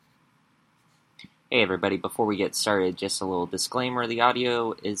Hey everybody, before we get started, just a little disclaimer. The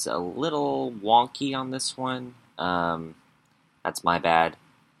audio is a little wonky on this one. That's my bad.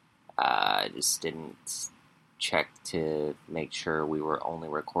 I just didn't check to make sure we were only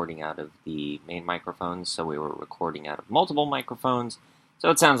recording out of the main microphones, so we were recording out of multiple microphones, so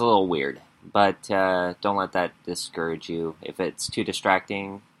it sounds a little weird. But don't let that discourage you. If it's too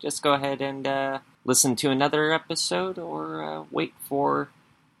distracting, just go ahead and listen to another episode, or wait for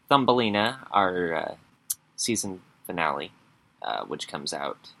Thumbelina, our season finale, which comes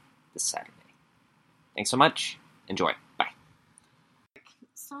out this Saturday. Thanks so much. Enjoy. Bye.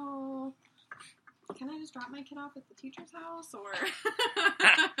 So, can I just drop my kid off at the teacher's house, or?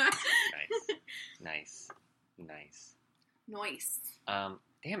 Nice. Noise.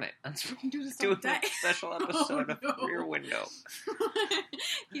 Damn it. Let's Do this do all a day. special episode of no. Rear Window.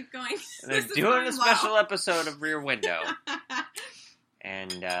 Keep going. And they're doing a special episode of Rear Window.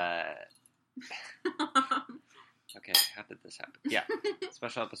 And, okay, how did this happen? Yeah,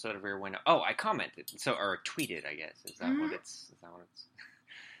 special episode of Rear Window. Oh, I commented, or tweeted, I guess. Is that what it's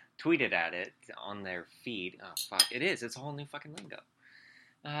tweeted at it on their feed. Oh, fuck, it is. It's a whole new fucking lingo.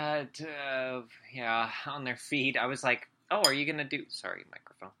 Yeah, on their feed, I was like, oh, are you gonna do, sorry,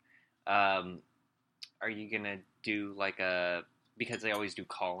 microphone. Are you gonna do like because they always do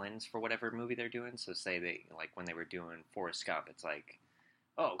call-ins for whatever movie they're doing, so say they, like when they were doing Forrest Gump, it's like,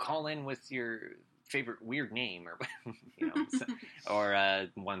 oh, call in with your favorite weird name, or or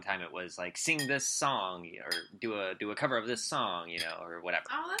one time it was like, sing this song, or do a cover of this song, or whatever.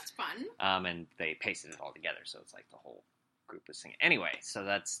 Oh, that's fun. And they pasted it all together, so it's like the whole group was singing. Anyway, so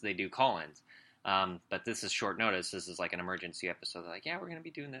they do call-ins. But this is short notice. This is like an emergency episode. They're like, yeah, we're gonna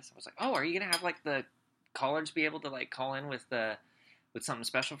be doing this. I was like, oh, are you gonna have like the callers be able to like call in with something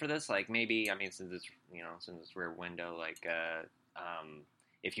special for this? Like maybe, I mean, since it's Rear Window, like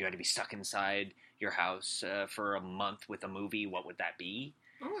if you had to be stuck inside your house for a month with a movie, what would that be?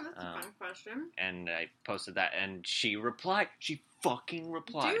 Oh, that's a fun question. And I posted that, and she replied. She fucking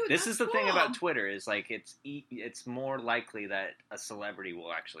replied. Dude, this is the cool. thing about Twitter, is like it's more likely that a celebrity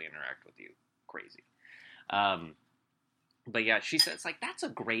will actually interact with you. Crazy. But yeah, she says, like, that's a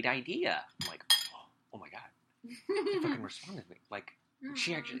great idea. I'm like, oh my god. They fucking responded to me. Like,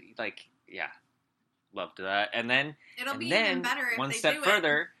 she actually, like, yeah. Loved that. And then it'll be even better if one they step do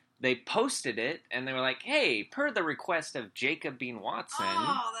further, they posted it, and they were like, hey, per the request of Jacob Bean Watson.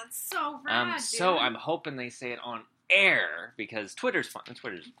 Oh, that's so rad, dude. So I'm hoping they say it on air, because Twitter's fine.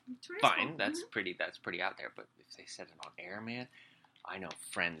 Twitter's fine. Cool. That's pretty out there. But if they said it on air, man, I know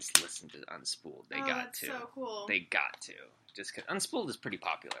friends listen to Unspooled. They got to. So cool. They got to. Just because Unspooled is pretty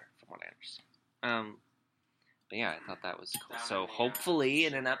popular, from what I understand. But yeah, I thought that was cool. So hopefully,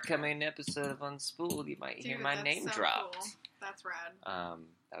 in an upcoming episode of Unspooled, you might hear my name dropped. Cool. That's rad.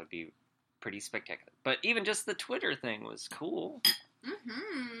 That would be pretty spectacular. But even just the Twitter thing was cool.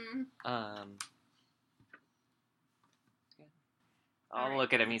 Mm-hmm. Oh,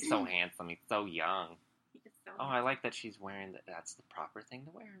 look at him. He's so handsome. He's so young. So I like that she's wearing that's the proper thing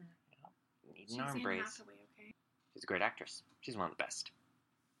to wear. Need an arm brace. Okay. She's a great actress. She's one of the best.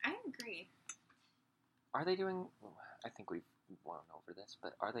 I agree. Are they doing... I think we've gone over this,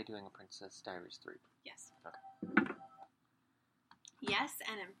 but are they doing a Princess Diaries 3? Yes. Okay. Yes,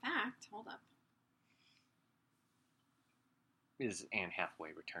 and in fact, hold up. Is Anne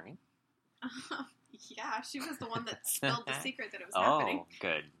Hathaway returning? Yeah, she was the one that spilled the secret that it was happening. Oh,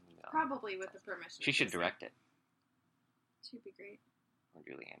 good. Probably with the permission. She should direct it. She'd be great. Or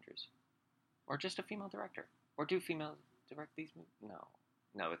Julie Andrews. Or just a female director. Or do females direct these movies?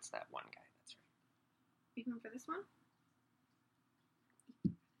 No, it's that one guy. That's right. Even for this one?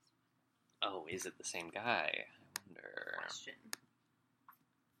 Oh, is it the same guy? I wonder. Question.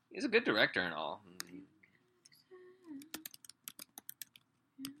 He's a good director and all.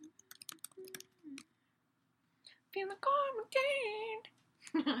 Feel the quarantine.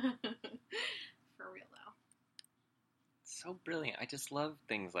 For real though. It's so brilliant. I just love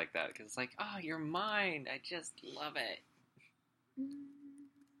things like that, because it's like, oh, you're mine. I just love it.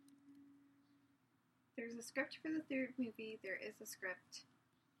 There's a script for the third movie. There is a script.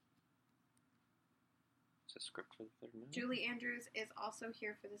 It's a script for the third movie? Julie Andrews is also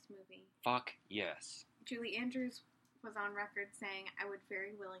here for this movie. Fuck yes. Julie Andrews was on record saying, I would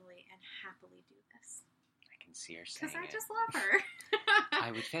very willingly and happily do this. I can see her saying it. Because I just love her.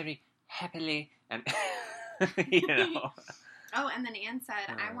 I would very happily, and Oh, and then Anne said,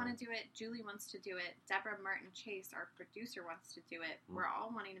 I want to do it, Julie wants to do it, Deborah Martin Chase, our producer, wants to do it. We're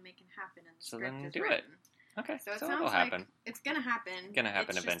all wanting to make it happen, and the script is written. It. Okay, so it it'll sounds happen. like it's going to happen.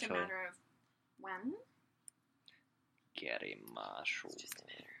 Eventually. It's just a matter of when. Gary Marshall. It's just a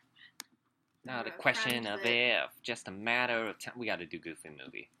matter of when. Not a question of if, just a matter of time. We got to do Goofy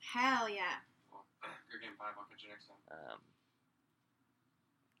movie. Hell yeah. Well, you're getting 5. I'll catch you next time.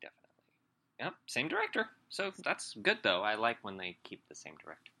 Definitely. Yep, same director. So that's good, though. I like when they keep the same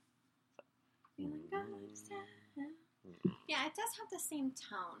director. So. Yeah, it does have the same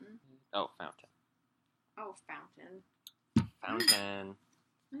tone. Oh, Fountain. Oh, Fountain. Fountain.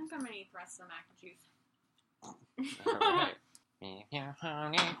 I think I'm going to eat the rest of the mac and cheese. All right.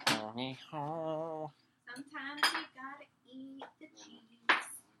 Sometimes you gotta eat the cheese.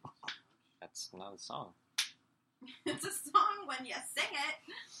 That's not a song. It's a song when you sing it.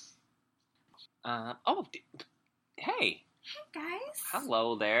 Hey. Hey, guys.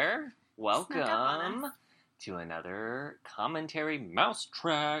 Hello there. Snuck up on Welcome to another commentary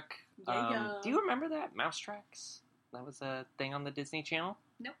mousetrack. Yeah. Do you remember that? Mousetracks? That was a thing on the Disney Channel?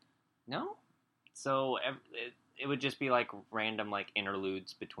 Nope. No? So it would just be like random like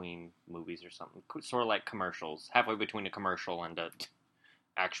interludes between movies or something. Sort of like commercials. Halfway between a commercial and a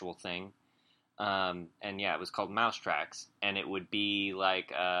actual thing. And yeah, it was called Mousetracks. And it would be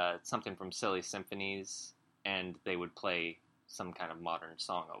like something from Silly Symphonies. And they would play some kind of modern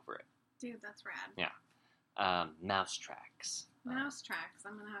song over it. Dude, that's rad. Yeah. Mousetracks. Mousetracks.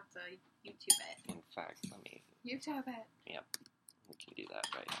 I'm going to have to YouTube it. In fact, let me... YouTube it. Yep. We can do that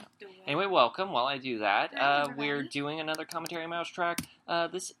right now. Do it. Anyway, welcome. While I do that, Hi, everybody. we're doing another commentary mousetrack.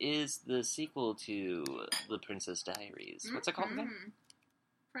 This is the sequel to The Princess Diaries. What's it called again?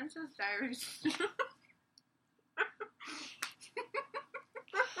 Princess Diaries.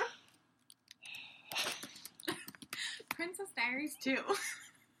 Princess Diaries 2.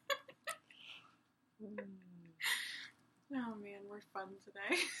 Oh man, we're fun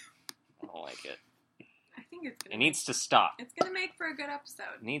today. I don't like it. I think it's gonna. It needs to stop. It's gonna make for a good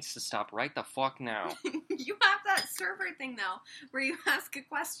episode. It needs to stop right the fuck now. You have that server thing though, where you ask a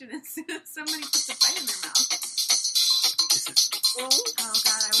question as soon as somebody puts a bite in their mouth. Oh god, I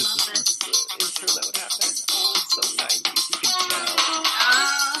love this. Intro that would happen. Oh, it's so 90s. You can tell.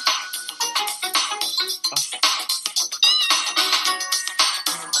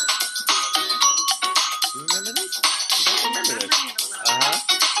 Do you remember this? I don't remember this.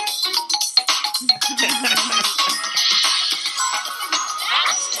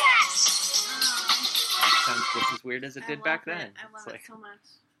 Sounds just as weird as it did back then. I love it so much.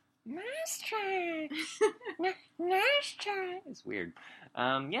 Mousetracks. It's weird.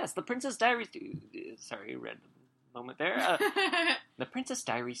 Yes, The Princess Diaries 2. Sorry, read the moment there. The Princess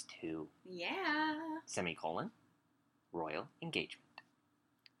Diaries 2. Yeah. Semicolon. Royal engagement.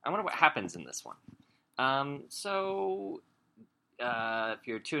 I wonder what happens in this one. If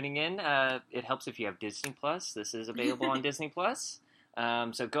you're tuning in, it helps if you have Disney Plus. This is available on Disney Plus.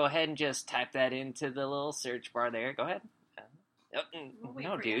 So go ahead and just type that into the little search bar there. Go ahead.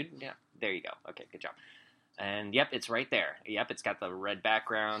 No, dude. Yeah, there you go. Okay, good job. And yep, it's right there. Yep, it's got the red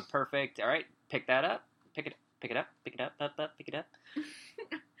background. Perfect. All right, pick that up. Pick it up. Pick it up. Pick it up.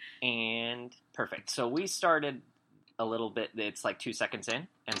 And perfect. So we started a little bit. It's like 2 seconds in,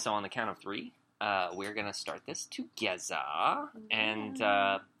 and so on the count of 3, we're gonna start this together, and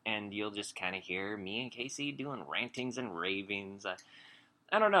you'll just kind of hear me and Casey doing rantings and ravings.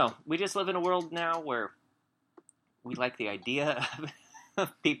 I don't know. We just live in a world now where we like the idea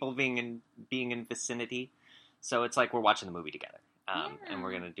of people being in vicinity, so it's like we're watching the movie together, and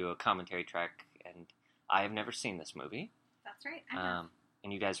we're gonna do a commentary track. And I have never seen this movie. That's right. I have.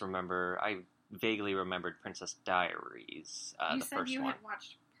 And you guys remember? I vaguely remembered Princess Diaries, You the said first you one. had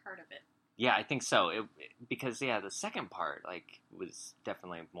watched part of it. Yeah, I think so. Because the second part was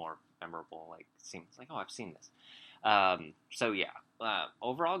definitely more memorable. Seems like, oh, I've seen this.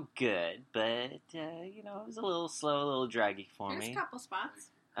 Overall good, but it was a little slow, a little draggy for There's me. a couple spots.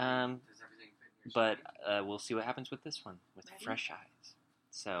 Does everything fit in your But settings? we'll see what happens with this one with Ready? fresh eyes.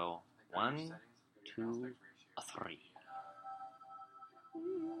 So Like, on 1, your settings, you go to 2, aspect ratio. 3.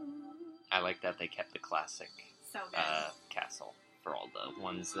 I like that they kept the classic So good. castle for all the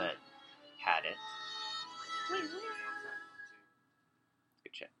ones that had it.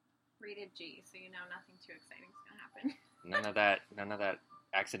 Good shit. Rated G, so you know nothing too exciting is going to happen. None of that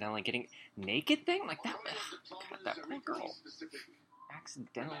accidentally getting naked thing like that. God, that poor girl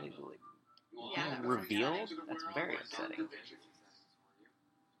accidentally Yeah, that was revealed. upsetting. That's very upsetting.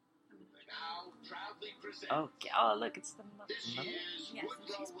 Oh, look, it's the mother. Yes, and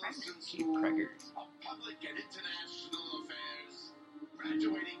she's pregnant. She preggers. Public and international affairs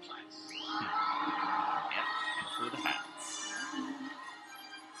graduating class. Yep, and for the hats.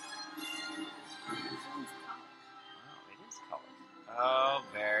 Wow, it is colored. Oh,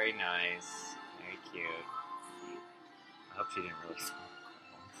 very nice. Very cute. I hope she didn't really smoke.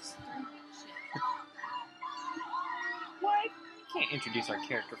 introduce our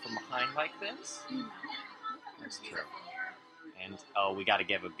character from behind like this. You know. That's true. And oh, we got to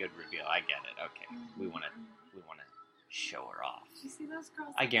give a good reveal. I get it. Okay, we want to show her off. Did you see those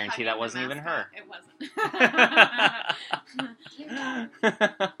girls? I guarantee that wasn't even her. It wasn't.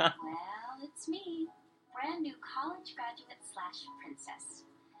 Well, it's me, brand new college graduate / princess.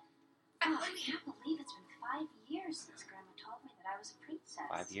 Oh, I can't believe it's been 5 years since Grandma told me that I was a princess.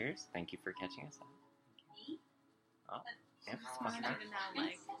 5 years? Thank you for catching us up. Me? Oh, yeah. I wanted you to know,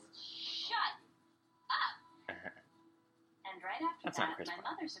 like, Princess, shut up! And right after That's not that, Chris my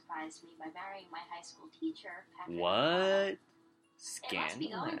Pratt. mother surprised me by marrying my high school teacher, Patrick. What? It must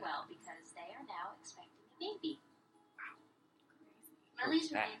be going Scandalous. well because they are now expecting a baby. Wow. Lily's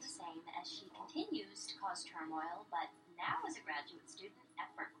Fast. remained the same as she continues to cause turmoil, but now as a graduate student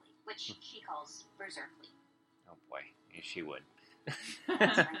at Berkeley, which she calls Berserkly. Oh boy, yeah, she would. What's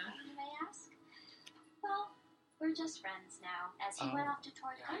my name, you may ask? Well, we're just friends now, as he went off to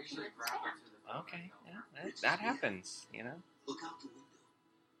tour the Yeah, I country usually with his grab band. it through the Okay, window. yeah, that happens, you know. Look out the window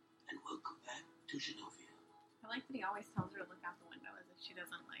and welcome back to Genovia. I like that he always tells her to look out the window as if she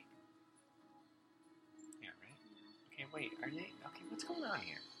doesn't like. Yeah, right. Okay, wait, are they? Okay, what's going on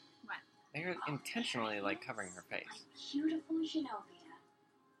here? What? They're intentionally like covering her face. My beautiful Genovia.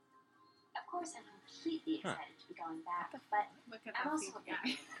 Of course, I'm completely Huh. excited to be going back, but Look at I'm that also feet a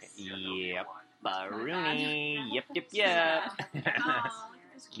big guy. Yep, Oh Rooney. Yep, yep, yep. Oh,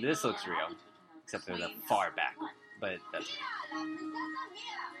 This looks real, except they're the far back. But that's.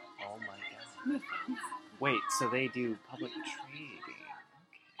 Oh my god. Wait, so they do public trading?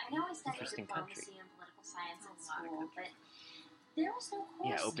 I know I studied Interesting country. diplomacy and political science in school, but there was no course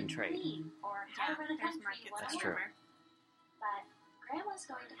Yeah, open in trade. lead or how to run a There's country markets That's whatsoever. true. But Grandma's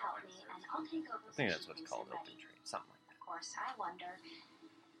going to help me, and I'll take over. I think when that's she what's thinks called I'm open ready. trade, something like Of course, I wonder,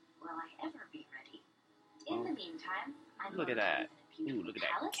 will I ever be ready? In the meantime, I'm Look at going to that. live in a beautiful Ooh, look at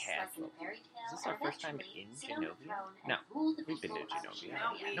that palace, castle. like in a fairy tale, Is this our and first time eventually in sit on the Genovia? throne and No, rule the we've been to people of Genovia.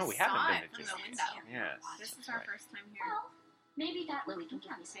 No, No, we saw haven't been it to from the Genovia. window. Yes, This is that's our right. first time here. Well, maybe that Lily can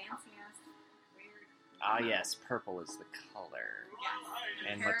give Not me some help. fancy ass. Weird. Ah, yes, purple is the color. Yes.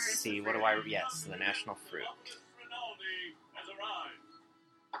 And Pear let's is see, the what do fruit. I... Yes, the national fruit. Rinaldi has arrived.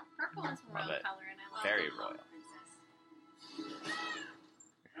 Purple is royal Love it. color, and I love Very it. royal.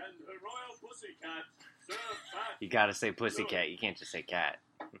 And her royal pussycat served back. You gotta say pussycat, you can't just say cat.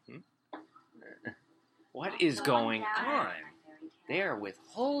 Mhm. What is going on? They are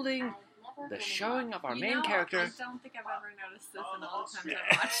withholding the showing of our You main know, character. I don't think I've ever noticed this in all the times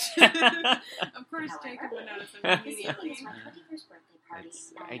I've watched. Of course, Jacob would notice it immediately. It's my 21st birthday party.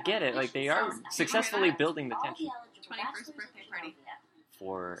 It's- and I get it, like they are officially says successfully I building the all tension eligible 21st bachelors of birthday party. Genovia.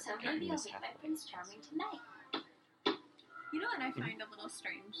 for So maybe I'll Miss meet my Hathaway. Prince Charming tonight. You know what I find a little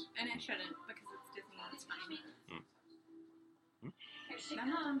strange, and it shouldn't because it's Disney and it's fine.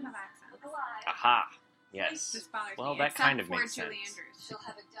 None of them have accents. Aha! Yes. This bothers Well, me. that except kind of for makes Julie sense. Andrews. She'll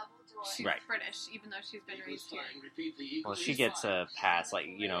have a double door. She's Right. British, even though she's been raised here. Well, she gets a pass, like,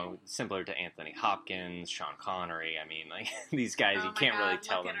 you know, similar to Anthony Hopkins, Sean Connery. I mean, like, these guys, Oh you my can't really God,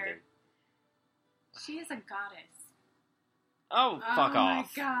 tell look them. at her. they're- She is a goddess. Oh, fuck my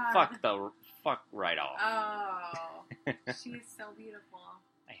off. God. Fuck right off. Oh, she is so beautiful.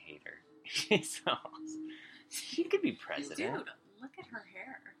 I hate her. She's so awesome. She could be president. Dude, look at her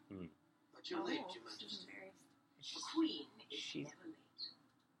hair. But you're Oh, late, Your she's Majesty. embarrassed. A queen is She's- never late.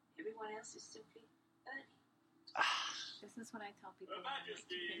 Everyone else is simply early. Ah, This is what I tell people. Her when I make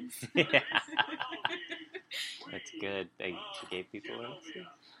Majesty. chickens. yeah, that's good. She gave people a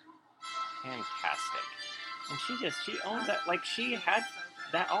fantastic. And she owned that, like, she had,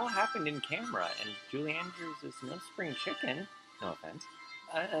 that all happened in camera, and Julie Andrews is no spring chicken, no offense,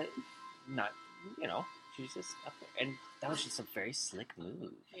 not, you know, she's just up there, and that was just a very slick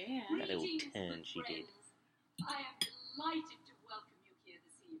move, Yeah. that little Greetings, turn good she did. friends. I am delighted to welcome you here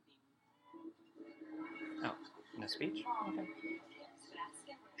this evening. Oh, no speech? Okay.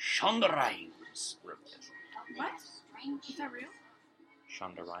 Shonda Rhimes wrote this. What? Is that real?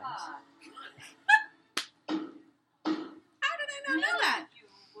 Shonda Rhimes? How did I not know that?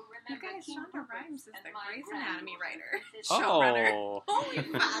 You guys, Shonda Rhimes is the Grey's Anatomy writer. Showrunner. Oh! Holy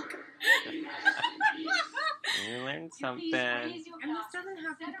fuck. You learned something. And this doesn't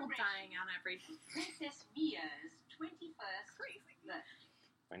have people dying on every Princess Mia's 21st crazy.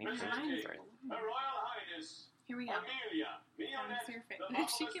 When you Her first line is started. Her Royal Highness, Here we go. Amelia, Let me see your face. the If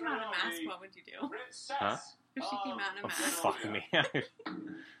she came out in a mask, what would you do? Princess. Huh? If she came out in a Oh, mask. fuck me. I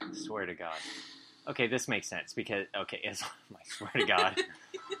swear to God. Okay, this makes sense because, okay, I swear to God.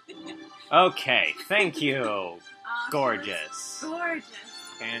 Okay, thank you. Oh, Gorgeous. Gorgeous.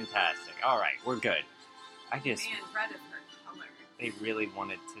 Fantastic. All right, we're good. I just, Man, red is her color. They really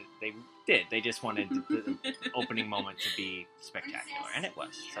wanted to. They did. They just wanted the opening moment to be spectacular, and it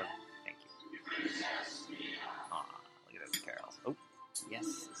was. So, thank you. Aw, look at those carols. Oh,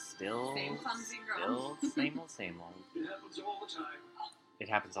 yes, still Same clumsy girl. Still same old. It happens all the time. It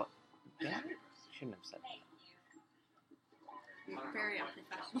happens all. That? Shouldn't have said that. Very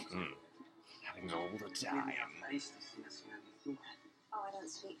unprofessional. Having all the time. Oh, I don't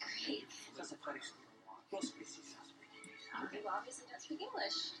speak Greek. You obviously don't speak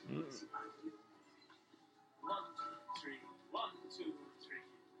English. 1, 2, 3. 1, 2, 3.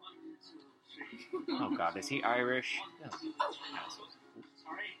 1, 2, 3. Oh God, is he Irish? No.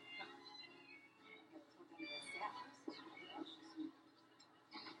 Sorry.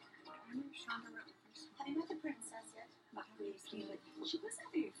 Have you met the princess yet? She wasn't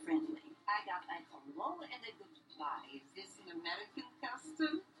very friendly. I got a hello and a goodbye. Is this an American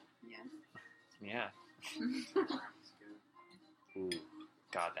custom? Yeah. Ooh,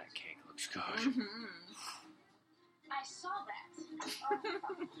 God, that cake looks good. I saw that.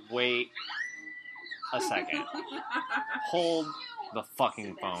 Wait a second. Hold the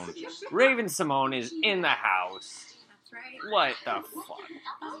fucking phone. Raven Simone is in the house. That's right. What the fuck?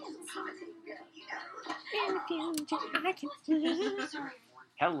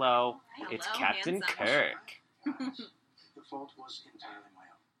 Hello, it's Hello, Captain handsome. Kirk. The fault was entirely my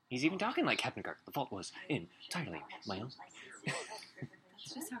own. He's even talking like Captain Kirk. The fault was entirely my own.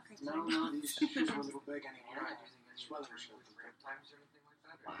 That's just how Chris No, these shoes were a little big anyway. Swelling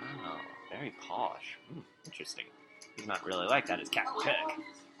Wow, very posh. Interesting. He's not really like that as Captain Kirk.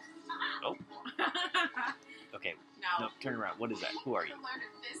 Oh, okay. No, turn around. What is that? Who are you?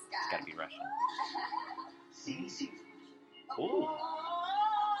 It's gotta be Russian. Ooh.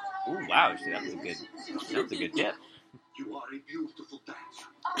 Ooh, wow. See, that was a good dip. You are a beautiful dancer.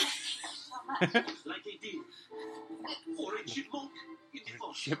 Like a deer. Or a chipmunk in the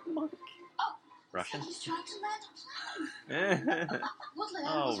forest. Chipmunk? Russian? He's trying to land on time.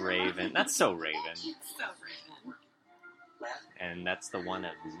 Oh, Raven. That's so Raven. So Raven. And that's the one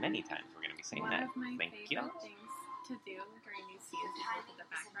of many times we're going to be saying One that. of my Thank favorite you. things to do during these scenes is look at the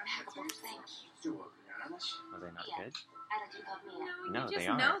background pictures. Were they not good? No, No, you they just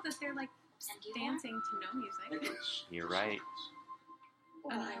aren't. know that they're like dancing to no music. You're right.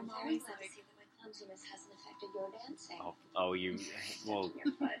 And I'm always like, clumsiness hasn't affected your dancing. Oh, you. Well,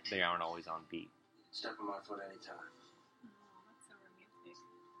 they aren't always on beat. Step on my foot anytime. oh, that's so romantic.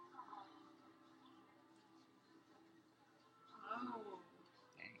 Oh.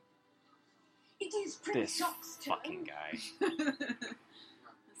 It is Prince This Jock's turn. fucking guy.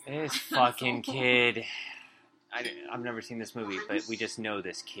 This fucking kid. I've never seen this movie, but we just know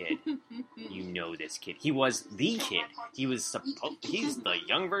this kid. You know this kid. He was the kid. He's the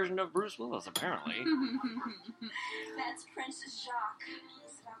young version of Bruce Willis, apparently. That's Prince Jacques.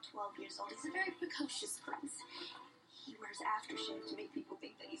 He's about 12 years old. He's a very precocious prince. He wears aftershave to make people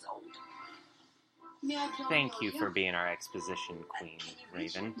think that he's old. Thank you for being our exposition queen, Raven. We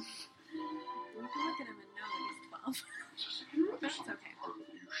can look at him and know that he's 12. That's okay.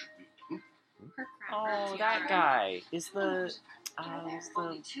 Her crown, her Oh, tiara. that guy is the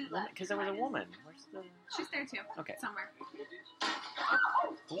woman, because there was a woman. Where's the? She's there too. Okay. Somewhere.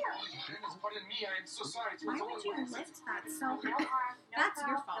 Pardon me, I am so sorry. Why would you lift that so high? That's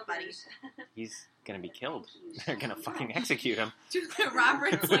your fault, buddy. He's gonna be killed. They're gonna fucking execute him. Julia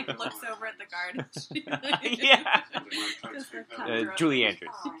Roberts looks over at the guard. Yeah. Just a cutthroat. Julie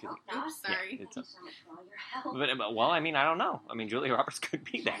Andrews. Oops, sorry. Yeah, it's well, I mean, I don't know. I mean, Julia Roberts could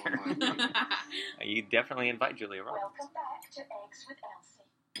be there. You definitely invite Julia Roberts. Welcome back to Eggs with Elsie.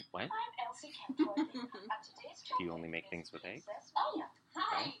 What? I'm Elsie Kentworthy. And today's Do you only make things with eggs? Oh, yeah.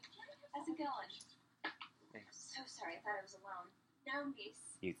 Hi. How's it going? I'm so sorry. I thought I was alone. No,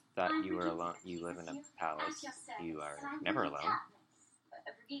 miss. You thought you were alone. You live in a palace. You are never alone.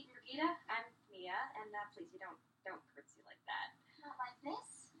 Brigida, I'm Mia, and please, you don't curtsy like that. Not like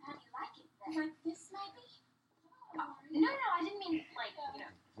this. How do you like it then? Like this, maybe? Oh, no, I didn't mean like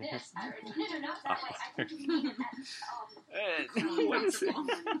this. No, not that way. I think you mean that. What is it?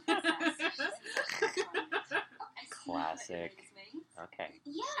 Classic. Classic. Okay.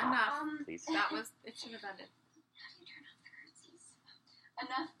 Yeah. Enough. Please. It should have ended. How do you turn off the curtsies?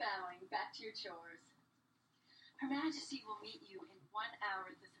 Enough bowing. Back to your chores. Her Majesty will meet you in 1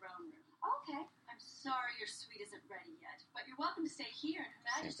 hour at the throne room. Okay. I'm sorry your suite isn't ready yet, but you're welcome to stay here in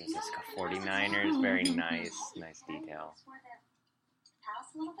Her San Majesty's... Francisco 49ers. Very nice. Nice detail. Explore the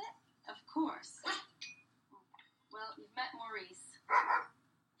palace a little bit? Of course. Well, you've met Maurice.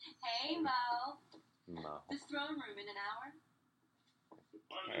 Hey, Mo. Mo. The throne room in an hour?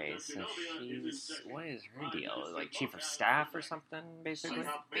 Okay, so she's... What is her deal? Like, chief of staff or something, basically? She's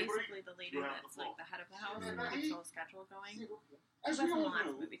basically the lady that's like the head of the house and keeps the whole schedule going. She As was we in the all last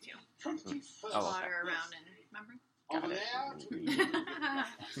know, movie too. 21st Oh, okay. Water around and remember? Over Got it. there to be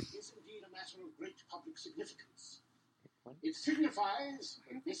is indeed a matter of great public significance. What? It signifies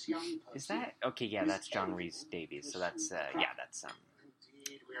that this young person... Is that... Okay, yeah, that's John Rhys Davies. So that's, yeah, that's,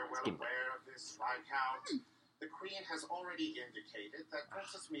 Indeed, we are well Give me- aware of this, Viscount. The Queen has already indicated that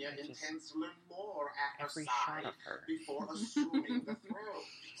Princess Mia I just- intends to learn more at her every side shot of her. before assuming the throne.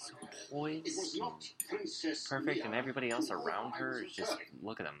 So It was poised not Princess perfect, Mia and everybody else to whom around I her was is just... referring.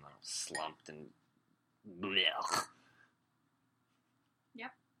 Look at them, all slumped and... Blech.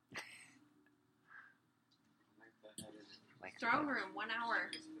 Like, Throne room, 1 hour.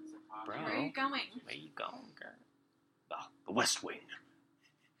 Bro. Where are you going? Where you going, girl? Oh, the West Wing.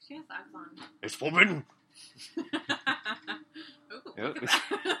 She has Uggs on. It's forbidden. Ooh, look at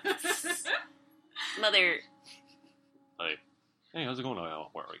that. Mother. Hey, how's it going? Oh,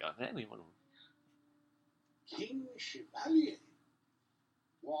 where we got that? King Chevalier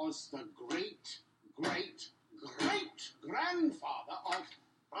was the great, great, great grandfather of...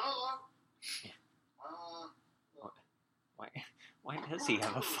 Why does he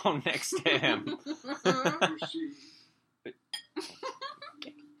have a phone next to him?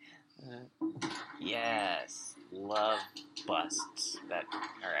 Yes, love busts that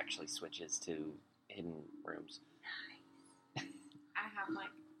are actually switches to hidden rooms. I have like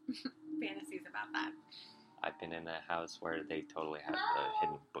fantasies about that. I've been in a house where they totally had a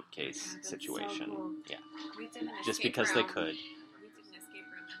hidden bookcase That's situation. so cool. Yeah, We did an just escape because room. they could. We did an escape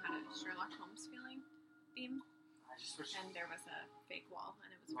room that had a Sherlock Holmes feeling theme, and there was a fake wall, and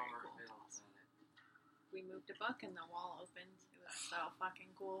it was very cool. We moved a book, and the wall opened. It was so fucking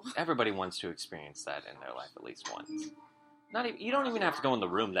cool. Everybody wants to experience that in their life at least once. Not even, you don't even have to go in the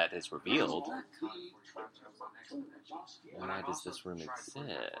room that is revealed. Why does this room exist?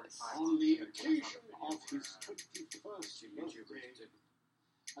 On the occasion of his 21st birthday,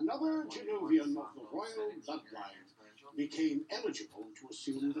 another Genovian of the royal bloodline became eligible to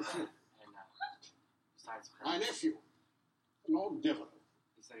assume the throne. My nephew, Lord Devereux.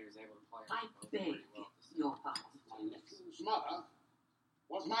 I beg your pardon. My nephew's mother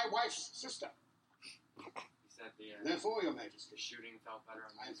was my wife's sister. Therefore, Your Majesty,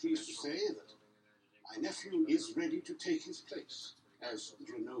 I am pleased to say that my nephew is ready to take his place as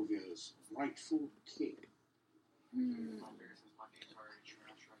Genovia's rightful king.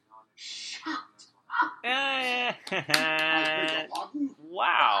 Shut up! I beg your pardon?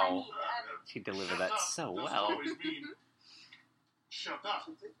 Wow, she delivered that so Doesn't well. always mean shut up.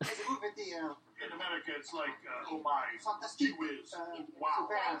 In America, it's like, oh my, gee whiz, wow.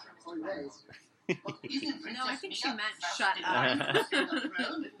 No, I think she meant shut up.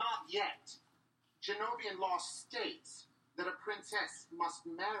 Not yet. Genovian law states that a princess must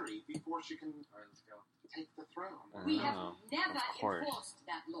marry before she can take the throne. We have Oh, never of course. enforced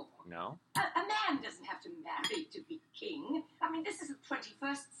that law. No? A man doesn't have to marry to be king. I mean, this is the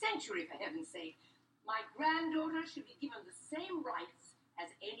 21st century, for heaven's sake. My granddaughter should be given the same rights as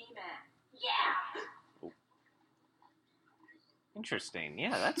any man. Yeah! Interesting.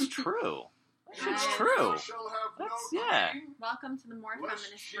 Yeah, that's true. That's Nice. true. Shall have no That's- yeah. queen. Welcome to the more Lest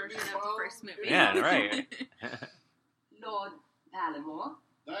feminist she version be of the found first movie. Yeah, right. Lord Palamore.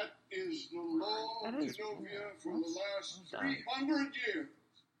 That is the law of That is- Genovia for the last well done. 300 years.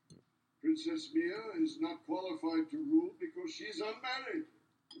 Princess Mia is not qualified to rule because she's unmarried.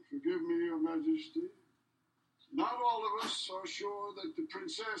 Forgive me, Your Majesty. Not all of us are sure that the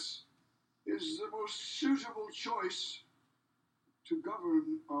princess is the most suitable choice to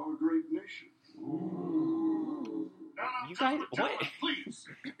govern our great nation. Now, You guys- gentlemen, what? please.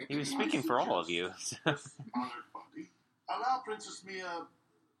 He was speaking for all of you. This honored body, allow Princess Mia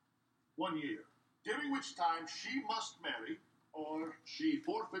 1 year, during which time she must marry, or she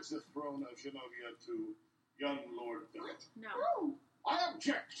forfeits the throne of Genovia to young Lord Devereux. No. I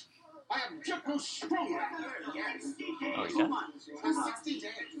object. I object most strongly. Yes. Oh, he does? 60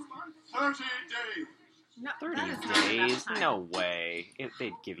 days. 30 days. No, 30 that is not enough days? time. No way.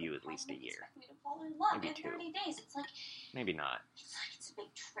 They'd give you at least a year. Expect me to fall in love Maybe in 2. 30 days. It's like Maybe not. it's a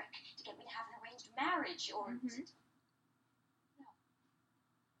big trick to get me to have an arranged marriage, or Mhm.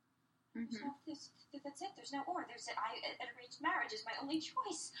 so that's it. There's no or. There's an arranged marriage is my only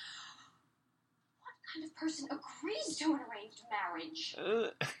choice. What kind of person agrees to an arranged marriage?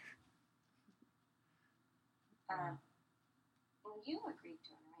 You agreed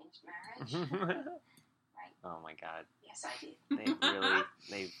to an arranged marriage, right? Oh my god. Yes, I did.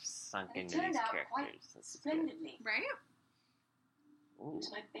 They've sunk And it into turned these out characters. quite This is good. splendidly. Right? Ooh.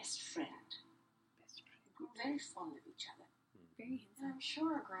 He's my best friend. Best friend. We grew very fond of each other. Very handsome. I'm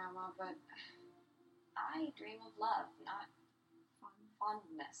sure, Grandma, but I dream of love, not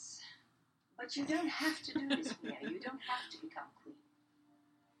fondness. But you don't have to do this, Mia. You don't have to become queen.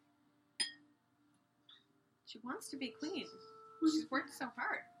 She wants to be queen. She's worked so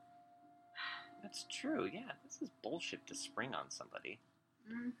hard. That's true. Yeah, this is bullshit to spring on somebody.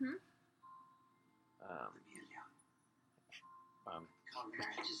 Mm-hmm. Amelia, Um,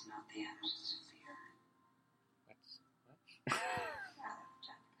 courage is not the absence of fear.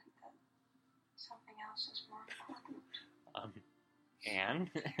 what? Something else is more important. Anne?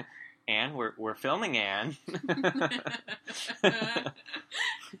 Anne, we're filming Anne. There are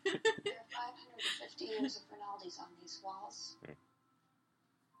 550 years of Rinaldi's on these walls. And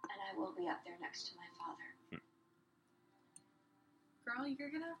I will be up there next to my father. Girl, you're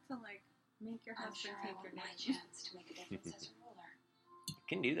gonna have to, like, make your I'm husband sure I take want your my name. chance to make a difference as a ruler. You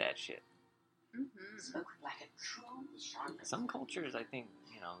can do that shit. Mm-hmm. Spoken like a true Some cultures, I think,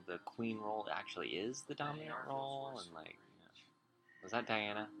 the queen role actually is the dominant role, and was that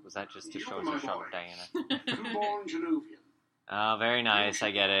Diana? Was that just to show us a shot of Diana? True-born Genovian. Oh, very nice.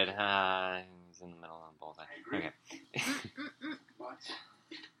 I get it. He's in the middle of both. Okay. But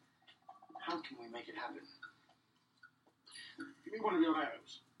how can we make it happen? Give me one of your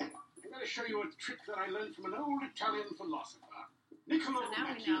arrows. I'm going to show you a trick that I learned from an old Italian philosopher, Niccolo So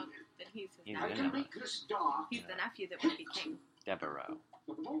now we know that he's his He's I nephew. in can make this dark He's the nephew that would be king. Devereaux.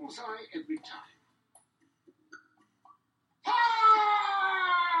 the bullseye every time.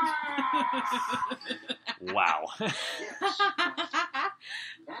 Wow. Yes,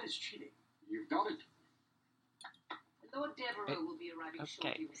 that is cheating. You've got it. Lord Devereux will be arriving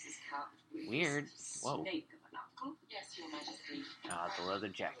shortly, Mrs. Count. Weird. Whoa. Snake of an uncle. Yes, Your Majesty. The leather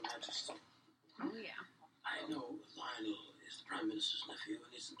jacket. Your Majesty, Oh, yeah. I know Lionel is the Prime Minister's nephew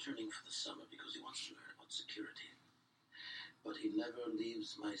and he's interning for the summer because he wants to learn about security. But he never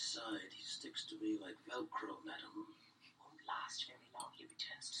leaves my side. He sticks to me like Velcro, madam. It won't last very long. He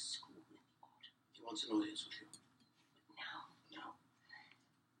returns to school in the autumn. He wants an audience with you. Now, Now,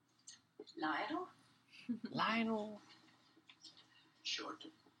 Lionel? Lionel. short.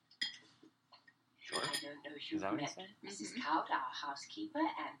 Sure. I don't know if Is you've that what he met said? Mrs. Cout, our housekeeper,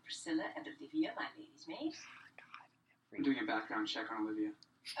 and Priscilla and Olivia, my lady's maid. I'm doing a background check on Olivia.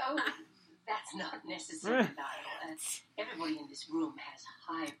 Oh, that's not necessary, Lionel. Everybody in this room has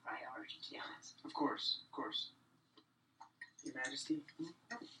high priority clearance. Of course, of course. Your Majesty,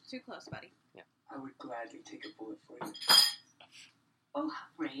 Oh, too close, buddy. I would gladly take a bullet for you. Oh, how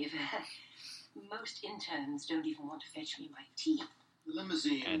brave. Most interns don't even want to fetch me my tea. The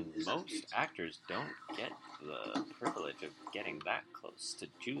limousine And is at the most gate. actors don't get the privilege of getting that close to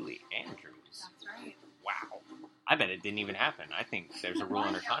Julie Andrews. That's right. Wow. I bet it didn't even happen. I think there's a rule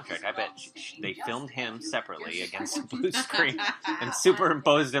in her contract. I bet they filmed him separately against the blue screen and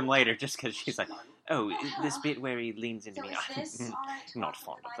superimposed him later just because she's like, oh, this bit where he leans into So me, is this all right to not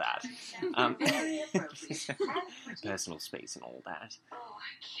welcome fond of the that. Vice President? Very appropriate. Personal space and all that. Oh,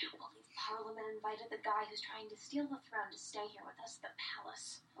 I can't believe Parliament invited the guy who's trying to steal the throne to stay here with us at the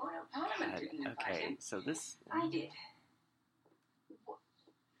palace. Oh, no, Parliament didn't invite Okay, him. so this... I did.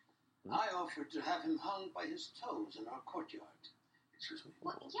 I offered to have him hung by his toes in our courtyard. Excuse me.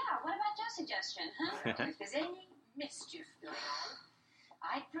 Well, yeah, what about your suggestion, huh? Well, if there's any mischief going on,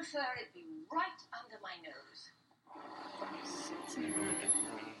 I'd prefer it be right under my nose.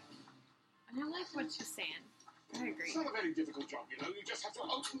 And I like what she's saying. I agree. It's not a very difficult job, you know. You just have to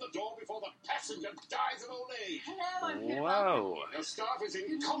open the door before the passenger dies of old age. Hello, I'm here. Whoa. Your staff is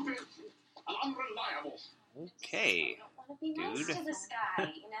incompetent and unreliable. Okay. I don't want to be nice Dude. to this guy,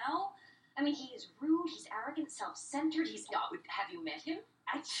 you know? I mean, he is rude, he's arrogant, self-centered, he's No, have you met him?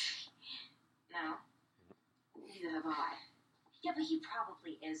 No. Neither have I. Yeah, but he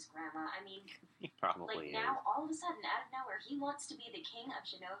probably is, Grandma. I mean, He probably like is. now, all of a sudden, out of nowhere, he wants to be the king of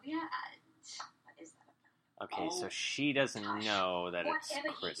Genovia? What is that about? Okay, so she doesn't Gosh. know that it's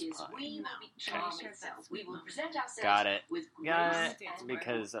Whatever Chris he is, Pine. we will be No. charm Sure, itself. that's We sweet will mom. present ourselves Got it. with grace Got it. and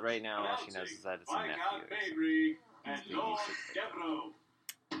Because right now all she knows is that it's a Viscount nephew. Mabry and Maybe Lord she should- Devereux.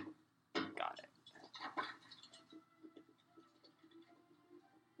 Got it.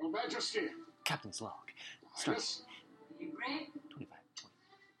 Your Majesty. Captain's log. Start. Yes. You ready? 25.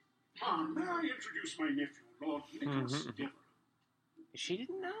 May I introduce my nephew, Lord Nicholas Mhm. Devereux? She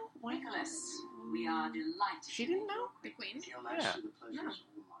didn't know? Why? Nicholas, we are delighted. She didn't know? The queen? Your Majesty, the pleasure No. is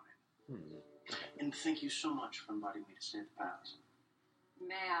all mine. Hmm. And thank you so much for inviting me to stay at the palace.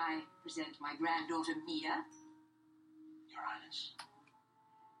 May I present my granddaughter Mia? Your Highness.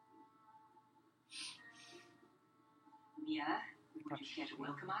 Mia, Would you care to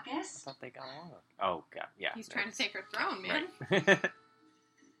welcome our I guest? thought they got along. Oh, God, yeah. He's trying to take her throne, man. Right.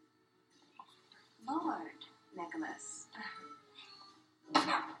 Lord Nicholas.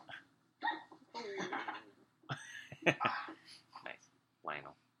 Nice.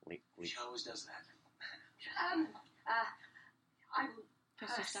 Lionel. She always does that. I will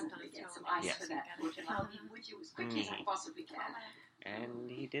Because she stepped on personally his get toe. some ice Yes. for that foot, and I'll be with you as quickly as I possibly can. And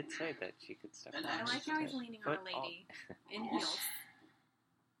he did say that she could step on And I his like how he's leaning on a foot lady in heels.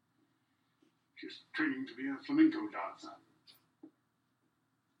 She's training to be a flamenco dancer.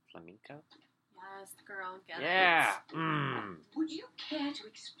 Flamenco? Yes, girl, get Yeah. it. Would you care to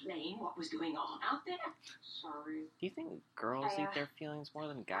explain what was going on out there? Sorry. Do you think girls eat their feelings more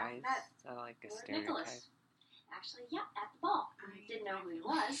than guys? met Is that like a Lord stereotype? Nicholas. Actually, yeah, at the ball. We didn't know who he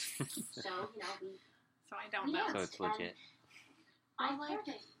was, so, we... So I don't know. So it's legit. I like liked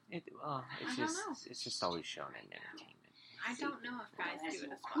it. It's I don't know. it's just always shown in entertainment. I don't know if guys do it as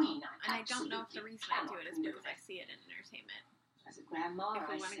well. Queen, And I don't know if the reason I do it is because I see it in entertainment. As a grandma, If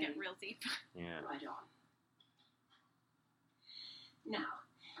we I want to say, get real deep. Yeah. right on. Now,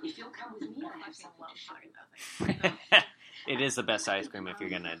 if you'll come with me, I have fucking something love to show talking you. about things. It is the best ice cream if you're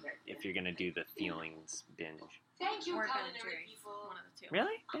gonna do the feelings binge. Thank you, Or Ben and culinary Jerry's. people. One of the two.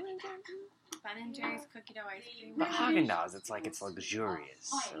 Really? Ben and Jerry's? Ben and Jerry's cookie dough ice cream. But Haagen-Dazs, it's luxurious,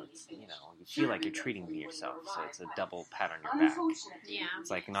 so it's, you feel like you're treating yourself, so it's a double pat on your back. Unfortunately, Yeah.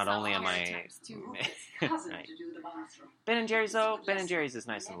 It's like not only am I Times two. cousin right. to do the bathroom. Ben and Jerry's though, Ben and Jerry's is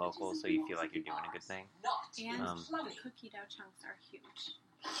nice and local, so you feel like you're doing a good thing. Not And Um, the cookie dough chunks are huge.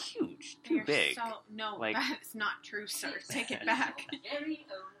 Huge, They too are big. So, no, Like- that is not true, sir. Take it back. very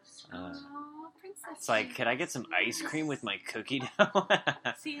own Uh, Oh, princess. It's like, could I get some ice cream with my cookie dough?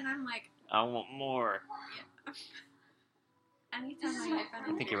 See, and I'm like, I want more. yeah. Anytime I get Ben I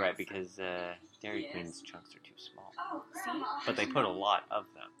and think you're right Jerry's, because Dairy Queen's chunks are too small, Oh, See? but they put a lot of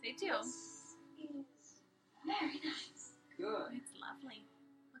them. they do. Very nice. Good. It's lovely.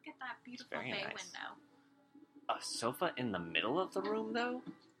 Look at that beautiful very bay nice. window. A sofa in the middle of the room, though.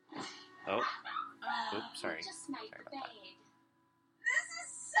 Oh, oops, sorry. Just made Sorry the about bed. This is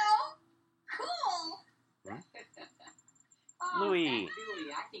so cool. Oh, Louis.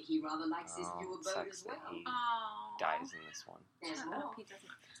 Louis, I think he rather likes his new Oh, abode sucks as that well. he Oh. dies in this one. There's I more. hope he does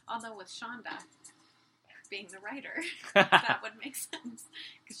not. Although with Shonda being the writer, that would make sense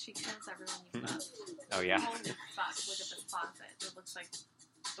because she kills everyone you love. Oh yeah, Holy fuck! Look at this closet. It looks like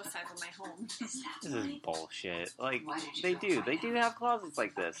the size of my home. this is bullshit. Like they do have closets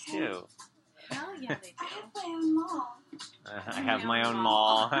like this too. Hell yeah, they I do. have my own mall. I have my own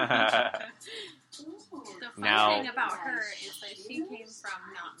mall. The fun Now- thing about her is that she came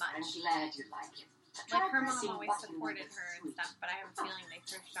from not I'm much. glad you like it. Like her mom always supported her and stuff, but I have a feeling they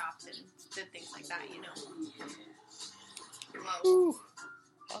thrift shopped and did things like that, you know. Whoa.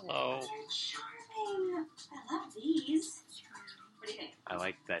 Hello. Charming. I love these. What do you think? I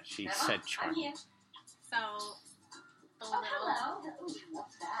like that she Emma, said I'm charming. here. So the Oh, hello. Ooh,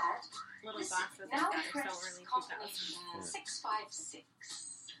 what's that? little This glasses like now that are press so early 2000s. combination Yeah. 656.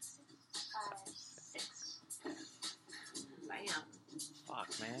 656. Bam. Fuck,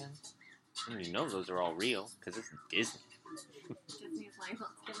 man. I don't even know those are all real because it's Disney. Disney's like,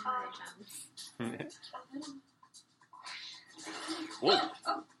 let's give her a chance. Whoa.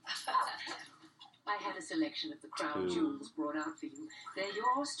 I had a selection of the crown Ooh. jewels brought out for you. They're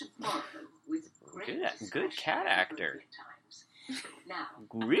yours to borrow with great Good discretion cat at actor. appropriate times. Now,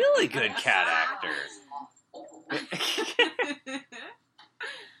 Really good cat actor. Oh,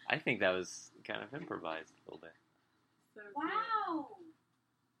 I think that was kind of improvised a little bit. So cute. Wow.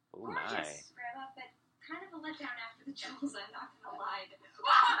 Oh Gorgeous, my. Grandma, but kind of a letdown after the jewels, I'm not gonna lie.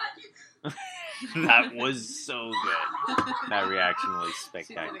 That was so good. That reaction was She did a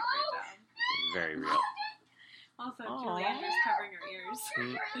spectacular. great job. Very real. Also, Aw. Julie Andrews covering her ears. Mm.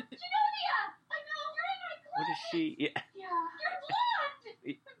 Genovia! I know, you're in my class. What is she? Yeah. Yeah, you're blonde.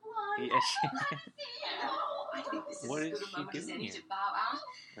 Y- Blonde. yeah, she- I want to see you. I think this What is is as good she a moment as doing any here? to bow out.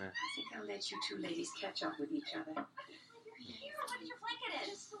 Uh. I think I'll let you two ladies catch up with each other. You're here. What did you think it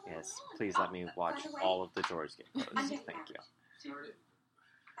is? Yes, please let me watch all of the drawers get closed. Thank you. I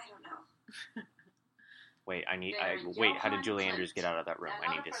don't know. Wait, They're wait, how did Johann Julie Andrews Klimt. get out of that room? Now,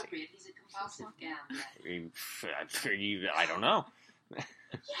 I not need to see. appropriate. He's a compulsive gambler. I don't know.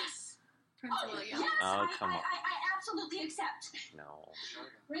 Yes. Prince William. Yes. Oh, come on. I absolutely accept. No.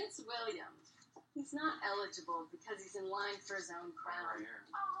 Prince William. He's not eligible because he's in line for his own crown.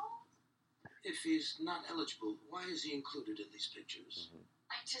 Oh. If he's not eligible, why is he included in these pictures?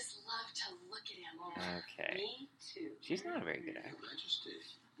 I just love to look at him. Okay. Me too. She's not a very good actor. Your Majesty.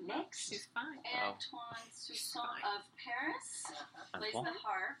 Next, She's fine. Antoine Sousson of Paris plays Antoine? the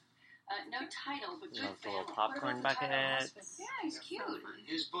harp. No title, but good Loves the family. little popcorn What about the title buckets. husband? Yeah, he's cute.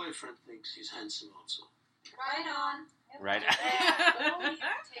 His boyfriend thinks he's handsome also. Right on. Right. All the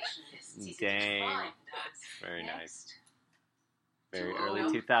invitation lists. He's a Dang. fine dance. Very nice. Next. Very Too early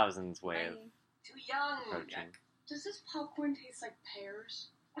old. 2000s way of Too young. approaching. Does this popcorn taste like pears?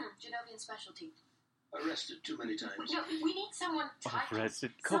 Genovian specialty. Arrested too many times. No, we need someone tight.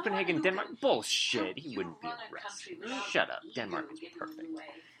 Arrested. Someone Copenhagen, who Denmark. can Bullshit. help He you wouldn't be run a country arrested. without Shut up. you Denmark is getting in perfect. the way.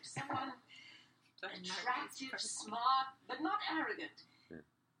 Someone attractive, smart, but not arrogant.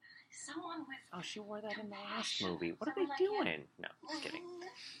 Someone with... Oh, she wore that in the last compassion. movie. What are Someone they like him. doing? No, just kidding.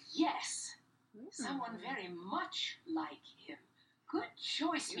 Yes. Someone very much like him. Good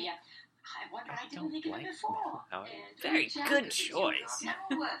choice, Mia. I wonder I didn't think of it before. Oh, And very Jack good is a choice.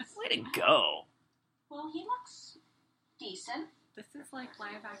 Kenilworth. Way to go. Well, he looks decent. This is like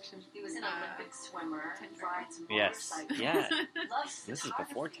live action. He was an Olympic swimmer, Tinder. rides Yes. motorcycles, Yeah. loves This is photography,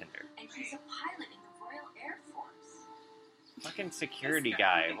 before Tinder. and he's a pilot in the Royal Air Force. Fucking security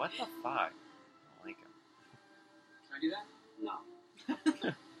guy. What the fuck? I don't like him. Can I do that?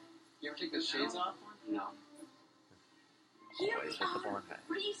 No. You ever take those shades off? No. Here Boys we with the are, blonde hair.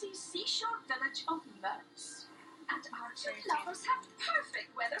 breezy seashore village of Mertz. And our two lovers have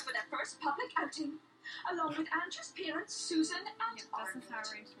perfect weather for their first public outing, along with Andrew's parents, Susan and Yeah, this is how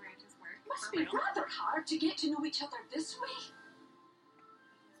Arnold. arranged marriages work. Must For be real. rather hard to get to know each other this way.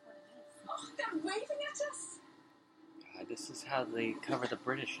 Oh, they're waving at us. God, this is how they cover the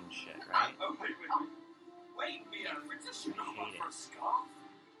British and shit, right? Oh, wait. Wait, Mia, Princess, you I hate it. for a scarf?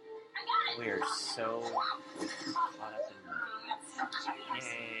 I got it. We are so caught up in...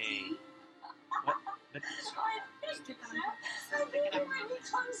 Hey. What? But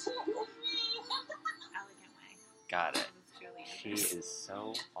Elegant way. got it. This is She is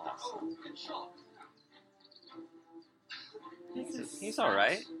so awesome. This is He's such-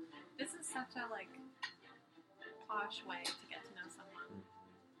 alright. This is such a like posh way to get to know someone.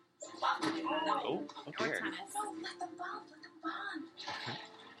 Oh, Or dear. tennis. No, let them bond, let them bond.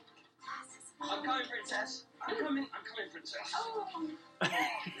 I'm coming, Princess. I'm coming, Princess. Oh,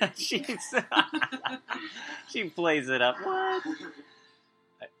 She's... she plays it up. What?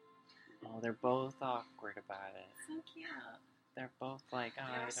 Oh, they're both awkward about it. So cute. They're both like, oh, I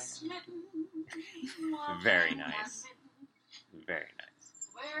you're don't smitten. Very nice. Very nice.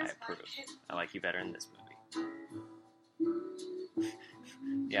 I Where's approve. my kid? I like you better in this movie.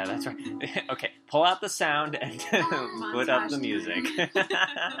 Yeah, that's right. Okay, pull out the sound and put up the Montage music. time.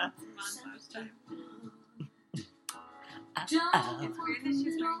 Montage time. It's weird that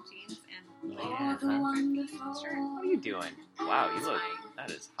she's wearing jeans and Yeah. shirt. What are you doing? Wow, you look... That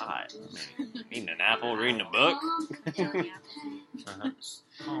is hot. I mean, eating an apple, reading a book. Uh-huh.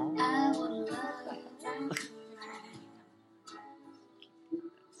 Oh.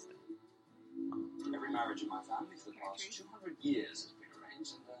 Every marriage in my family for the past 200 years has been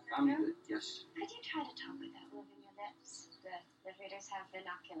arranged, and the family that, yes. Could you try to talk without moving your lips? The readers have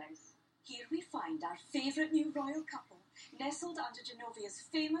binoculars. Here we find our favourite new royal couple, nestled under Genovia's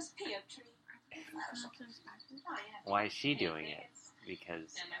famous pear tree. Oh, yeah. Why is she doing it?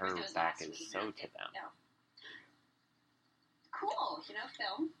 Because her back is so to them. No. Cool,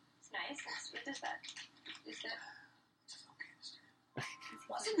 film. It's nice. What is that? Is that...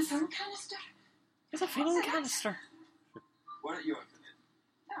 What's in the film canister? It's a film canister. Why don't you open it?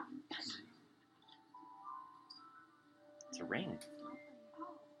 Oh. It's a ring.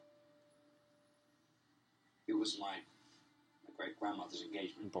 It was my great-grandmother's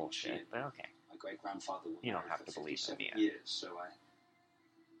engagement. She Bullshit, and but okay. my great-grandfather were You don't married have for to believe 57 in me. years, so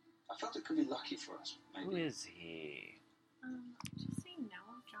I felt it could be lucky for us. Who Maybe. is he? Just say no.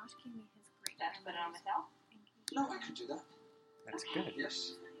 Josh gave me his great. That's put it on myself? No, I could do that. That's good.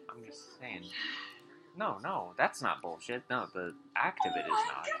 Yes. I'm just saying. No, that's not bullshit. No, the act of it is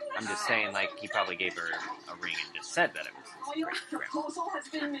not. I'm just saying, like, he probably gave her a ring and just said that it was his Royal great grandma. proposal has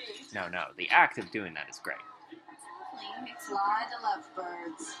been made. No, the act of doing that is great. Fly the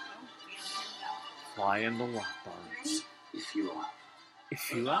lovebirds. Fly in the lovebirds. If you are.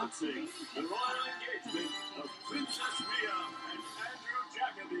 If you are. Announcing the royal engagement of Princess Mia and Andrew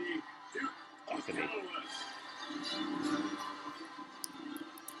Jacoby, Duke of Jacoby. Kenilworth.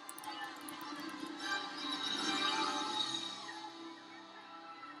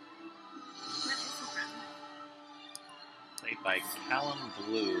 Played by Callum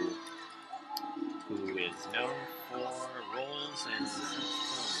Blue, who is known for roles in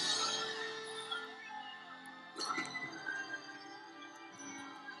films.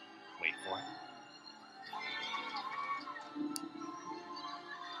 Wait for it.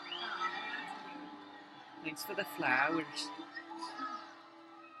 Thanks for the flowers.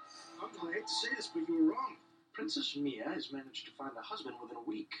 Uncle, I hate to say this, but you were wrong. Princess Mia has managed to find a husband within a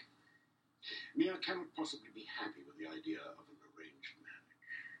week. Mia cannot possibly be happy with the idea of an arranged marriage.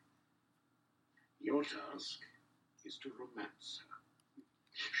 Your task is to romance her.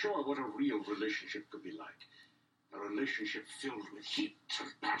 Show her what a real relationship could be like. A relationship filled with heat and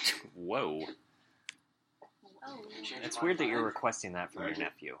passion. Whoa. It's weird that you're requesting that from your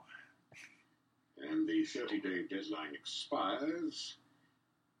nephew. And the 30-day deadline expires,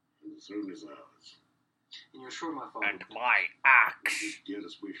 and the throne is ours. And you're sure my father... And my axe. His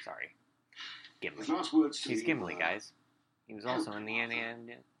dearest wish. Sorry. Gimli. His last words to He's me Gimli, were, guys. He was also in the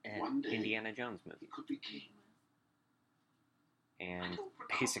One day, Indiana Jones movie. he could be king. And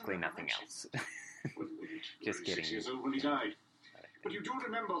basically nothing else. Well, Just kidding. 6 years old when he died. But you do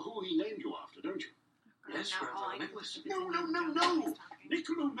remember who he named you after, don't you? Yes, Grandfather Nicholas. No.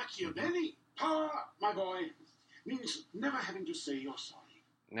 Niccolo Machiavelli. Pa, my boy, means never having to say you're sorry.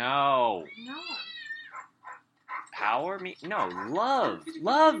 No. No. Power no, love.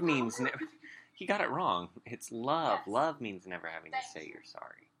 Love means never. He got it wrong. It's love. Yes. Love means never having to say you're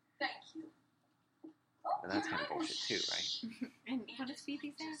sorry. Thank you. But that's kind of bullshit too, right? And what does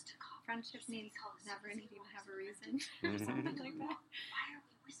Phoebe say? Friendship means never needing to have a reason. Or something like that. Why are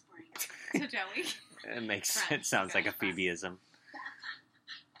we whispering? So Joey. It makes Friends. it sounds like a Phoebeism.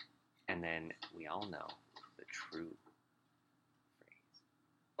 And then we all know the true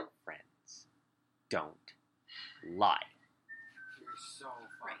phrase. Friends don't lie. You're so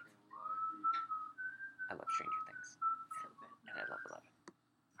fucking lucky. I love Stranger Things. So good. And I love 11.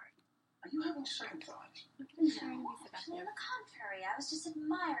 Are you having second thoughts? Look at him trying to be On seductive. the contrary, I was just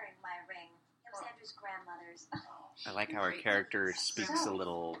admiring my ring. It was Andrew's grandmother's. I like how our character speaks a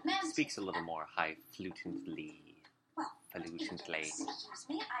little more highflutantly. Well, Flutantly. excuse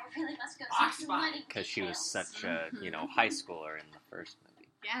me, I really must go see some wedding Because she was details. such a, high schooler in the first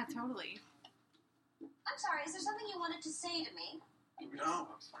movie. Yeah, totally. I'm sorry, is there something you wanted to say to me? No.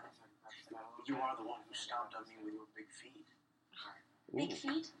 You are the one who stomped on me with your big feet. Big Ooh.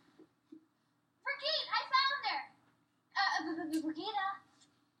 feet? Brigitte, I found her! Brigitte?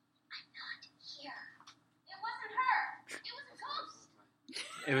 I'm not here. It wasn't her. It was a ghost.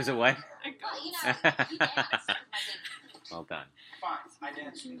 It was a what? Well, you danced with my big feet. Well done. Fine, I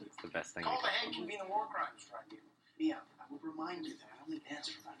dance with you. It's the best thing. Call you the can head convene a war crimes tribunal. Mia, I would remind you that I only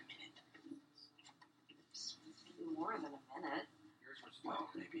danced for about a minute. More than a minute. Well,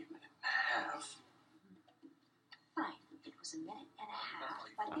 maybe a minute and a half. Fine, it was a minute and a half,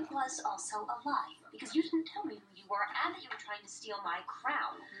 but it was also a lie, because you didn't tell me who you were and that you were trying to steal my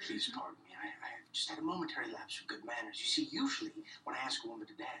crown. Please pardon me. I just had a momentary lapse of good manners. You see, usually when I ask a woman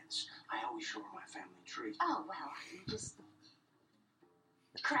to dance, I always show her my family tree. Oh, well, you're just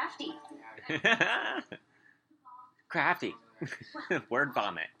crafty. Crafty. Word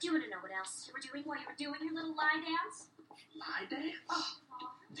vomit. Do you want to know what else you were doing while you were doing your little lie dance? Lie dance? Oh,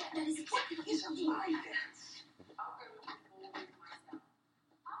 that is exactly what It's a you lie did. dance.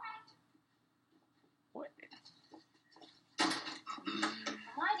 What? The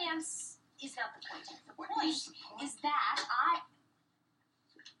lie dance is not the point. The What point is the point? is that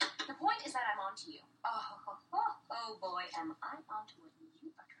The point is that I'm onto you. Oh boy, am I onto what you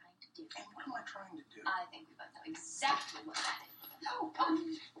are trying to do. And what am I trying to do? I think we both know exactly what that is. No,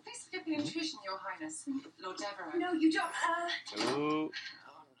 please forgive the intrusion, Your Highness. Lord Devereux. No, you don't. Ooh. Oh,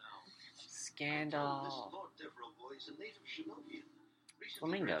 no. Scandal. This Lord Devereux boy is a native Shinobian.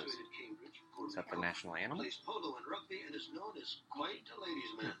 Recently Flamingos. graduated Cambridge, Is that the national animal? plays polo and rugby and is known as quite a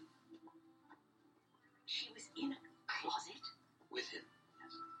ladies' man. She was in a closet. With him.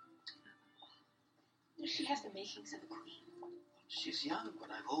 Does she have the makings of a queen? She's young, but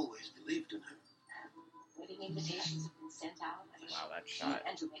I've always believed in her. Wedding invitations have been sent out. Wow, that shot.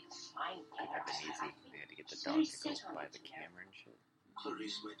 And to make a fine pair. That been easy. They had to get the She's dog very to go set on by it, the you know. camera and shit.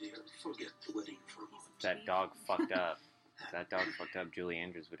 Clarice, my dear, forget the wedding for a moment. That dog fucked up. If that dog fucked up, Julie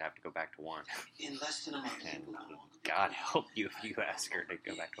Andrews would have to go back to one. In less than a month, And you will no longer be God married. help you if you ask her to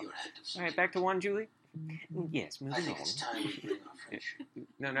go back to one. Your head of All right, back to one, Julie. Yes, I moving think on. it's time we bring our friendship.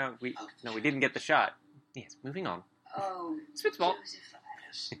 No, we didn't get the shot. Yes, moving on. Oh, Spitball. Joseph.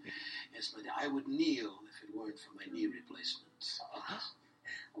 Yes, yes, my dear. I would kneel if it weren't for my knee replacement.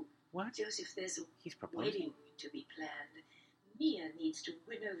 What? Joseph, there's a He's proposing. wedding to be planned. Mia needs to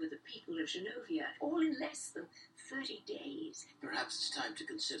win over the people of Genovia, all in less than 30 days. Perhaps it's time to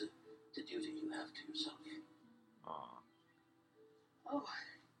consider the duty you have to yourself. Aw. Oh,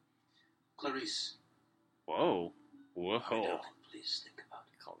 Clarice, Whoa. my Whoa. darling, please think about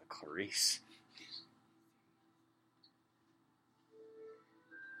it. Call it Clarice. Please.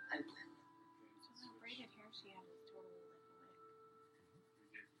 I'm Glenn. Braided hair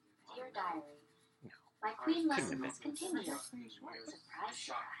diary. No. My queen Couldn't have lessons been. continue. Surprise,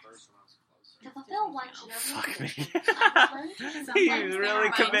 surprise. To fulfill one Fuck Genovian me. tradition, I must learn to He's really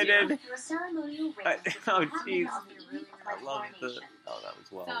committed. through a ceremonial ring Oh, which will happen jeez. on the eve of my I love the. coronation. Oh, that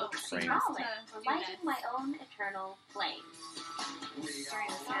was well So, framed. has Call it to for do lighting this. my own eternal flame. During the ceremony,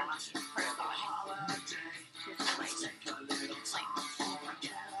 part of the wedding.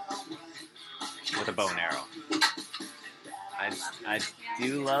 She has to With a bow and arrow. I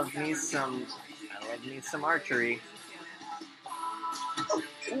do love me some. I love me some archery.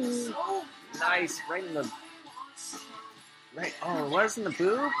 Ooh, nice, right in the. Right. Oh, it was in the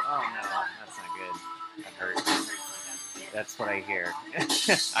boob. Oh no, that's not good. That hurt. That's what I hear.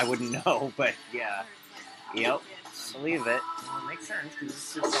 I wouldn't know, but yeah. Yep. Believe it. Well, it makes sense because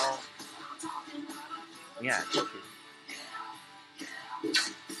it's just all. Yeah. It's true.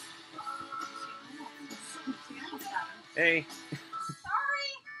 Hey.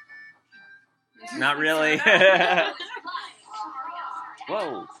 Not really.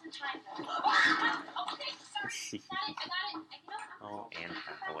 Whoa. Oh, Anne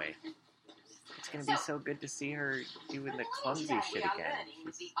Hathaway. It's gonna be so good to see her doing the clumsy shit again.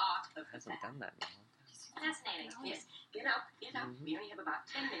 She hasn't done that in a long time. Fascinating. Yes. Get up. Mm-hmm. We only have about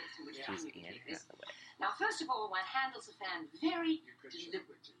 10 minutes in which to She's Anne communicate this. Hathaway. Now, first of all, one handles a fan very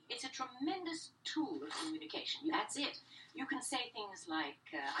deliberately. It's a tremendous tool of communication. That's it. You can say things like,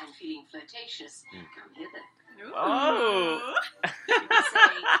 I'm feeling flirtatious. Come hither. Oh! You can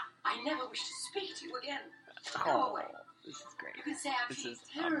say, I never wish to speak to you again. Go Oh, away. this is great. You can say, I'm This feeling is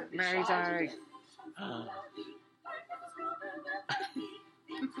terribly amazing. shy today.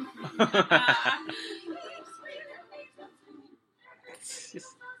 It's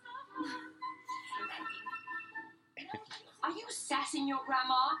just- Are you sassing your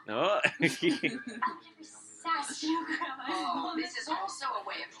grandma? oh. Sass your grandma. Oh, this is also a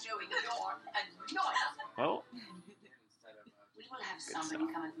way of showing your annoyance. Oh, We will have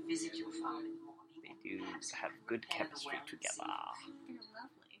somebody come and visit your farm in the morning. they do have good chemistry together. They're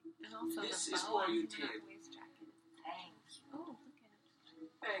lovely. And also This the is bow for on you, the Ted. waist jacket. Thank you. Oh, look at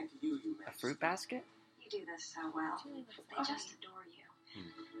it. Thank you, you A fruit basket? You do this so well. Julie looks They lovely. just adore you.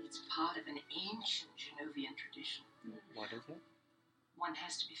 It's part of an ancient Genovian tradition. What is it? One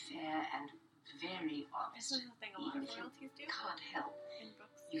has to be fair and very This honest. is the thing a lot Even of if you royalties do can't help, in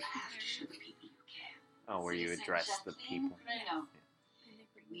books. you have to show the people you care. Oh, where you address the people. No.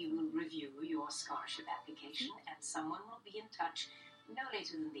 We will review your scholarship application and someone will be in touch no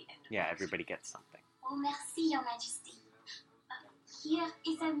later than the end of Yeah, next everybody gets something. Oh, merci, Your Majesty. Here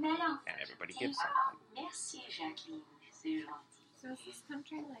is a medal. And everybody gives something. Merci, Jacqueline. C'est gentil. So is this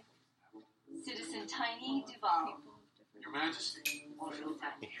country like Citizen Tiny Duval. people of different... Your Majesty. Bonjour,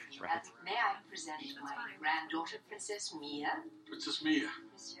 Tiny. Yeah, right. May I present my fine. granddaughter, Princess Mia? Princess Mia,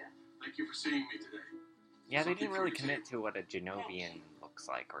 Monsieur. thank you for seeing me today. Yeah, they Something didn't for really you, commit Ted. to what a Genovian looks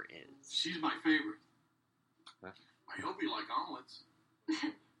like or is. She's my favorite. Huh? I hope you like omelets.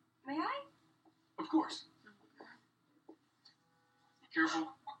 May I? Of course. Careful.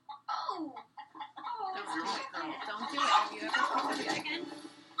 Oh! Don't do it. Have you ever picked up again?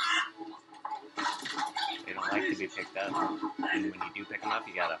 They don't like to be picked up. And when you do pick them up,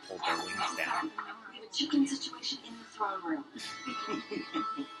 you gotta hold their wings down. We have a chicken situation in the throne room.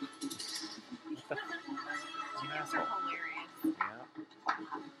 An Those are asshole. hilarious.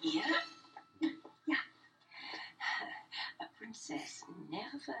 Yeah. Yeah. A princess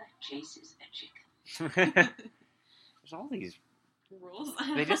never chases a chicken. There's all these. Rules.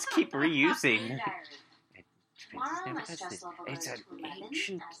 They just keep reusing. Diary. Tomorrow, my It's stress level an goes to 11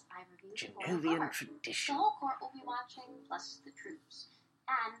 ancient as I review the royal Genovian cover. The tradition. whole court will be watching, plus the troops.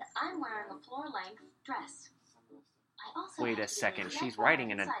 And I'm wearing a floor-length dress. I also Wait have a to be second, really she's careful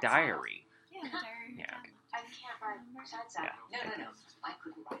writing in with a side diary. Yeah, diary. Yeah. saddles. I can't write side saddle. Yeah. No. I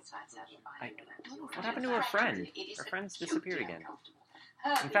couldn't write side saddle. What happened to her friend? Her friend's disappeared again.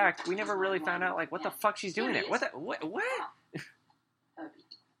 In fact, we never really found out, like, what the fuck she's doing there. What? What? Herbie.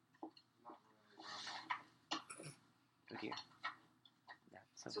 Oh dear.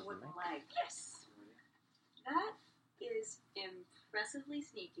 That's So what something. leg? Yes. That is impressively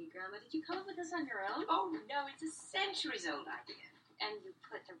sneaky, Grandma. Did you come up with this on your own? Oh no, it's a centuries-old idea. And you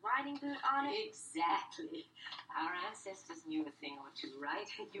put the riding boot on it? Exactly. Our ancestors knew a thing or two, right?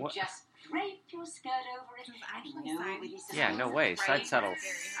 You What? just drape your skirt over it, Which is and actually nobody says Yeah, no way. Side Right? saddle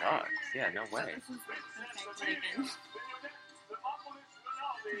Very hard. sucks. Yeah, no way. This is like perfect taken to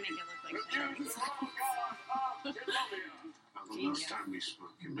make it look like things. Now, the last time we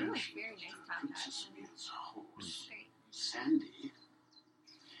spoke, you Really mentioned very nice top Princess hat. Mia's horse, Great. Sandy,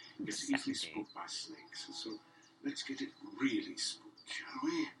 gets easily Sandy. spooked by snakes, and so let's get it really spooked, shall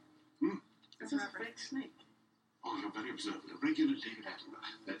we? snake. Oh, you're very observant. A regular David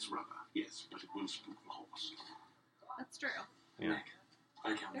Attenborough. That's rubber, yes, but it will spook the horse. That's true. Yeah. I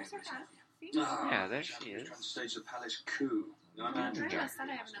can't There's her wait. friend. See? Yeah, there she is. Trying to stage the palace coup. No, I'm not Grandma said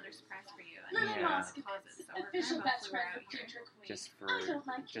I have another surprise for you. And Yeah. I lost deposits, so we're Official grandma best flew her friend out for here. future queen. Just for I don't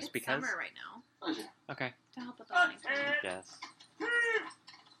like just It's because. summer right now Pleasure. Okay. to help with the wedding I planning. guess.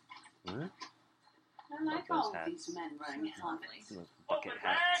 Hmm? I like those all of hats. these men wearing That's helmets. lovely. Those bucket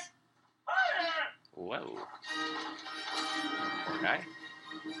hats. Whoa. Poor guy. I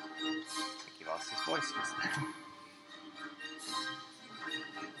think he lost his voice just now.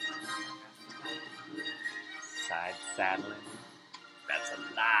 Side saddling. That's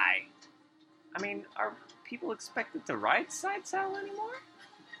a lie. I mean, are people expected to ride side saddle anymore?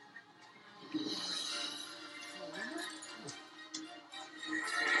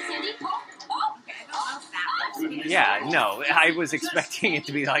 Sandy, oh, oh, Okay, I don't know if that was. Yeah, no. I was expecting it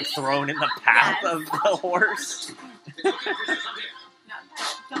to be like thrown in the path of the horse. No,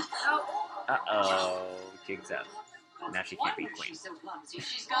 don't. Oh. Uh-oh. Jigs up. Now she can't be queen. She's so clumsy.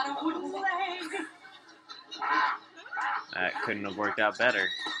 She's got a wooden leg. That couldn't have worked out better.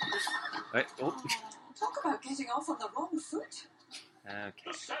 Wait, oh. Talk about getting off on the wrong foot. Okay.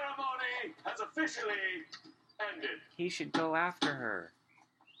 The ceremony has officially ended. He should go after her.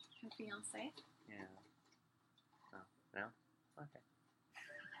 Her fiance. Yeah. Oh, no? Okay.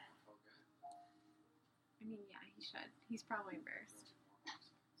 I mean, yeah, he should. He's probably embarrassed.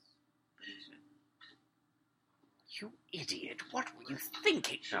 But he should. You idiot. What were you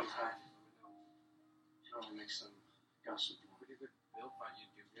thinking? No. I'll make some gossip. Pretty good. Bill thought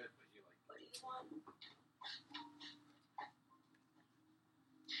you'd do good, but you like. What do you want?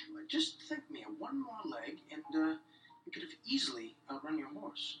 Just think, Mia, one more leg, and you could have easily outrun your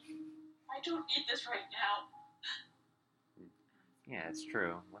horse. I don't need this right now. Yeah, it's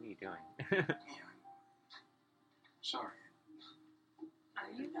true. What are you doing? Yeah. Sorry.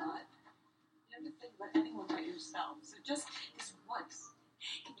 Are you not? You never think about anyone but yourself. So just this once,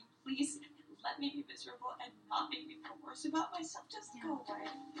 can you please let me be miserable and not make me feel worse about myself? Just go away.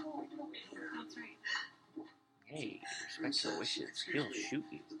 Go away. That's right. Hey, respect your wishes. Excuse He'll me. shoot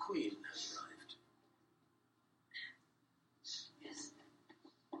you. The Queen has arrived. Yes.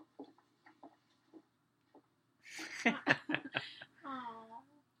 Aww.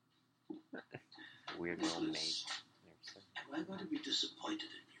 Weird little maid. Am I going to be disappointed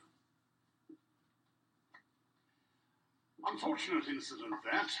in you? Unfortunate incident,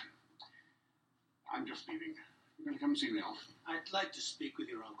 that. I'm just leaving. You're going to come see me off? I'd like to speak with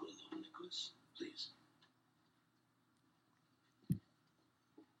your uncle alone, Nicholas. Please.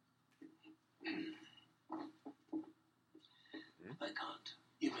 Viscount,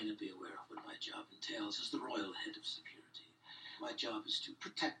 you may not be aware of what my job entails as the royal head of security. My job is to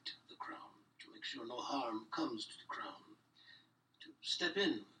protect the crown, to make sure no harm comes to the crown, to step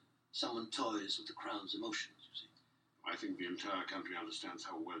in when someone toys with the crown's emotions, you see. I think the entire country understands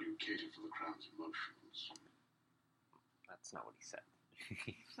how well you cater for the crown's emotions. That's not what he said.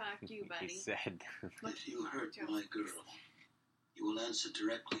 Fuck you, buddy. He said. If you hurt my girl, you will answer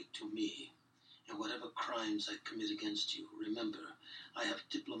directly to me. And whatever crimes I commit against you, remember, I have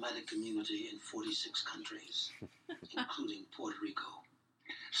diplomatic immunity in 46 countries, including Puerto Rico.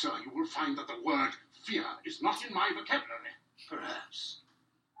 Sir, you will find that the word fear is not in my vocabulary. Perhaps.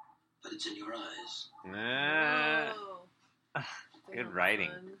 But it's in your eyes. Whoa. Good Damn, writing.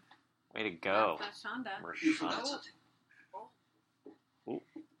 son. Way to go. That's Shonda. You forgot Rashonda. something.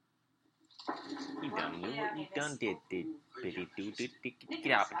 You done did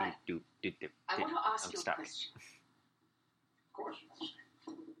get out I want to ask you a stop. question. Of course.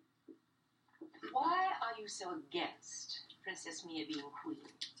 Why are you so against Princess Mia being queen?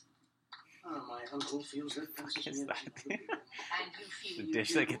 My uncle feels that Princess Is Mia that doesn't look good. And you feel the you dish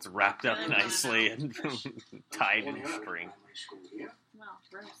do? that gets wrapped up No. nicely and tied in Well, yeah, string? primary school here. Well,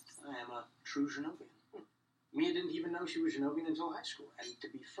 roasts. I am a true Genovian. Mia didn't even know she was Genovian until high school, and to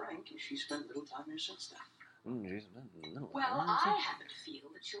be frank, she spent little time here since then. Well, I happen to feel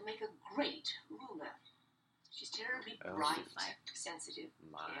that she'll make a great ruler. She's terribly Oh. bright, sensitive,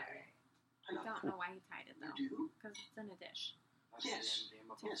 My. caring. I don't know why he tied it though. You do? Because it's in a dish. Yes.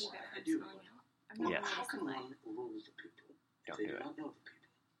 To Yes, keep it I from do. spilling out. I'm not Yes. really How can disciplined. one rule the people Don't if they do do it. not know the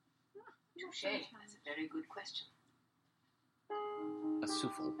people? Touche. That's a very good question. A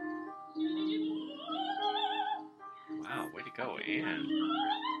souffle. Wow, way to go, Anne.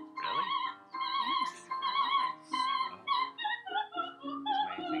 Really? Yes, I love it. Oh.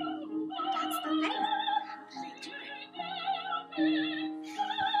 It's amazing. That's the thing. How do they do it?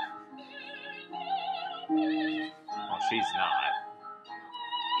 Well, she's not.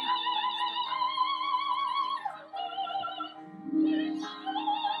 Yeah,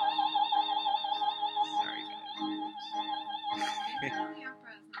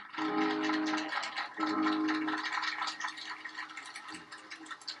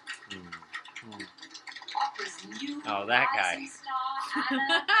 Oh, that guy. Rising star,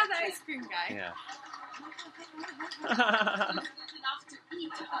 Anna. The ice cream guy. Yeah. Enough to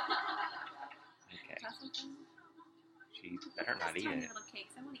eat. Okay. Truffle thing? She better not eat Tiny it. little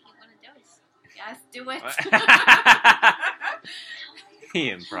cakes. I want to eat one of those. Yes, do it. He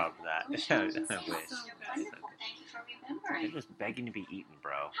improv that. I wish. So wonderful. Thank you for remembering. They're just begging to be eaten,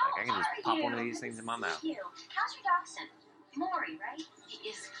 bro. Like, I can just pop one of these things in my mouth. Thank you. How's your dachshund? Maury, right? He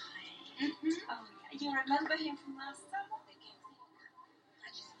is kind. Mm-hmm. Oh, yeah. You remember him from last summer?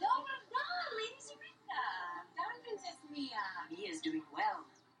 Lady Sarita. Darling Princess Mia. He is doing well.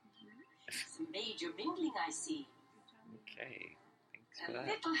 Some major mingling, I see. Okay. Thanks A for that.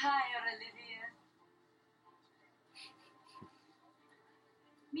 little higher, Olivia.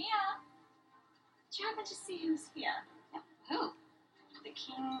 Mia. Did you happen to see who's here? Who? The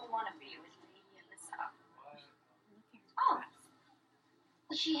king wannabe with Lady Alyssa. Oh.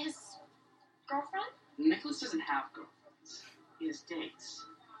 Was she his girlfriend? Nicholas doesn't have girlfriends. He has dates,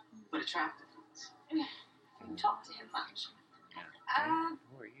 but attractive ones. You talk to him much.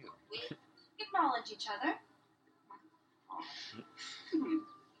 Who are you? We acknowledge each other. I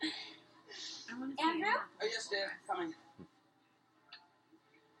want to see Andrew? Oh, yes, dear. Coming.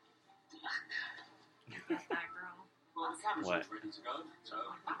 Get that girl. Well, the camera's What? all ready to go, so...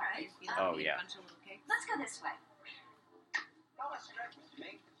 All right. Oh, yeah. A bunch of little cakes. Let's go this way.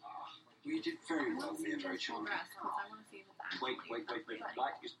 You did very I well, want to see Mia. the Very full charming. dress because I want to see if it's actually. Wait.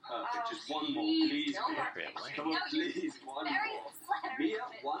 Light is perfect. Just one more, please, please. no Mia. more Appropriate pictures. light. Come on, No, you're please. One very more. flattering. Mia,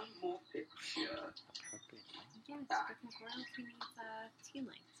 one more picture. Yes, because royalty needs tea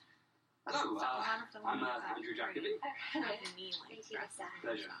length. Hello, So a lot of them I'm need that Andrew pretty, Jacobi. knee length Lady dress. Alyssa.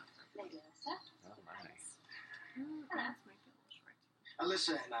 Pleasure. Lady Alyssa. Oh, my. That's my little short.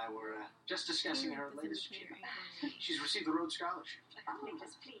 Alyssa and I were just discussing her latest achievement. She's received the Rhodes Scholarship.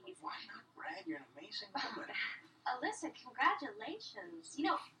 Nicholas, please. Why not brag? You're an amazing woman. Alyssa, congratulations. You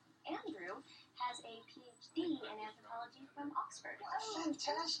know, Andrew has a PhD in anthropology from Oxford.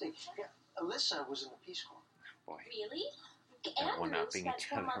 Fantastic. Yeah, Alyssa was in the Peace Corps. Boy. Really? They're Andrew one-upping spent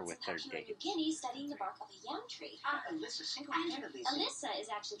each 4 other months with in their Papua New dates. Guinea studying the bark of a yam tree. Alyssa And single-handedly. Alyssa is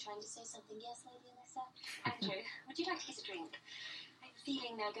actually trying to say something. Yes, Lady Alyssa? Andrew, would you like to get a drink? I'm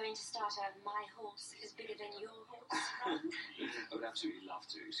feeling they're going to start a My Horse is Bigger Than Your Horse run. I would absolutely love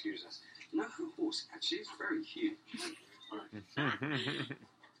to. Excuse us. No, her horse actually is very huge.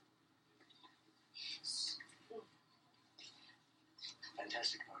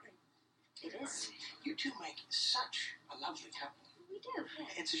 Fantastic photo. It is. You two make such a lovely couple. We do. Yeah.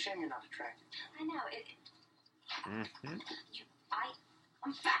 It's a shame you're not attracted. I know.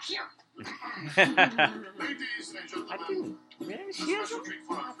 I'm back here. Ladies and gentlemen, I do. Yeah, a she is. special treat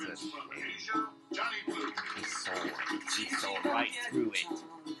for our friends from Asia, Johnny Blue. He sold right through it.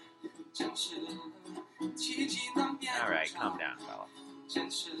 Alright, calm down, fella.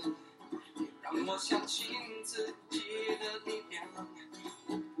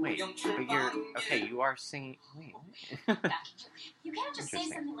 Wait, but you're... Okay, you are singing... Wait. You can't just say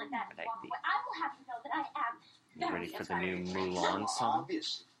Interesting. something like that. I like I will have you know that I am You very ready for the new attractive. Mulan song?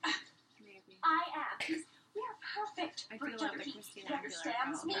 Obviously. Maybe. I am. We are perfect I for feel each like other. the He Christina Aguilera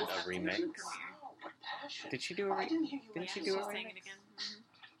understands me. album. A remix? Oh, what passion. Did she do a I remix? didn't hear you Didn't she answer. do a She's saying remix? it again.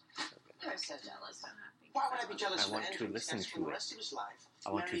 You're so jealous. So happy. Why would I be jealous I of want Andrew? to listen Because for to the it. rest of his life,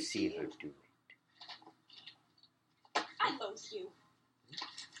 I want to married see to her you. do it. I loathe you.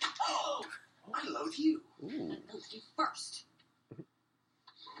 Oh, I loathe you. Ooh. I loathe you first.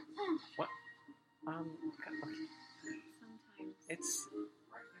 Sometimes. It's...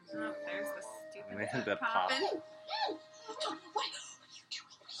 Oh, there's the stupid The pop. poppin'. What are you doing?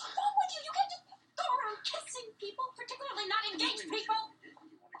 What's wrong with you? You can't just go around kissing people, particularly not engaged people. You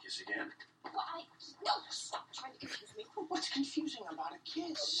want to kiss again? Well, no, stop trying to confuse me. What's confusing about a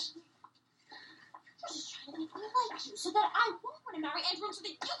kiss? You're just trying to make me like you so that I won't want to marry Andrew so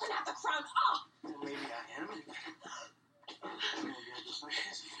that you can have the crown. Oh! Well, maybe I am.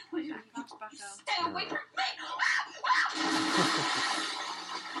 Maybe I just like this. Stay away from me!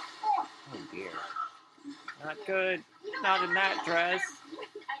 Oh dear. Not good. You know, Not I in that have a dress. brilliant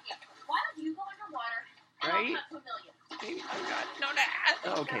idea. Why don't you go underwater and Right? I'll cut Chameleon? Oh god. No, no.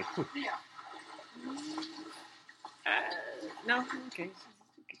 Oh, okay. No. Okay.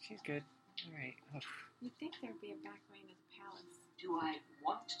 She's good. All right. You'd think there'd be a back lane of the palace. Do I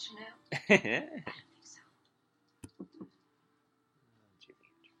want to know? I don't think so.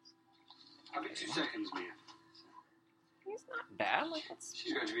 Have it 2 seconds, Mia. He's not bad. Like that's.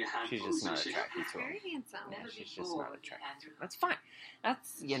 She's going to be a handful. She's just not isn't she? attracted to him. Very handsome. Yeah, Never she's just before not with attracted to Andrew. him. That's fine.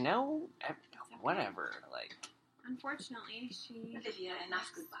 That's whatever. Like Unfortunately, she... Olivia,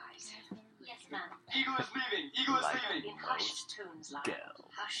 enough goodbyes. Yes, ma'am. Eagle is leaving. Eagle is Like leaving. In hushed tones, Lyle. Go.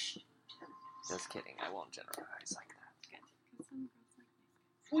 Hushed tones. Just kidding. I won't generalize like that. Good. 'Cause some girls like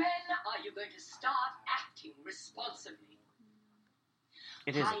this. When are you going to start acting responsibly?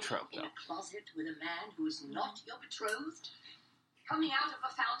 It is a Hiding trope, in though. a closet with a man who is not your betrothed? Coming out of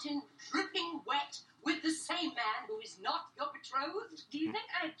a fountain, dripping wet, with the same man who is not your betrothed? Do you think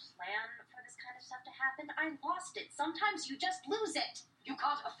I plan for this kind of stuff to happen? I lost it. Sometimes you just lose it. You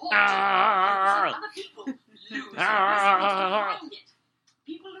can't afford to. Some other people lose it. Find it.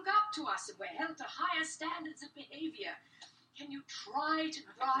 People look up to us and we're held to higher standards of behavior. Can you try to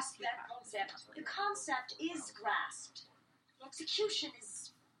grasp that concept? The concept is grasped. The execution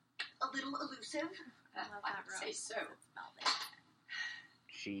is a little elusive. I would say so.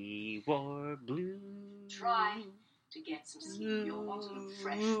 She wore blue. Try to get some sleep. You'll want to look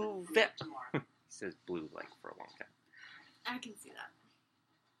fresh for the That- tomorrow. He says blue like for a long time. I can see that.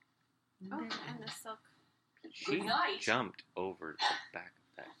 Oh, and the silk. She Good night. jumped over the back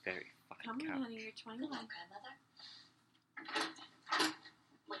of that very fine Come on, couch. honey, you're 21. Grandmother.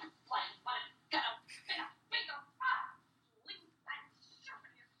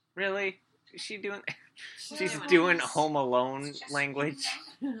 Really? Is she doing? She's doing doing it. Home Alone language.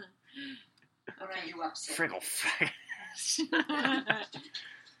 Or are you upset? Friggle fag.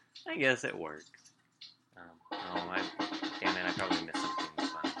 I guess it works. Damn it! I probably missed something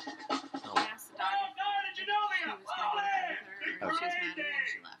fun. Oh, I asked the dog if he was going to go to bed with her, or if she was mad at him and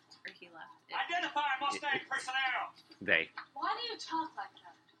she left. Or he left. Identify Mustang personnel. they. Why do you talk like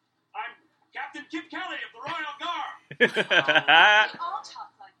that? I'm Captain Kip Kelly of the Royal Guard. We all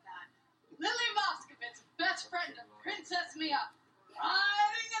talk like that. Lily Moscovitz, best friend of Princess Mia,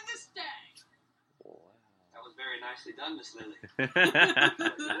 riding in the stag. That was very nicely done, Miss Lily.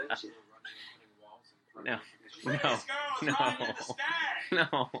 No. This girl is No. riding in the stag.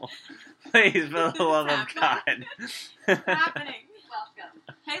 No. Please, for the love of God. What's happening? Welcome.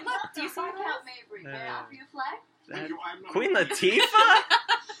 Hey, look, do you see Count that? Mabry. May I offer you a flag? Thank you, I'm not Queen Latifah?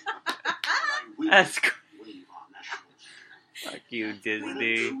 That's wave our national fuck you,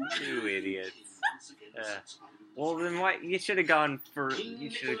 Disney. You idiots. Well, then why you should have gone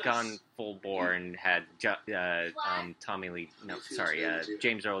full bore and had Tommy Lee. No, sorry,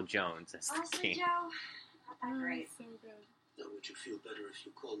 James Earl Jones as the Honestly, king. Joe, not that great. So good. Now, would you feel better if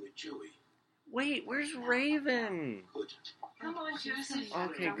you called me Joey? Wait, where's Raven? Good. Come on, Joseph.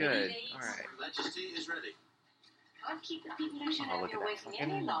 Okay, Don't good. be late. All right. Her Majesty is ready. Can't keep the delusion Oh, of look you at that. waiting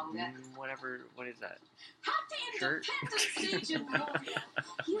any longer. Fucking whatever. What is that? Happy Shirt? Independence Day, Genovia.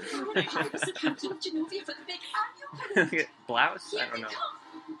 You know that I was the captain of Genovia for the big annual parade. Blouse? Here I don't they know.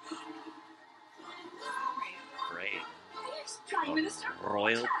 come. Parade. Here's Prime Minister.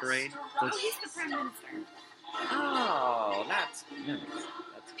 Royal parade? Oh, he's the prime minister. Oh, that's nice.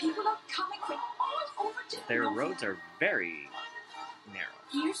 That's People are coming from all over Genovia. Their roads are very narrow.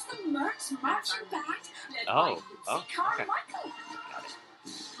 Here's the Mercs marching band, led Oh, by Lindsay Carmichael. Got it.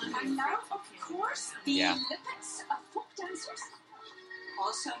 And now, of course, the Yeah. Lippets of folk dancers,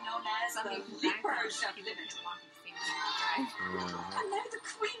 also known as the Leapers of Lippet. Mhm. And now the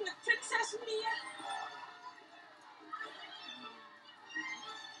Queen, Princess Mia.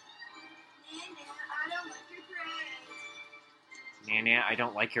 I don't like your braids. Nana, I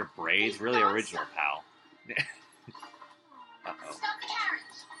don't like your braids. Really original, pal. Uh-oh. Stop the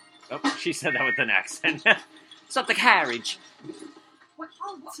carriage. Oh, she said that with an accent. Stop the carriage. What's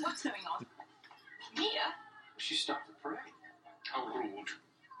going on? Mia? She stopped the parade. How rude.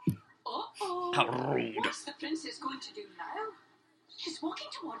 Uh-oh. How rude. What's the princess going to do now? She's walking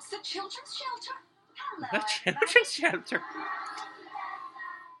towards the children's shelter. Hello, The children's shelter.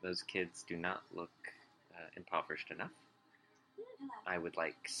 Those kids do not look impoverished enough. I would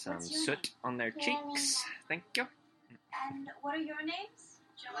like some What's your soot on their cheeks. Thank you. And what are your names?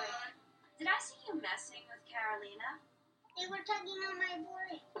 Joey. Did I see you messing with Carolina? They were tugging on my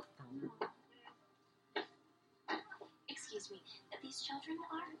boy. Excuse me, these children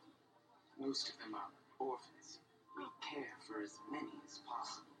are? Most of them are orphans. We care for as many as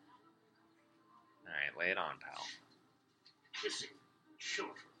possible. All right, lay it on, pal. Kissing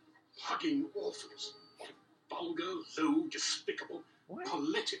children, hugging orphans. What a vulgar, low, despicable, What?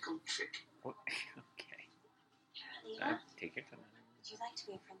 political trick. What? Okay. Carolina, Take your time. would you like to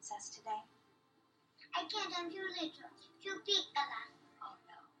be a princess today? I can't, I'm too little. Too big, Ella. Oh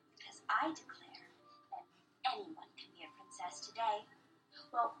no, because I declare that anyone can be a princess today.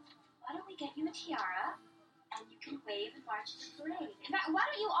 Well, why don't we get you a tiara, and you can wave and march in the parade. In fact, why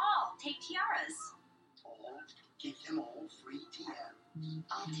don't you all take tiaras? Or give them all free tiara.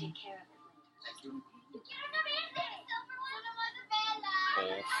 I'll take care of it later. Thank you.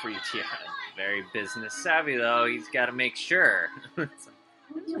 Oh, free, yeah. Very business savvy, though. He's got to make sure. I just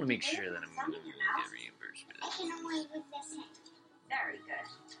want to make sure that I'm going to get reimbursed for this. Very good.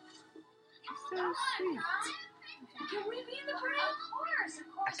 So sweet. Can we be in the parade? Of course.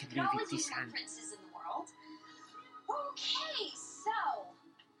 I can We can always leave use it more this princes in the world. Okay, so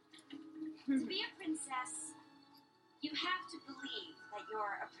to be a princess, you have to believe that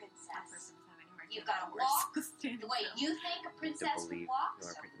you're a princess. You've got to walk the way you think a To princess would believe walk. you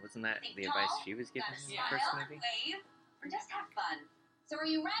are So pretty. Wasn't that think the advice tall, she was giving gotta in the first smile, movie? wave, or just have fun. So are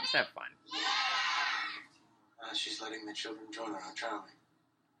you ready? Just have fun. She's letting the children join her on trolley.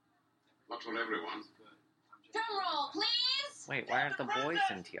 Not for everyone. Drum roll, please. Wait, why aren't the boys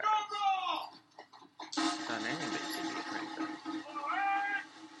in tiaras? I thought anybody should be a princess.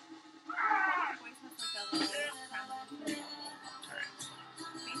 Alright.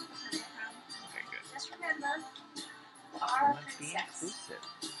 Okay, good. Just remember, you So are a let's be princess. inclusive.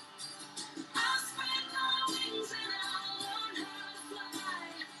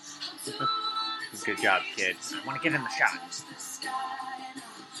 Good job, kid. I want to get in the shot. Oh, yeah.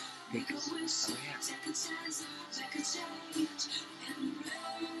 There you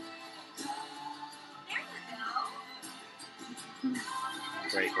go.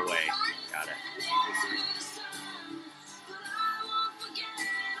 Break away. Got it.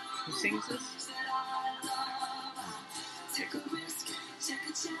 Who sings this? Take a risk.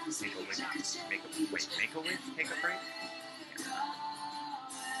 Make a wish. Make a wait. Make a wish. Take a break. This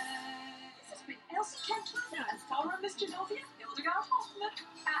has been Elsie Cantona and Flora Miss Genovia, Hildegard Hoffman,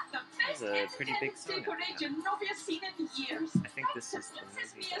 at the best This is a pretty big Independence Day song, parade Genovia's seen in years. I think this is the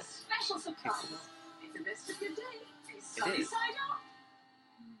Princess movie Mia's that special kicks it surprise. off. Make the best of your day. Be sunny is. side up.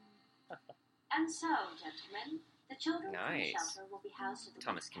 And so, gentlemen, the children from the Nice. shelter will be housed at the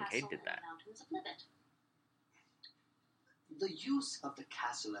Thomas Castle Kincaid in did that. the mountains of Libet. The use of the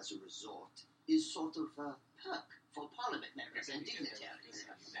castle as a resort is sort of a perk for parliament members and dignitaries.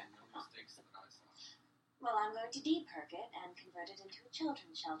 Well, I'm going to de-perk it and convert it into a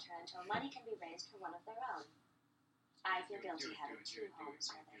children's shelter until money can be raised for one of their own. I feel guilty having two homes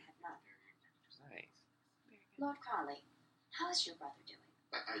where they have none. Nice. Lord Crawley, how is your brother doing?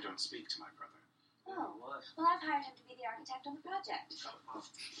 I don't speak to my brother. Oh, well, I've hired him to be the architect on the project.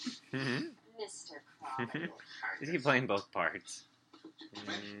 Mr. Crawley. Is he playing both parts?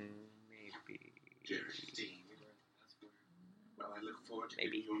 Maybe. Dean. Well, I look forward to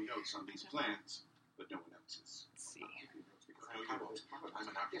Maybe. getting your notes on these plans, but no one else's. Let's see. No, you won't. I'm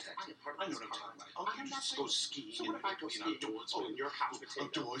an architect. I know what I'm talking about. Oh, I can just go skiing. So what if I go skiing? Outdoors? Oh, in your house, potato.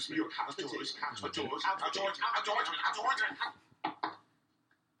 Outdoors, Your house, outdoors, potato. outdoors, Outdoors, outdoors.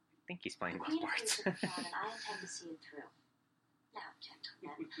 I think he's playing The both Queen parts. approves of the plan, and I intend to see it through. Now,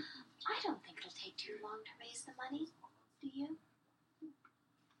 gentlemen, I don't think it'll take too long to raise the money. Do you?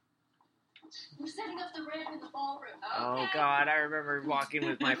 We're setting up the ramp in the ballroom. Oh God, I remember walking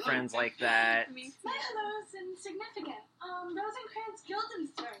with my friends like that. My hello's insignificant. Rosencrantz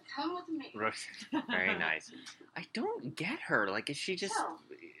Guildenstern, come with me. Very nice. I don't get her. Like, is she just So, are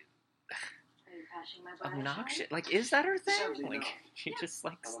you crashing my bridal obnoxious? shower? Like, is that her thing? Sadly, Like, no. she just I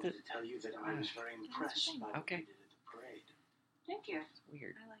likes to. wanted to tell you that I was very impressed by what Okay. you did at the parade. Thank you. It's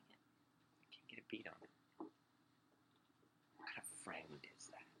weird. I like it. I can't get a beat on it. What kind of friend is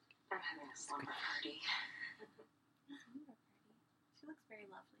that? I'm having a slumber party. She looks very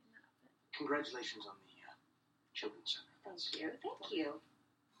lovely in that outfit. Congratulations on the children's center. Thank you. Thank you.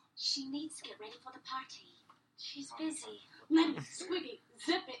 She needs to get ready for the party. She's busy. Squiggy,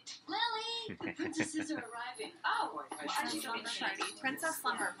 zip it. Lily! The princesses are arriving. Oh, Slumber party. Princess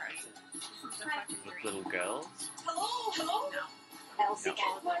slumber party. This is the fucking With dream. little girls? hello. Elsie No.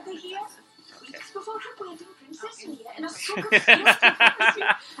 can't Were they here? Okay. Weeks before her wedding, Princess Mia and a book of diplomacy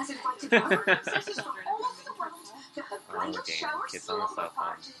has invited other princesses from all over the world to her Oh, bridal damn. shower Kids on the slumber cell phone.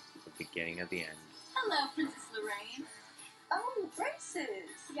 party. The beginning of the end. Hello, Princess Lorraine. Oh, princes!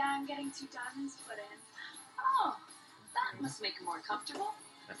 Yeah, I'm getting 2 diamonds put in. Oh, that must make it more comfortable.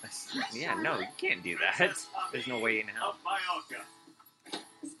 Yeah, no, you can't do that. There's no way in hell. Mallorca.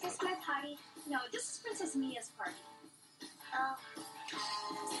 Is this my party? No, this is Princess Mia's party. Oh.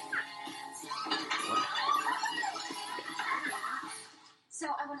 So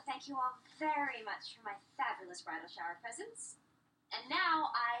I want to thank you all very much for my fabulous bridal shower presents. And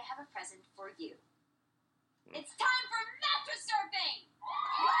now I have a present for you. It's time for mattress surfing!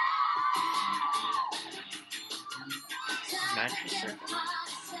 Mattress surfing?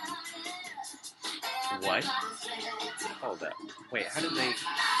 What? Hold up. Wait, how did they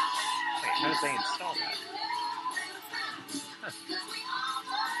install that? Huh.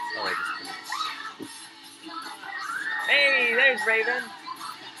 Oh, I just Hey, there's Raven.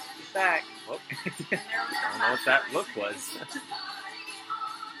 He's back. Whoop. I don't know what that look was.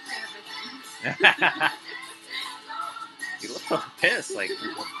 You look so pissed, like, you're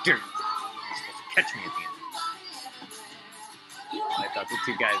supposed to catch me at the end. I thought the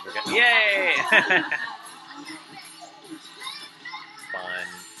two guys were gonna. Yay! Fun.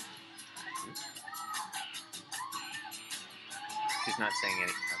 She's not saying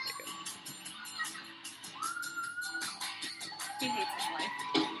anything. Okay, good. He hates his life.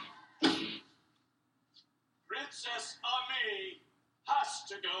 Princess Ami has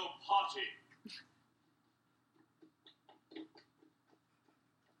to go potty.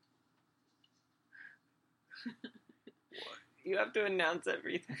 You have to announce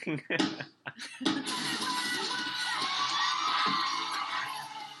everything.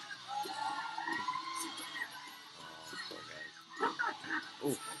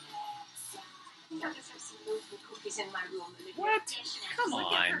 Ooh. I just have some loaves and cookies in my room. What? Come on.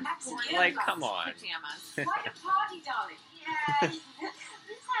 Like, come on. Pajamas. Quite a party, darling. Yeah,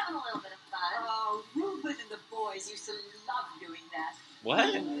 just having a little bit of fun. Oh, Rupert and the boys used to love doing that.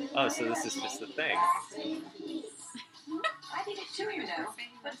 What? Oh, so this is just the thing. I did it too, you know,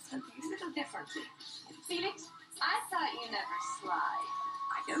 but a little differently. Felix, I thought you never slide.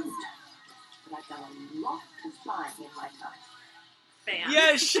 I don't. But I've done a lot of flying in my time. Bam.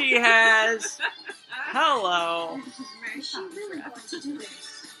 Yes, she has. Hello. Is she really going to do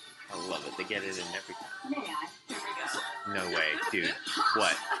this? I love it. They get it in every. May I? Here we go. No way, dude.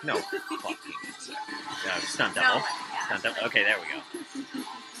 What? No fucking. Stunt No double. way, yeah. Stunt double. Okay, there we go.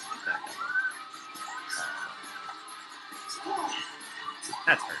 Stunt double.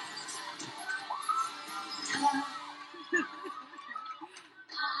 That's her.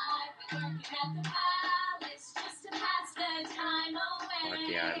 Fuck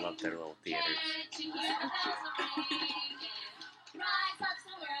yeah, I love their little theaters.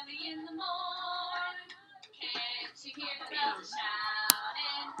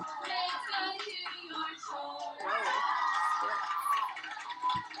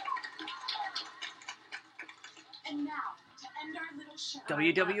 And now, to end our little show.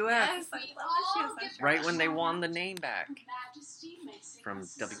 WWF. Yes, I love that she has that shirt. Right when they won the name back Majesty may sing from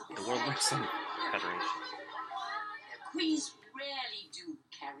us the World Wrestling Federation. Queens rarely do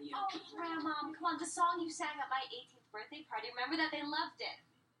karaoke. Oh, Grandma, come on, the song you sang at my 18th birthday party, remember that? They loved it.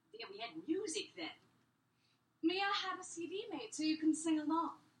 Yeah, we had music then. Mia had a CD made so you can sing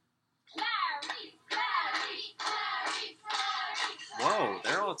along. Clarice, Clarice, Clarice, Clarice. Whoa,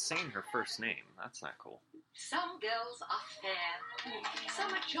 they're all saying her first name. That's not cool. Some girls are fair,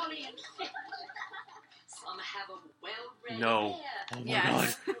 some are jolly and fit, some have a well-read No. hair. Oh my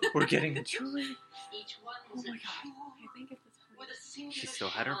Yes. god. We're getting a truly. Each Oh one's my a god. jewel I think it's this with a singular She still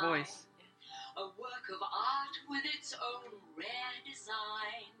had her shine. voice. A work of art with its own rare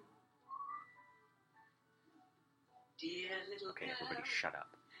design. Dear little Okay, girl, everybody shut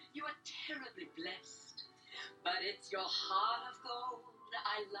up. you are terribly blessed, but it's your heart of gold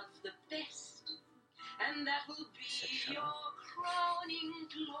I love the best, and that will Said be shut your up. crowning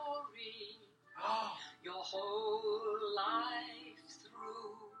glory, your whole life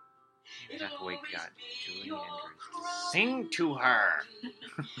through. That's It'll why we always got be Julie your Andrews to crowning sing to her. glory,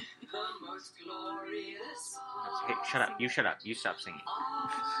 the most glorious Hey, shut up. You shut up. You stop singing.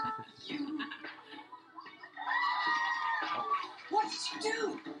 are you. What did you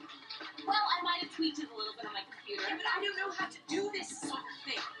do? Well, I might have tweaked it a little bit on my computer. Yeah, but I don't know how to do this sort of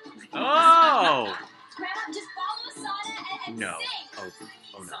thing. Oh! Grandma, just follow Asada and No. sing.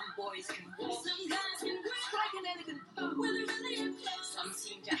 Oh no. Some boys can walk, some guys can strike an elegant pose. Some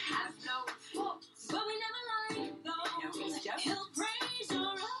seem to have no fault, But we never lie. no, we don't. He'll praise your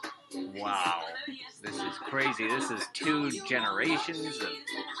own. Wow. This is crazy. This is 2 generations of.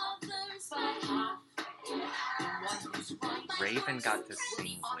 Raven got to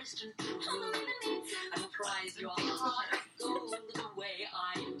sing with. Honest and true, and prize your heart of gold the way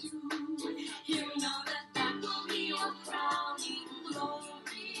I do. You know that will be your crowning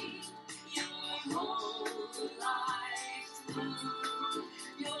glory, your whole life through.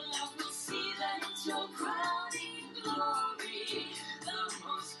 Your love will see that it's your crowning glory, the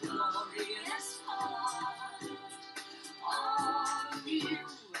most glorious part of you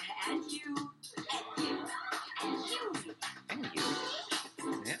and you and you and you. Thank you.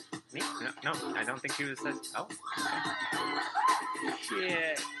 Yeah. Me? No, I don't think she was that. Oh.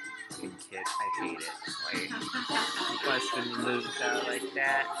 Shit. Fucking kid. I hate it. Like, busting moves out like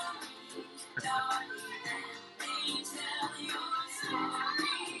that.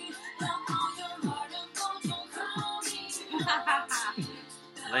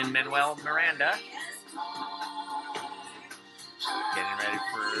 Lin-Manuel Miranda.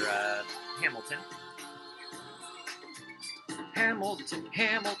 Hamilton. Hamilton,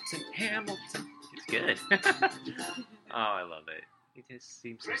 Hamilton, Hamilton. It's good. Oh, I love it. He just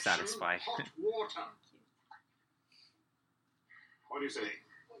seems so satisfied. Hot water. What do you say?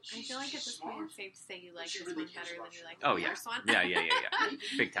 I feel like at this point it's safe to say you like She this really one cares better than about you you. like Oh, the yeah. first one. Yeah.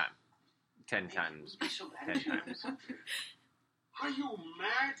 Big time. 10 times. 10 times. Are you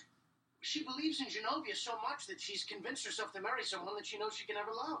mad? She believes in Genovia so much that she's convinced herself to marry someone that she knows she can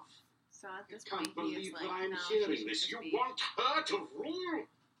never love. So at this I point can't he is believe like, that I'm no, hearing she this. should You be- want her to rule?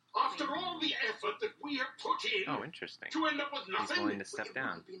 After all the effort that we have put in Oh, interesting. to end up with He's nothing? willing to step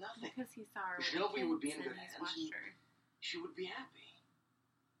down. Be nothing. Because he saw her with Genovia would be kids in good and he's hands. watched her. She would be happy.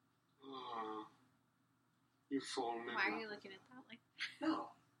 Ah, you fall in Why are love you with looking her. at that like No.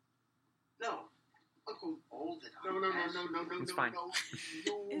 Uncle, all that No. It's fine. No. Is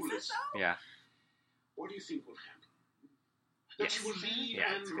it Listen. though? Yeah. What do you think will happen? That Yes. she will leave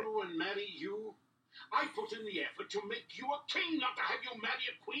Yeah, it's Andrew and marry you? I put in the effort to make you a king, not to have you marry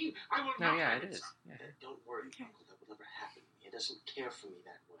a queen. I will No, not yeah, have it is. Yeah. Don't worry, Uncle. That will never happen. He doesn't care for me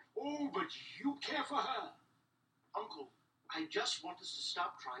that way. Oh, but you care for her. Uncle, I just want us to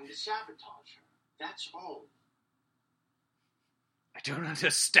stop trying to sabotage her. That's all. I don't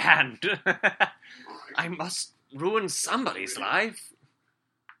understand. I must ruin somebody's life.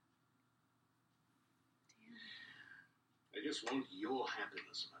 I just want your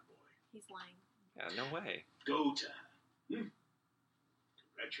happiness, my boy. He's lying. Yeah, no way. Go to her.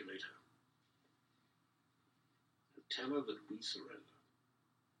 Congratulate her. And tell her that we surrender.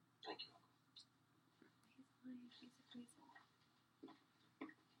 Thank you, Uncle. He's lying. He's a weasel.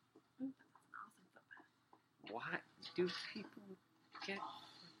 Ooh, that's an awesome footpath. What do people get?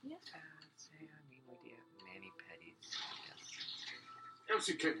 Yeah. Say, I mean, we do have many petties, I guess.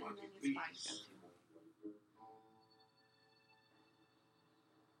 Elsie, come on, And then he's fine. please.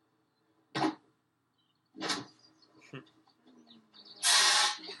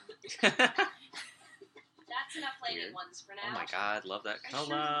 That's enough lady Weird. ones for now. Oh my god, love that Are you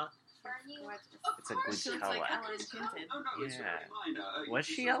color. Are you? It's a good She looks color. like Ella Enchanted. Oh, no, it's Yeah. already mine. Was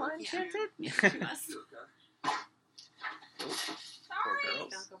she Ella Enchanted? She must. Poor Sorry. girls.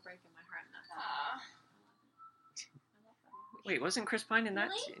 Don't go breaking my heart. Enough. Uh, Wait, wasn't Chris Pine in that?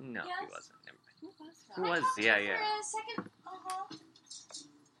 Really? too? No, he Yes. wasn't. Never mind. Who was that? Who was? Yeah. For a second.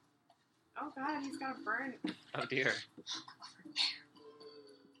 Oh god, he's got a burn. Oh dear.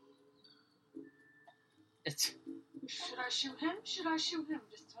 It's. Should I shoot him? Should I shoot him?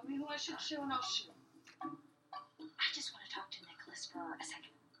 Just tell me who I should shoot and I'll shoot. I just want to talk to Nicholas for a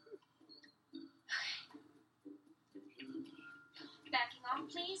second. Backing off,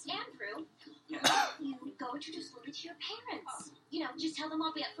 please, Andrew. You go introduce Lily to your parents. You know, just tell them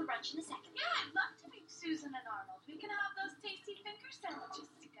I'll be up for brunch in a second. Yeah, I'd love to meet Susan and Arnold. We can have those tasty finger sandwiches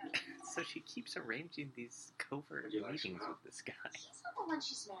together. So she keeps arranging these covert meetings with this guy. He's not the one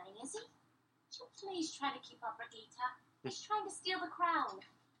she's marrying, is he? So please try to keep up, Regita. He's trying to steal the crown.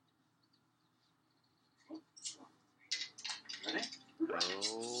 Ready?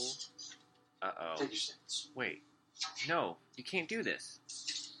 Oh. Uh-oh. Take your stance. Wait. No, you can't do this.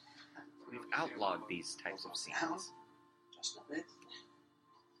 We've outlawed these types of scenes. Just a bit.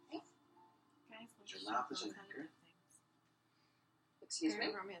 Guys, Your mouth is in here. Excuse Very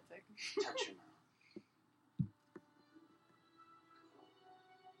me? romantic. Touch your mouth.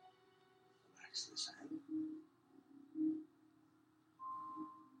 Relax this end.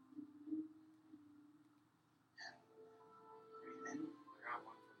 And breathe in. I got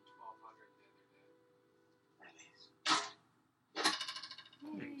one from 1200 the other day. Release.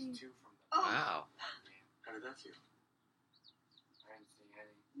 There's two from the. Wow. How did that feel? I didn't see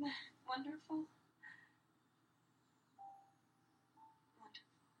any. Wonderful.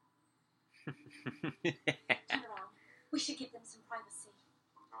 Turn around. We should give them some privacy.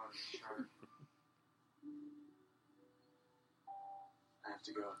 I'm going to the chart. I have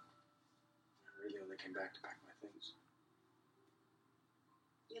to go. I really only came back to pack my things.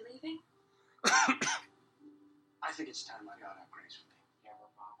 You leaving? I think it's time I got out gracefully. Yeah, we're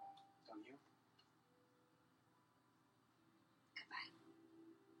popping. Don't you? Goodbye.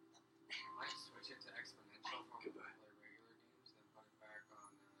 I might switch it to exponential from when we play regular games, then put it back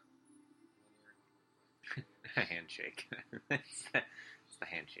on linear when we play. A handshake. It's the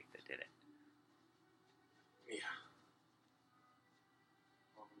handshake that did it. Mia,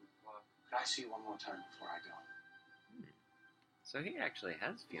 Welcome to the club. could I see you one more time before I go? So he actually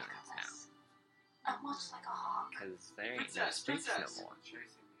has feelings now. Not much like a hawk. Because there ain't no streets no more.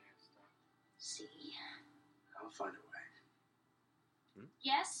 Chasing me and stuff. See? I'll find a way.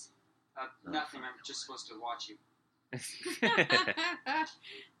 Yes? Nothing. I'm just supposed to watch you.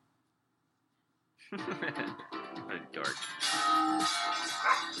 What a dork.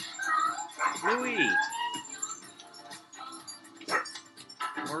 Louis!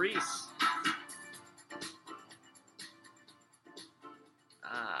 Maurice!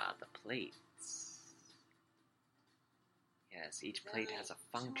 Ah, the plates. Yes, each plate has a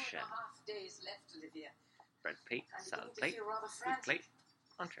function. 2.5 days left, Olivia. Bread plate, I'm salad beginning to plate, feel rather fruit frantic. plate,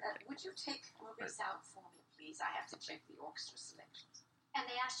 entree plate. Would you take Maurice out for me, please? I have to check the orchestra selections. And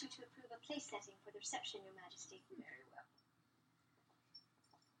they asked you to approve a place setting for the reception, Your Majesty. Very well.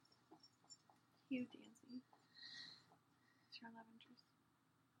 Hugh Dancy. It's your love interest.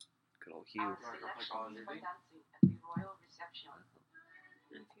 Good old Hugh. Our selection for dancing at the royal reception.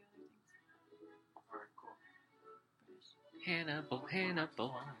 And a few other things. Alright, cool. Hannibal,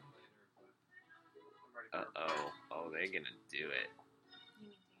 Hannibal. I'm ready for Uh-oh. Oh, they're gonna do it.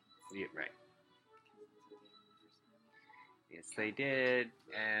 You mean dance? Yeah, right. Because that's what they did in the first movie. Yes, they did.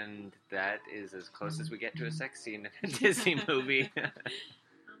 And that is as close as we get to a sex scene in a Disney movie.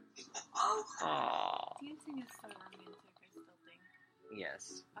 Aww. Dancing is so romantic, I still think.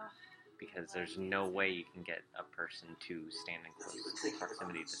 Yes. Ugh. Because there's no way you can get a person to stand in close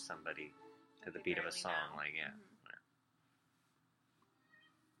proximity to somebody to the beat of a song. Like, yeah. Mm-hmm.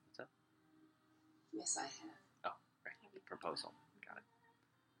 What's up? Yes, I have. Oh, right. Proposal. Got it.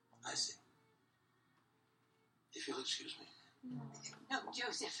 I see. If you'll excuse me. No,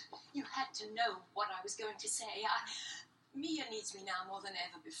 Joseph, you had to know what I was going to say. Mia needs me now more than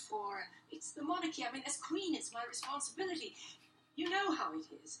ever before, and it's the monarchy. I mean, as queen, it's my responsibility. You know how it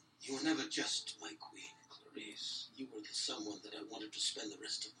is. You were never just my queen, Clarice. You were the someone that I wanted to spend the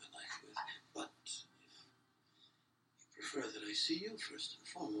rest of my life with. But if you prefer that I see you first and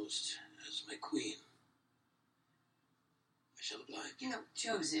foremost as my queen, I shall oblige. No,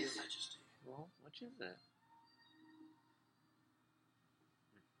 Joseph. Your Majesty. Well, which is it?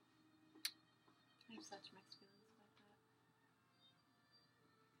 I have such mixed feelings about that.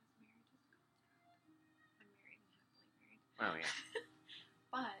 Because marriage is concept. I'm married and happily married. Oh, yeah.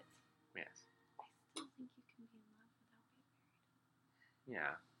 But Yes. I still think you can be in love without being married.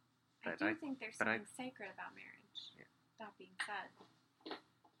 Yeah. I do think there's but something sacred about marriage. Yeah. That being said,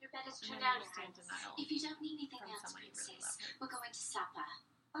 Your bed is I turned don't out, Your understand Highness. denial If you don't need anything from else, someone you really Princess, love. we're going to supper.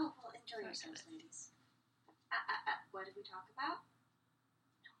 Oh, well, enjoy So I yourselves, get it. ladies. What did we talk about?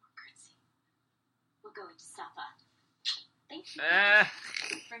 No more curtsy. We're going to supper. Thank you.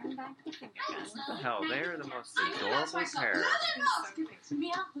 Bring back the finger gun. What the hell? They're the most adorable pair.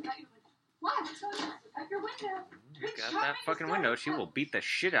 Mia, look out your window. What? What's going on? Look out your window. You got that fucking window. She will beat the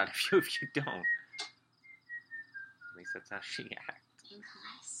shit out of you if you don't. At least that's how she acts.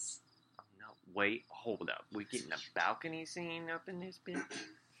 Yes. Oh no. Wait, hold up. We getting a balcony scene up in this bitch?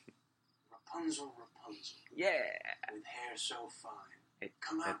 Rapunzel, Rapunzel. Yeah. With hair so fine. It,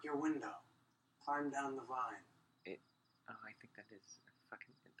 Come that, out your window. Climb down the vine. oh, I think that is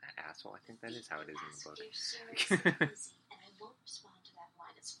fucking that asshole. I think that is how it is in the book. You're seriously busy, and I won't respond to that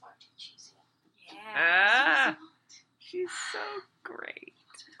line. It's far too cheesy. Ah, she's so great. He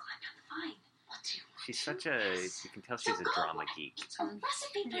wants me to climb down the vine. What do you want? She's such a. You can tell she's a drama geek. It's a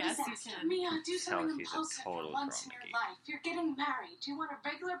recipe for Yes, you disaster. can. Mia, do Tell something she's a impulsive total for once in drama your geek. life. You're getting married. Do you want a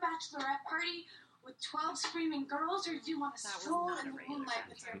regular bachelorette party with 12 screaming girls, or do you want to That was stroll not in a the regular moonlight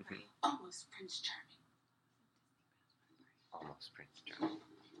with your bachelorette party. almost Prince Charming? Almost Prince Charming.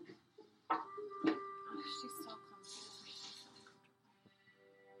 Oh, she's so comfy. It makes me so uncomfortable.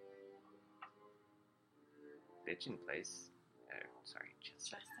 Bitchin' place. Sorry, just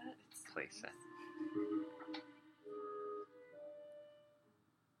Just that? It's so place nice. set.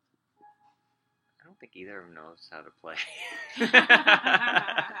 I don't think either of them knows how to play.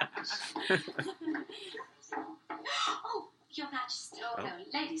 Oh, Your Majesty. Oh, Oh. no,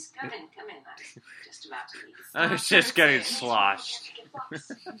 ladies, come in. I was just about to leave. I was just getting sloshed. My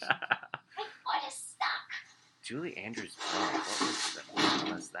foot is stuck. Julie Andrews' drum. What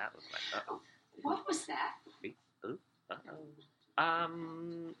was that look like? Uh-oh. What was that? Uh-oh.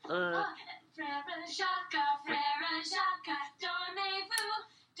 Frère Jacques, dormez-vous.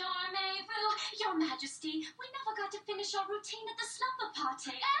 Your Majesty, we never got to finish our routine at the slumber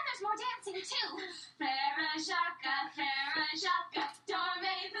party. And there's more dancing, too. Frère Jacques,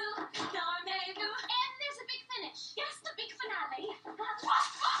 dormez-vous. And there's a big finish. Yes, the big finale.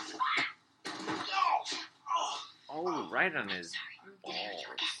 Oh, right on his balls.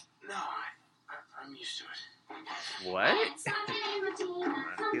 No, I'm used to it. What? Sunday routine.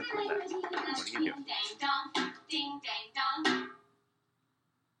 What are you doing? Ding, dong, ding, dang, dong.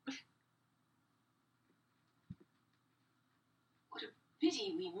 What a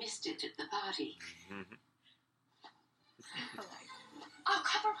pity we missed it at the party. Mhm. I'll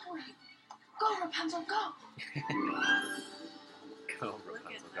cover for you. Go, Rapunzel, go! Go,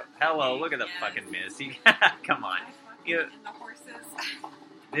 Rapunzel, go. Hello, look at the fucking mist. Come on. You, And the horses.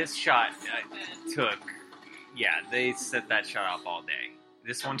 this shot took... Yeah, they set that shot off all day.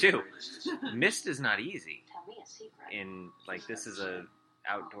 This one, too. Mist is not easy. Tell me a secret. In, like, this is a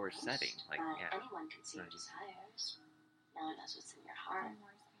outdoor setting. Like, yeah. Anyone can see your desires. No one knows what's in your heart.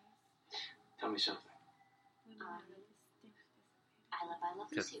 Tell me something. I love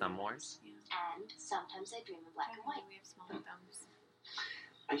To Lucy. Thumb Wars? And sometimes I dream in black and white. We have smaller thumbs.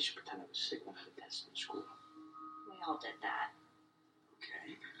 I used to pretend I was sick when I had a test in school. We all did that.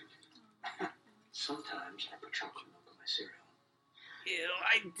 Okay. Sometimes I put chocolate milk in my cereal. Ew,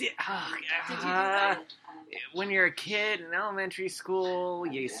 I did. Did you do that? When you're a kid in elementary school,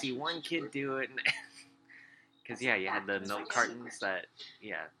 you see one kid do it. Because, yeah, you had the milk cartons that,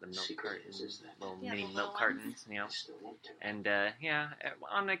 the milk cartons, little mini milk cartons, you know. And,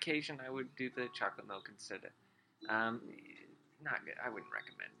 on occasion I would do the chocolate milk instead of, not good. I wouldn't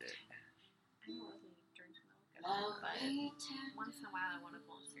recommend it. I don't really drink milk at all, but once in a while I want a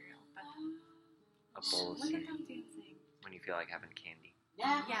bowl of cereal. But A bowl of look at cereal. them dancing. When you feel like having candy.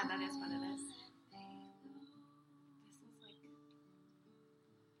 Yeah, that is what it is. This is like...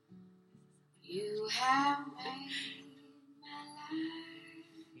 You have made my life.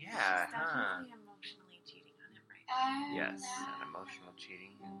 Yeah, She's definitely emotionally cheating on him right now. Yes, and emotional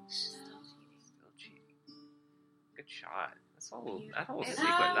cheating. Still cheating. Still cheating. Good shot. That whole It's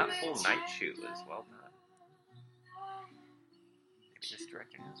sequence, that like- whole night shoot was well done. Maybe this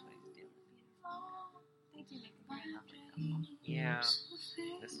director knows what he's doing. They do make a very lovely couple. Yeah,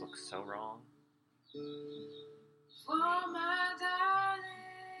 this looks so wrong. For my darling.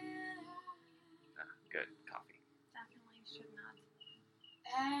 Good coffee. Definitely should not.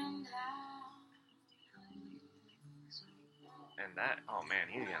 And And that, oh man,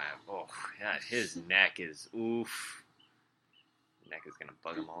 he's gonna, his neck is, oof. Neck is gonna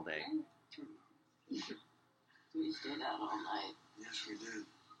bug him all day. we stayed out all night. Yes, we did.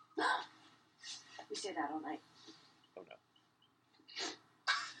 We stayed out all night. Oh no.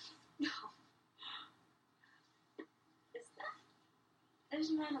 No. There's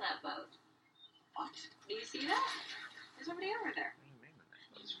a man on that boat. What? Do you see that? There's somebody over there. What do you mean with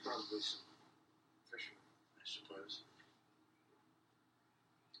that? It's probably some fisherman, I suppose.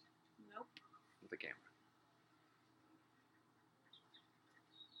 Nope. The camera.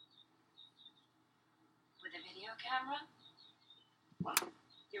 With a video camera?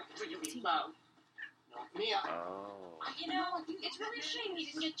 You're really low. No, Mia. Oh. You know, it's really a shame you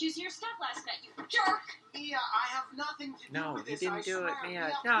didn't get juicier stuff last night, you jerk! Mia, I have nothing to do No, with you this. didn't I do it, swear. Mia.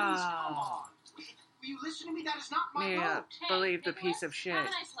 Please, No. come on. Will you listen to me? That is not my Mia, boat. believe the piece of shit. Have a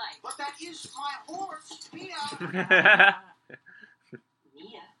nice life. But that is my horse, Mia.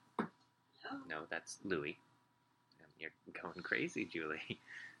 Mia? No. No, that's Louis. You're going crazy, Julie.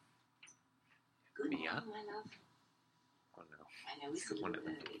 Good Mia? morning, my love. Oh no. I know it's a One little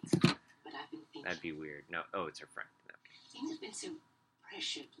of them. early, but I've been thinking. That'd be weird. No, oh, it's her friend. No. Things have been so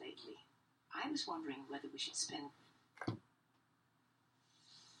pressured lately. I was wondering whether we should spend...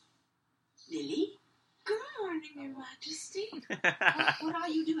 Lily? Good morning, Your Majesty. What are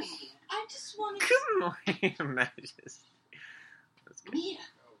you doing here? I just wanted Good morning, Your Majesty. That's good. Mia?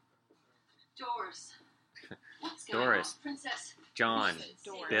 Doors. What's going Doris. on? Princess. John.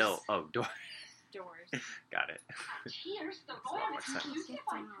 Doors. Bill. Oh, Doris. Doors. Got it. And here's the Makes a lot more royal sense. exclusive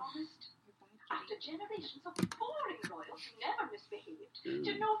I promised. After generations of boring royals who never misbehaved,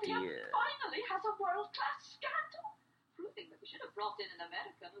 Genovia dear. finally has a world-class scandal, proving that we should have brought in an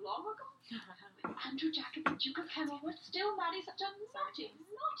American long ago. Andrew Jack and the Duke of Kenilworth still marry such a naughty,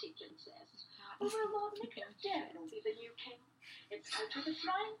 naughty princess. Or will Lord Nickendale be the new king? It's out of the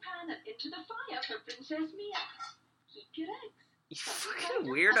frying pan and into the fire for Princess Mia. Keep your eggs. You fucking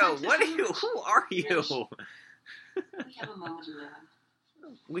weirdo. What are you? Who are you? We have a moment to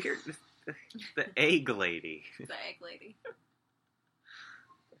learn. Weird. The egg lady. The egg lady.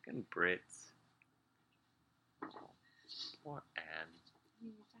 Fucking Brits. Poor Anne.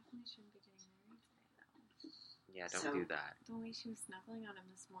 You definitely shouldn't be getting married today, though. Yeah, don't do that. The way she was snuggling on him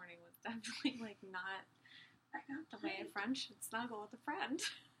this morning was definitely, not the way a friend should snuggle with a friend.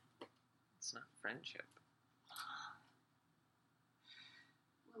 It's not friendship.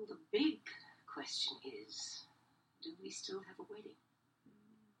 Well, the big question is, do we still have a wedding?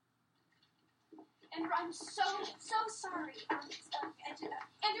 Andrew, I'm so sorry.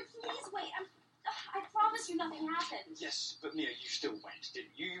 Andrew, please wait. I promise you nothing happened. Yes, but Mia, you still went,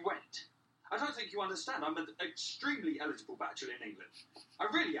 didn't you? You went. I don't think you understand. I'm an extremely eligible bachelor in England. I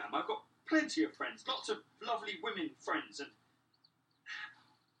really am. I've got plenty of friends, lots of lovely women friends, and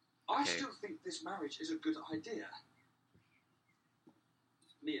I I still think this marriage is a good idea.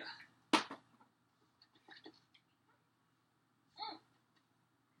 Mia.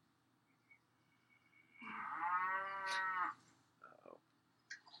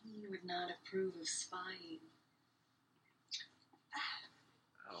 You would not approve of spying.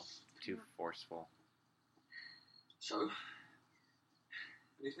 Oh, too forceful. So,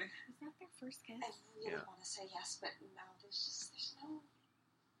 anything? Was that their first kiss? I really Yeah. want to say yes, but no, there's no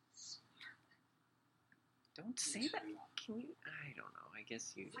spark. Don't say that. Can you? I don't know. I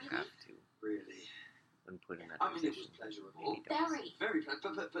guess you Really? have to. Really? When put in that I mean, it was position. pleasurable. Maybe don't. Very. Very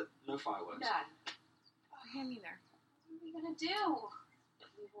pleasurable, but no fireworks. None. Him either. What are we gonna do?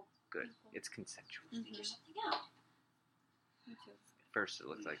 We will Good. It's consensual. figure something out. Me too. First, it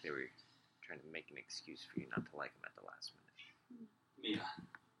looked like they were trying to make an excuse for you not to like them at the last minute. Mia.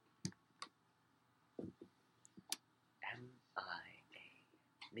 MIA.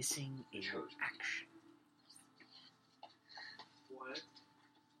 Missing in action. What?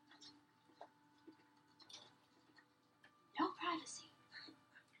 No privacy.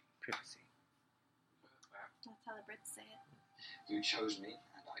 Privacy. That's how the Brits say it. You chose me,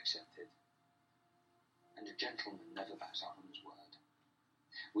 and I accepted. And a gentleman never backs out on his word.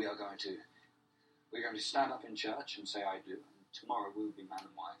 We're going to stand up in church and say I do, and tomorrow we'll be man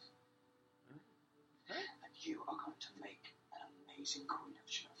and wife. And you are going to make an amazing queen of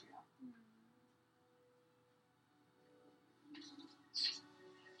Genovia.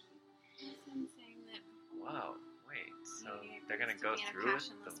 I'm saying that Wow. Wait. So maybe they're gonna it's go be in a through it?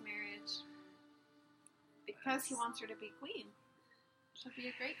 passionless marriage because he wants her to be queen. She'll be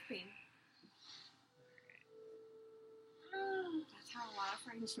a great queen. That's how a lot of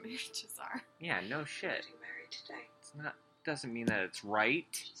arranged marriages are. Yeah. No shit. Getting married today. It's not. Doesn't mean that it's right.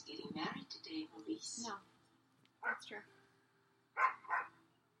 She's getting married today, Maurice. No, that's true.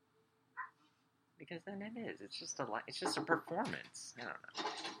 Because then it is. It's just a. It's just a performance. I don't know.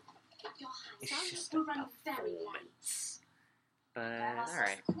 Johann, It's some just people a run very performance. light. But Grandma says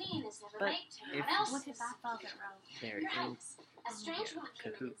alright. the queen is never But late to if- anyone else. Look at that velvet robe. They're Your in. Highness, a strange Yeah, woman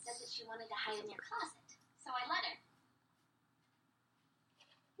came in and said that she wanted to hide in your closet, so I let her.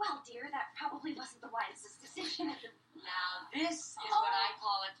 Well, dear, that probably wasn't the wisest decision at the... Now this is what I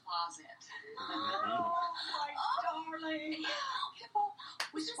call a closet. Oh, my darling.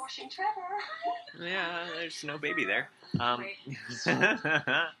 We're squashing Trevor. Yeah, there's no baby there. Right.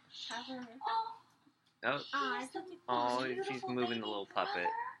 oh, Trevor. I think oh, she's moving the little puppet.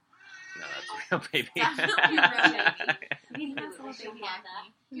 No, that's a real baby. Definitely a real baby. He has little baby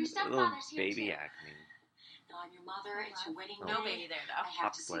acne. Your Little stepfather's here, baby too. acne. No, I'm your mother. It's your wedding No day. baby there, though. I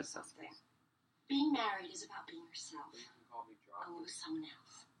have Pop to say blood something. Being married is about being yourself, You can call me Drop. along with someone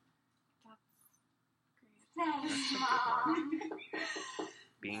else. Thanks, That's a Mom.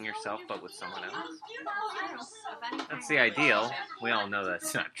 Being yourself, but with someone else. That's That's the ideal. We all know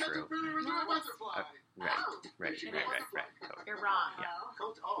that's not true. Butterfly. Right. Totally. You're wrong. Yeah.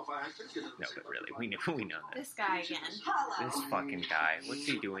 Coat off, I think it No, but really, we know that. This guy again. This fucking guy. What's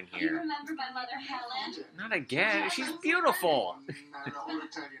he doing You here? remember my mother, Helen? Not again. She's beautiful. And all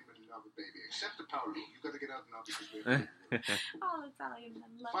Italian women love a baby, except the Paolo. You gotta get out now because we're Oh, Italian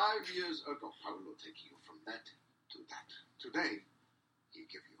men love 5 years ago, Paolo take you from that to that. Today, he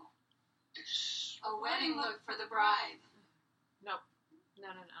give you this. A wedding look for the bride. Nope. No.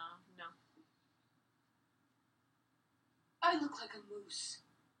 I look like a moose.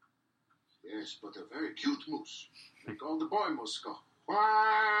 Yes, but a very cute moose. Make all the boy moose go.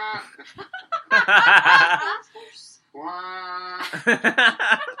 Wah! Wah!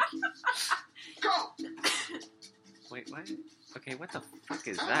 Go! Wait, what? Okay, what the fuck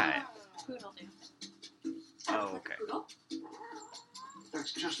is that? Poodle do. Oh, okay. Poodle?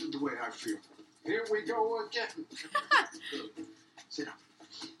 That's just the way I feel. Here we go again. Sit down.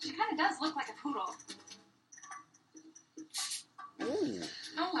 She kind of does look like a poodle. Ooh.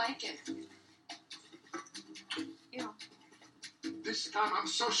 I like it. Ew. This time I'm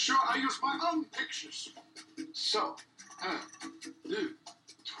so sure I use my own pictures. So, un, deux,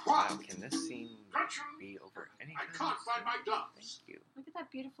 trois. Wow, can this scene be over any I time? can't find my gloves. Thank you. Look at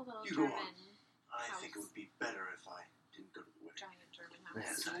that beautiful little You go German on. I think it would be better if I didn't go to the wedding. giant German house.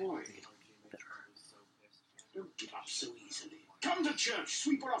 Yes, Boy, So pissed. don't give up so easily. Come to church.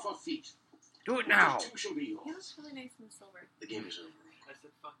 Sweep her off her feet. Do it now. The two shall be He yours. looks really nice in the silver. The game is over. I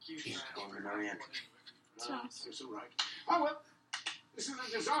said, fuck you, She's Trav. going to marry Andrew. Ah, you're so right. Oh, well. This is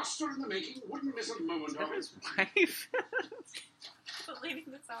a disaster in the making. Wouldn't miss a moment Is that of it. his wife? the lady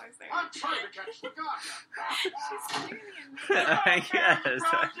that's always there. I'm trying to catch the guy. She's screaming at me. I guess.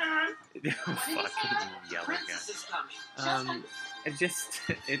 Fucking yelling Princess guy. is coming.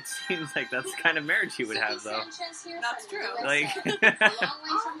 It seems like that's the kind of marriage he would have, though. That's true. Like, A long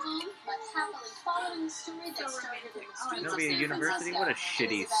way from home, but happily following the story that started in the streets of Genovia San University? What a Francisco.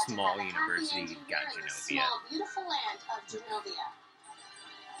 shitty It is about to small have a happy university ending you've got, here in the Genovia. small, beautiful land of Genovia.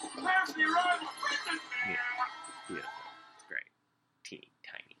 Happy ride with Princess Mia. Yeah. Beautiful. It's great. Teeny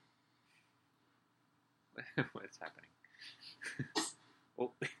tiny. What's happening?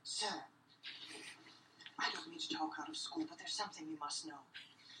 Oh. Sir, I don't mean to talk out of school, but there's something you must know.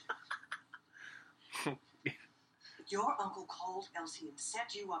 Your uncle called Elsie and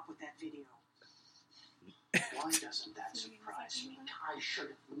set you up with that video. Why doesn't that surprise me? I should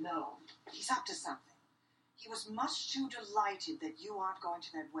have known. He's up to something. He was much too delighted that you aren't going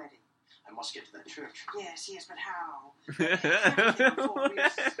to that wedding. I must get to that church. Yes, but how? Everything on Fort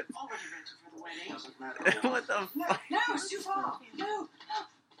Reeves is already rented for the wedding. Doesn't matter. What the No, fuck? no, it's too far. No.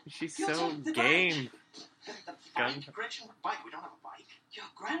 She's You'll so take the game. The Gun- bike, Gretchen, what bike? We don't have a bike. Your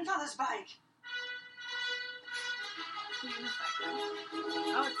grandfather's bike.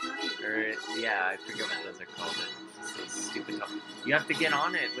 Oh, it's not even. Yeah, I forget what those are called. It's so stupid. You have to get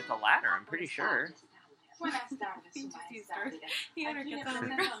on it with a ladder, I'm pretty sure. He just used her. He had her get on the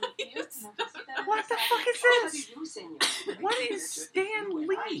ground. What the fuck is this? What is Stan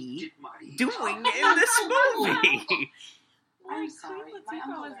Lee doing in this movie? Like, sorry, Queen my Latifah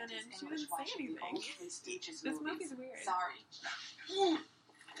uncle was learned in it. his She English didn't say watching the anything. old Chris Teaches This movies. movie's weird. Sorry.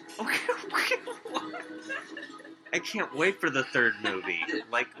 I can't wait for the third movie.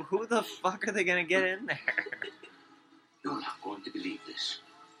 Like, who the fuck are they gonna get in there? You're not going to believe this.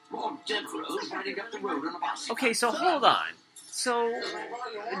 More generals riding up the road on a bicycle. Okay, so hold on. So,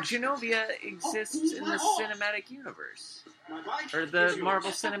 Genovia exists in the cinematic universe. Or the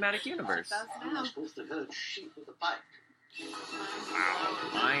Marvel Cinematic Universe. I'm supposed to herd sheep with a bike. Wow,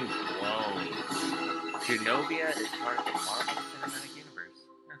 mind blown. Genovia is part of the Marvel Cinematic Universe.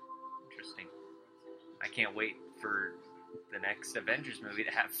 Huh, interesting. I can't wait for the next Avengers movie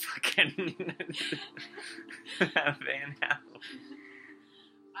to have fucking Van Halen.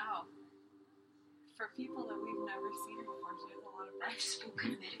 Wow. For people that we've never seen before, she has a lot of breath.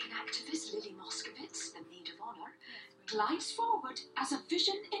 Outspoken American activist Lily Moskowitz, the maid of honor, glides forward as a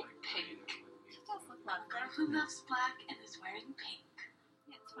vision in pink. She does look lovely. Who loves black and is wearing pink?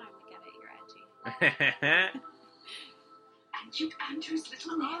 Yeah, it's fine. We get it. You're edgy. And Duke Andrew's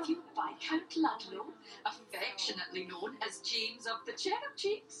little nephew, Viscount Ludlow, affectionately known as James of the Cherub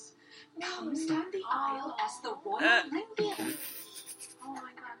Cheeks, comes down the aisle as the royal ring bearer. Oh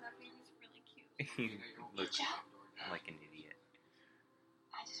my god, that baby's really cute. He looks like an idiot.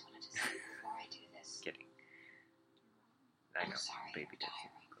 I just wanted to say before I do this. Kidding. I know, I'm sorry, baby you're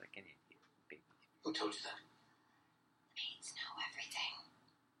doesn't look like an idiot. Baby. Who told you that? Maids know everything.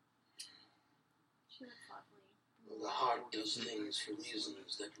 She looks lovely. The heart does things for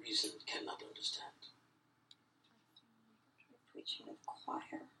reasons that reason cannot understand. Preaching to the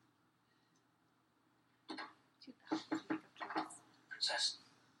choir. Princess.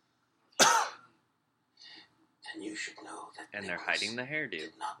 And you should know that. And they're Nicholas hiding the hairdo.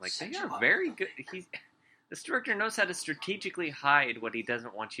 did not Like, they set you are up very for good. This director knows how to strategically hide what he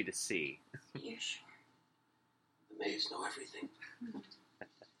doesn't want you to see. You sure? The maids know everything.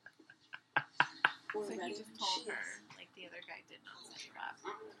 So he just told her, like the other guy did not set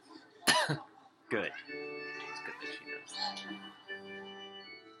her up. Good. It's good that she knows that.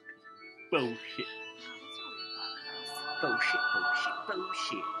 Bullshit. Bullshit, bullshit,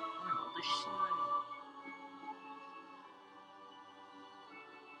 bullshit. I'm all the slime.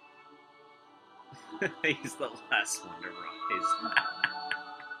 He's the last one to rise.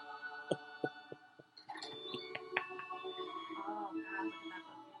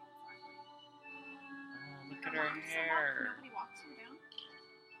 Look at her hair. Nobody walks her down.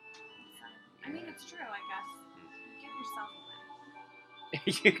 I mean, it's true, I guess. Give yourself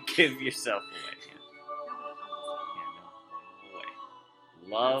away. You give yourself away. Yeah. No way.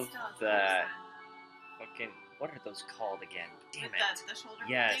 Love that. Fucking. What are those called again? Damn With it. the shoulder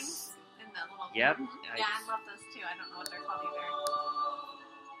Yes. things and the little. Yep. Yeah, I love those too. I don't know what they're called either.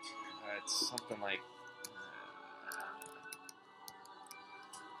 It's something like.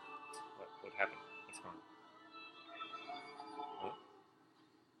 What happened? What's wrong? What?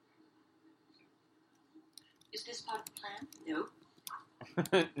 Is this part of the plan? No.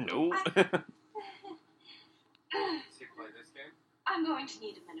 No. Does he play this game? I'm going to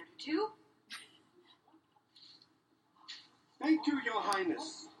need a minute or two. Thank you, Your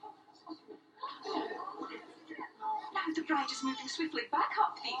Highness. Now the bride is moving swiftly back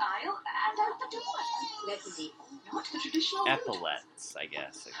up the aisle and out the door. Let me. Not the traditional route. Epaulets, I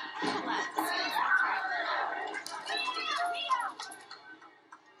guess.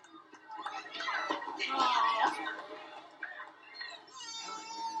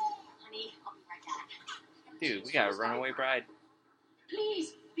 Honey, I'll be right back. Dude, we got a runaway bride.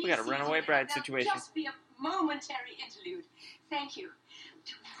 Please, We got a runaway bride That'll situation. just be a momentary interlude. Thank you.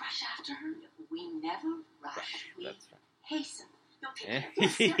 Do we rush after her? We never rush. We hasten. No, Eh?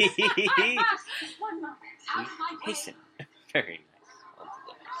 yes. Just one moment. Out of my way. Hasten. Very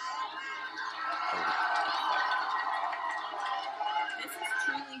nice. This is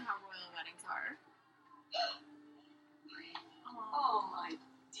truly how royal weddings are. Oh, my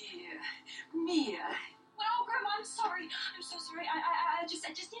dear. Mia. Well, Grandma, I'm sorry. I'm so sorry. I just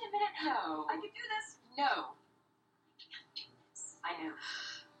need a minute. No. I can do this. No. I know.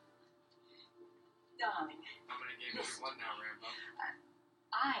 Darling. How many games you won now, Rambo?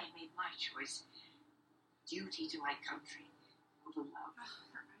 I made my choice. Duty to my country. Over love.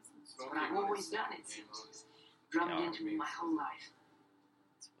 It's what I've always done, it seems. Drummed into me my whole life.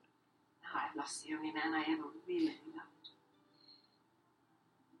 Now I've lost the only man I ever really loved.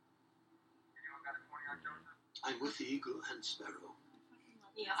 I'm with the eagle and sparrow.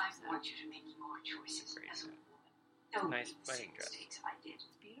 Yeah, I want you to make your choices as a woman. Don't Nice make the wedding same dress. mistakes I did.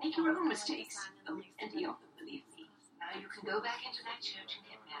 Make your own mistakes. Any of them, believe me. Now you can go back into that church and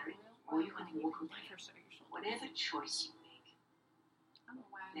get married, or you can walk away. Whatever choice you make. I don't know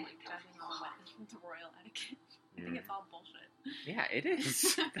why I'm like judging all the royal etiquette. I think it's all bullshit. Yeah, it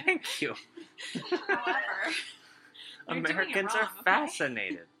is. Thank you. However, Americans are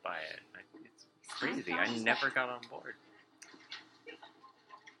fascinated by it. It's crazy. I never got on board.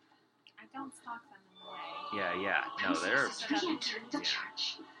 I don't stalk them in the way. Yeah. No, they're... Re-entering the Yeah.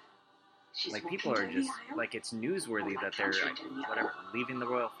 church. She's Like, walking people are down the just... aisle. Like, it's newsworthy that they're, whatever, leaving the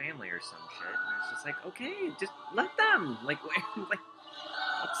royal family or some shit. And it's just like, okay, just let them. Like, what's... Okay.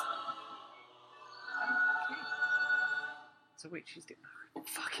 So wait, she's doing...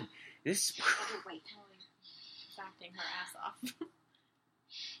 fucking... This... Wait. She's acting her ass off.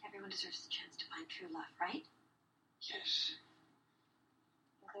 Everyone deserves the chance to find true love, right? Yes.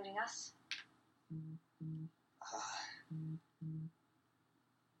 Including us.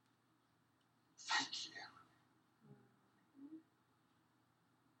 Thank you.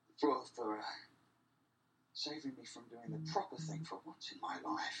 For saving me from doing the proper thing for once in my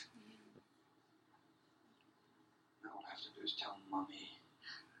life. Now all I have to do is tell Mummy.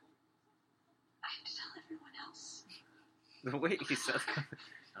 I have to tell everyone else. The way he says that.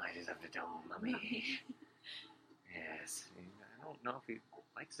 I just have to tell Mummy. Yes. I don't know if he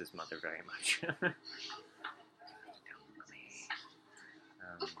likes his mother very much. Tell Mummy.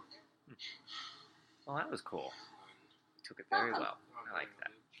 Well, that was cool. Took it very well. I like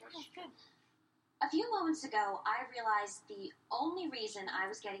that. Oh, good. A few moments ago, I realized the only reason I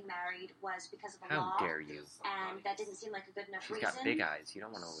was getting married was because of a law. How dare you? And that didn't seem like a good enough She's reason. got big eyes. You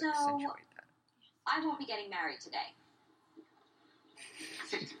don't want to So, accentuate that. I won't be getting married today.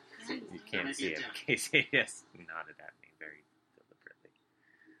 You can't see it in case he just nodded at me very deliberately.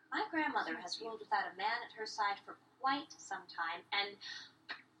 My grandmother has ruled without a man at her side for quite some time, and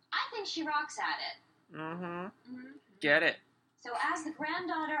I think she rocks at it. Mm-hmm. Get it. So, as the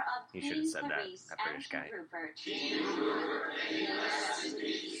granddaughter of You should have Queen said that, Clarice that and British guy. King Rupert,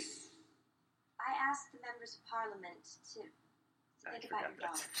 I asked the members of Parliament to I think about forgot your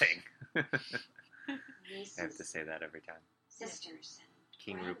that's a daughters, thing. I have to say that every time. sisters, and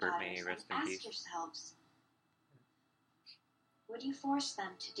King Rupert, may he granddaughters, rest in and peace. ask yourselves, would you force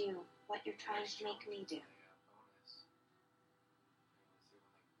them to do what you're trying to make me do?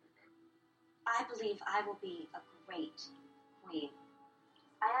 I believe I will be a great queen.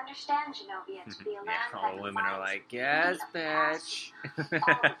 I understand, Genovia, to be a land Yeah, all that women are defines like, yes, the beauty of bitch. the past,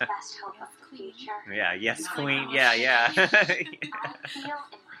 all the best hope of the future. Yeah, yes, My queen. gosh. Yeah, yeah. I feel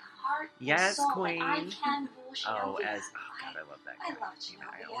in my heart Yes, and soul queen. that I can rule Oh, Genovia. as God, I love that guy. I love I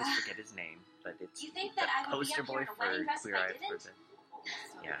Genovia. always forget his name, but it's You think the that I would be poster up boy here in a for wedding dress Queer if I Eye for didn't?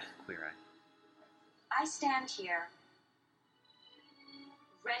 the Queer Eye. I stand here,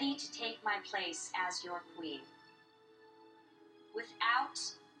 ready to take my place as your queen, without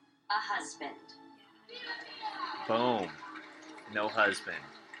a husband. Boom. No husband.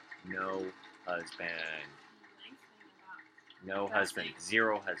 No husband. No husband.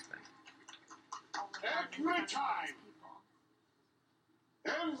 Zero husband.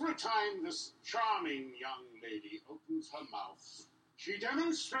 Every time this charming young lady opens her mouth, she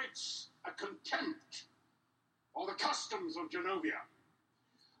demonstrates a contempt for the customs of Genovia.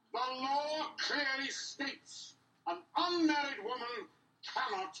 The law clearly states a An unmarried woman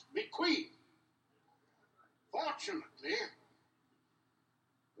cannot be queen. Fortunately,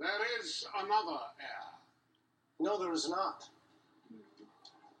 there is another heir. No, there is not.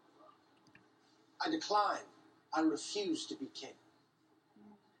 I decline. I refuse to be king.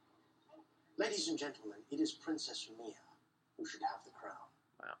 Ladies and gentlemen, it is Princess Mia who should have the crown.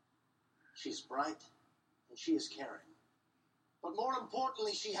 Wow. She is bright and she is caring. But more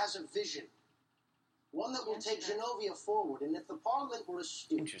importantly, she has a vision. One that will take Genovia forward, and if the Parliament were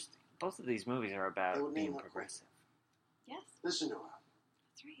astute... Interesting. Both of these movies are about being progressive. Yes. Listen to her.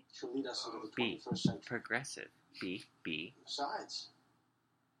 That's right. She'll lead us into the B. 21st century. Progressive. B. Besides,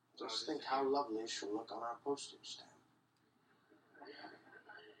 just think how lovely she'll look on our postage stamp.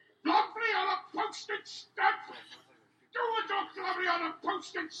 Lovely on a postage stamp! Do it look lovely on a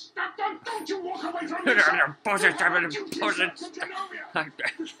postage stamp? Don't you walk away from me, sir! Postage stamp and You postage to stamp.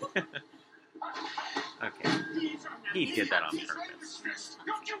 Genovia. Okay. He did that on purpose.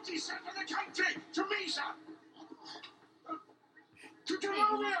 Your duty, sir, to the country! To me, sir! To Hey, who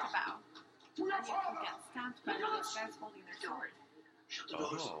Genovia! wants to bow? To your And you father! can get stabbed by those guys holding their sword.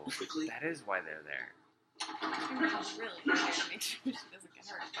 Oh, that is why they're there. You're really here to make sure she doesn't get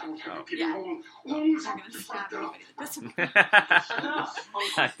hurt. Oh. Yeah. Always They're going to stab anybody that doesn't.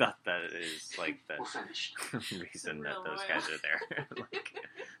 I thought that is like the We're finished. reason that Real those loyal. guys are there.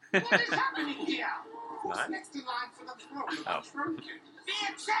 Like, What is happening here? Who's What? next in line for the throne of Oh. the throne king? The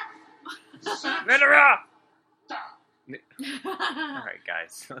except. Minera! Down. Alright,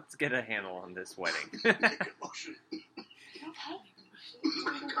 guys, let's get a handle on this wedding. Make a motion. Okay.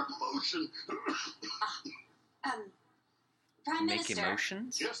 Make a motion. Prime Make Minister,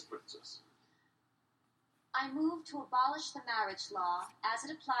 emotions? Yes, Princess. I move to abolish the marriage law as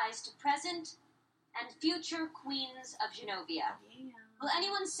it applies to present and future queens of Genovia. Yeah. Will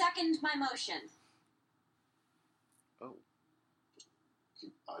anyone second my motion? Oh.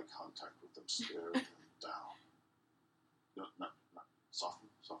 Keep eye contact with them, stare them down. No. Soften.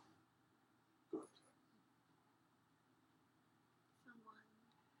 Good. Someone,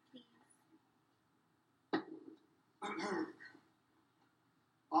 please.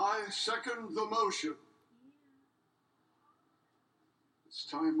 I second the motion. It's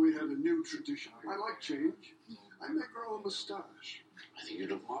time we had a new tradition. I like change. I may grow a mustache. I think you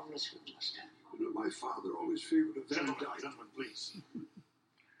look marvelous with a mustache. You know, my father always favored a Van Gentlemen, Dyke. please.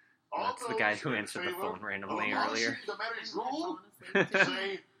 That's the guy who answered the phone randomly Abolishing earlier. the marriage rule, Honestly.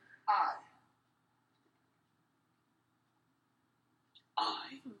 say aye.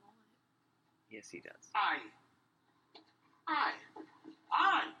 I. Yes, he does. Aye.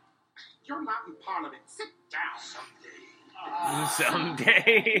 You're not in Parliament. Sit down.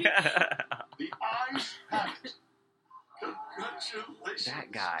 Someday. The ayes have it. Congratulations,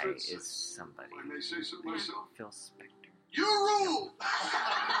 That guy Princess. is somebody. I may say so myself. Phil Spector. You rule!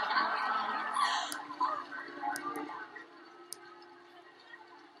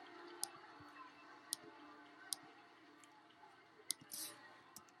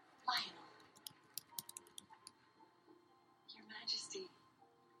 Lionel. Your Majesty.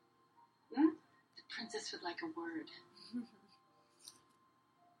 The princess would like a word.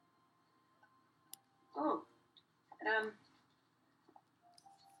 Oh.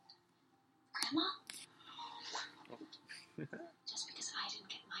 Grandma? Just because I didn't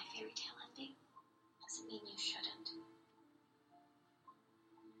get my fairy tale ending doesn't mean you shouldn't.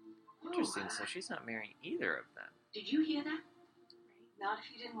 Interesting, so she's not marrying either of them. Did you hear that? Not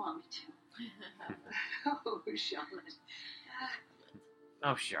if you didn't want me to. Oh, Charlotte.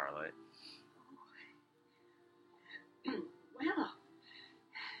 Oh, Charlotte. Well,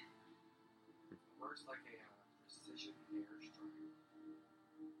 Works like a precision hairstring.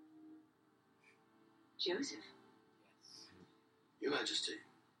 Joseph. Yes. Your Majesty.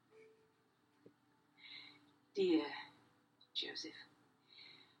 Dear Joseph.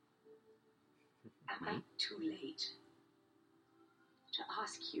 Am I too late to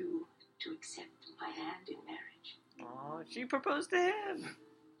ask you to accept my hand in marriage? Oh, she proposed to him.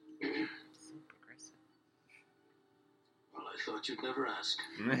 So progressive. Well, I thought you'd never ask.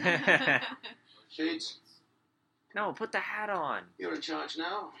 No, Shades, put the hat on. you're in charge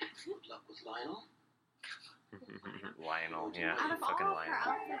now. Good luck with Lionel. Lionel, yeah, Out of fucking all of her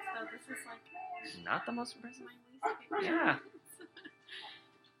Lionel. outfits, though, this is like Not the most impressive. my least favorite. Yeah.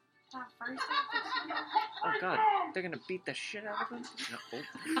 That first outfit. Oh god, they're gonna beat the shit out of him. No,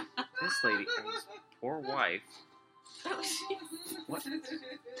 oh. This lady, his poor wife. Oh, she. What?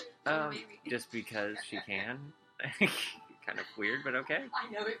 Maybe. Just because she can. Kind of weird, but okay.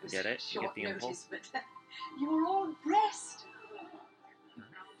 I know it was Get it? You short get the notice, impulse? but you were all dressed. Girl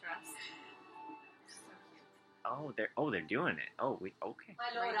dress. So cute. they're doing it. Oh, okay. My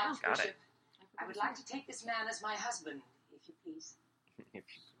Lord Right now. Got Archbishop, it. I would like to take this man as my husband, if you please. If Okay,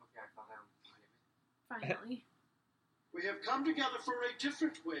 I fell down. Finally. We have come together for a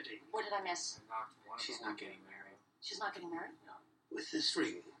different wedding. What did I miss? I knocked one of She's them. not getting married. She's not getting married? With this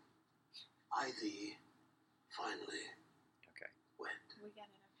ring, I thee finally Okay. wed. We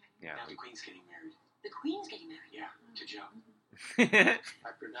get it, okay. Yeah. Now the Queen's getting married. The Queen's getting married? Yeah, to Joe.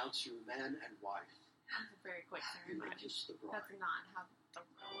 I pronounce you man and wife. That's a very quick You ceremony. may kiss the bride. That's not how the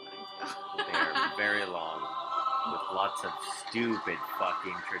weddings go. They're very long, with lots of stupid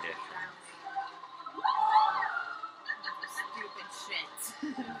fucking traditions. Stupid shit.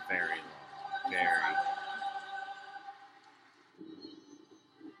 Very long. Very.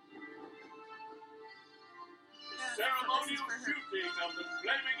 Ceremonial shooting of the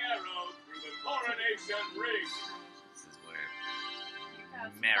flaming arrow through the coronation ring. This is where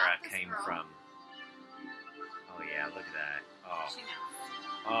Mara came from. Oh yeah, look at that. Oh. She knows.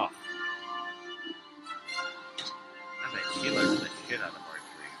 Oh. I bet she learns the shit out of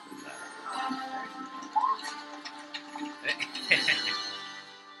archery from that. Oh,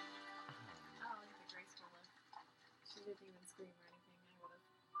 look at the graceful look. She didn't even scream or anything. I would have.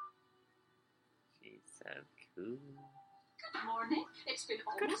 She's so cool. Good morning. It's been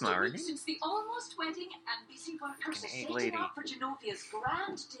Good almost a morning. week since the almost wedding, and busy workers are Fucking setting lady. up for Genovia's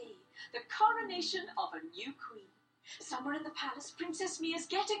grand day, the coronation of a new queen. Somewhere in the palace, Princess Mia's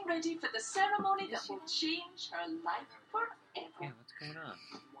getting ready for the ceremony that will change her life forever. Yeah, what's going on?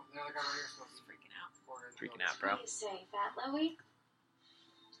 The other guy right here is supposed to Freaking out. Freaking out, bro. What do you say, Fat Louie?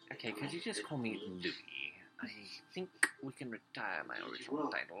 Okay, could you just call me Louis? I think we can retire my original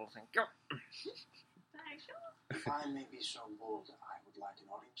title. Thank you. If I may be so bold, I would like an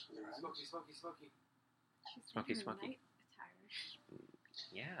audience with her. Smoky, smoky, smoky. She's Smoky, taking her smoky. night attire.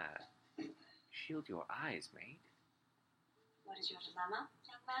 Yeah. Shield your eyes, mate. What is your dilemma,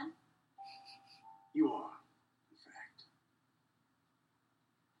 young man? You are, in fact.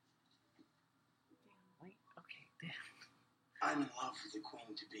 Wait, okay, damn. I'm in love with the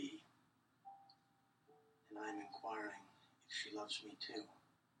queen to be, and I'm inquiring if she loves me too.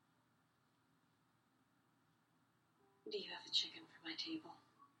 Do you have a chicken for my table?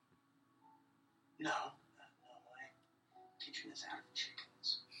 No, my kitchen is out of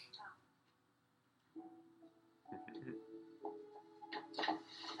chickens.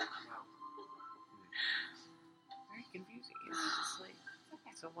 Very confusing. It's just like,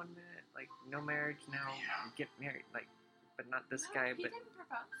 so 1 minute, like, no marriage now, get married, like, but not this No, guy, he but. didn't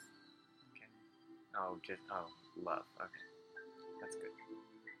propose. Okay. Oh, love. Okay. That's good.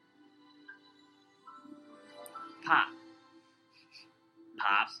 Pop.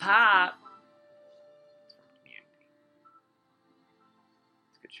 Pop, pop. It's from Community.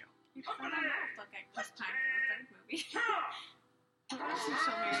 It's a good show. You don't know if they'll get this time for the third movie. I don't know if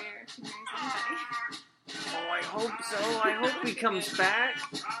she'll marry her if she marries anybody. Oh, I hope so. I hope he comes back.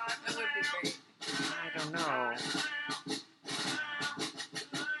 That would be great. I don't know.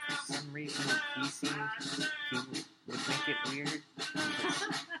 For some reason, he seemed he would make it weird.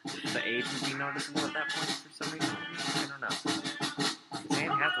 The age would be noticeable at that point for some reason. I don't know.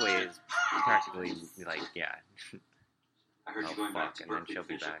 Anne Hathaway is practically like, yeah. I heard Oh, you're going back fuck, to and then Berkeley she'll to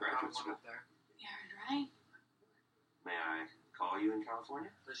be finish your back. graduate school. You heard right. May I call you in California?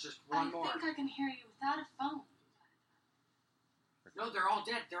 There's just I one more. think I can hear you without a phone. No, they're all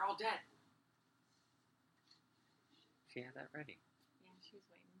dead. They're all dead. She had that ready. Yeah, she was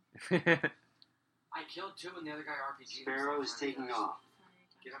waiting. I killed two, and the other guy RPG. Sparrow is taking off.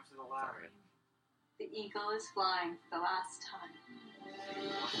 Get up to the ladder. The eagle is flying for the last time.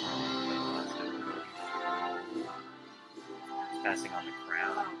 Passing on the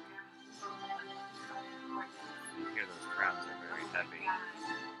crown. You hear those crowns are very heavy.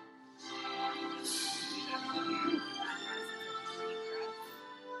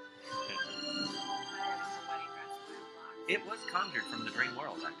 It was conjured from the dream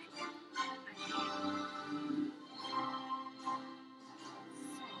world, actually.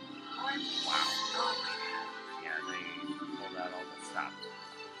 Wow. Yeah, they pulled out all the stops.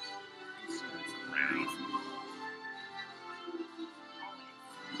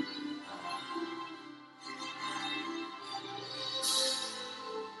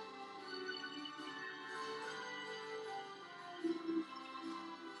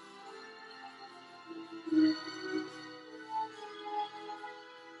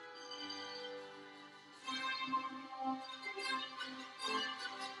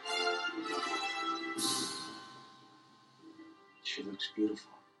 She looks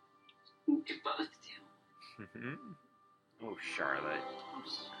beautiful. You both do. Oh, Charlotte.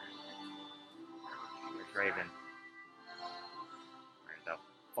 Where's Raven?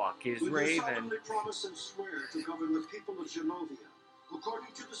 fuck is Will you Raven? solemnly promise and swear to govern the people of Genovia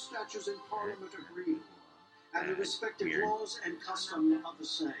according to the statutes in Parliament agreed, and the respective Weird. laws and custom of the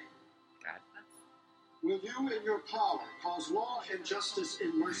same? God. Will you, in your power, cause law and justice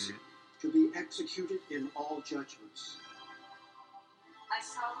in mercy to be executed in all judgments? I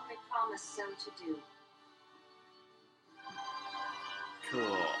solemnly promise so to do.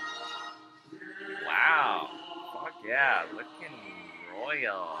 Cool. Wow. Fuck yeah. Looking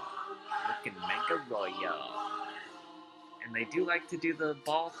royal. Looking mega royal. And they do like to do the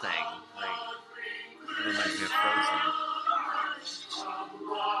ball thing. Like, it reminds me of Frozen.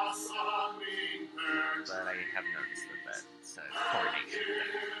 But I have noticed that that's a coronation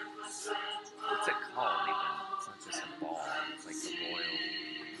thing. What's it called even? It's not just a ball. It's like the royal...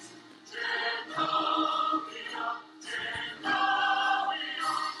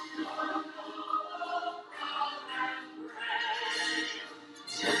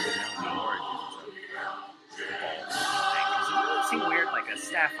 Seem weird, like a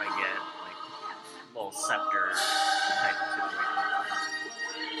staff I get, like a little scepter type situation.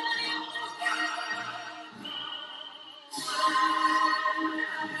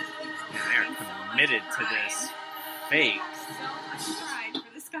 Yeah, they're committed to this fake. So much pride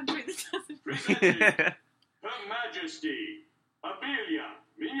for this country that doesn't. Her Majesty, Amelia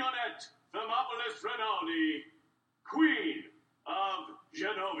Mignonette Thermopolis Rinaldi, Queen of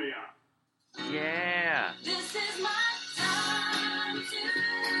Genovia. Yeah. This is my time to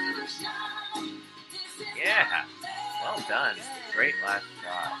shine. Yeah. Well done. Great last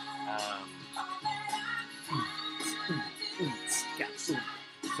shot.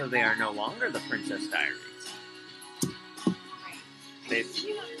 So they are no longer the Princess Diaries. They,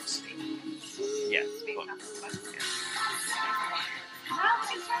 yes, books.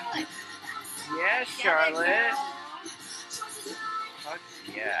 Yeah, Charlotte. Fuck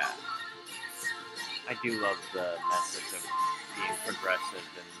yeah. I do love the message of being progressive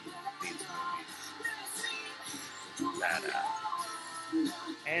in these movies. That,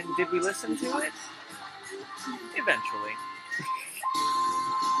 and did we listen to it? Eventually.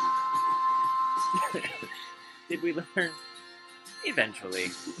 Did we learn?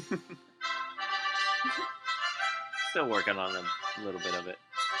 Eventually. Still working on a little bit of it.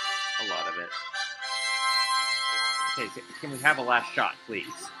 A lot of it. Okay, can we have a last shot,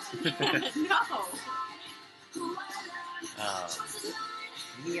 please? No.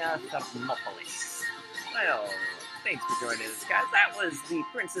 Mia Thermopolis. Well, thanks for joining us, guys. That was the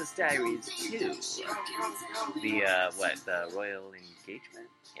Princess Diaries 2. The Royal Engagement?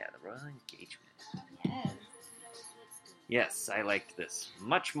 Yeah, the Royal Engagement. Yes. Yes, I liked this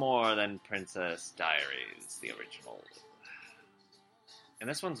much more than Princess Diaries, the original. And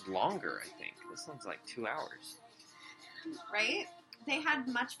this one's longer, I think. This one's like 2 hours. Right? They had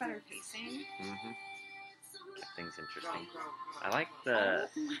much better pacing. Mm-hmm. Kept things interesting. I like the...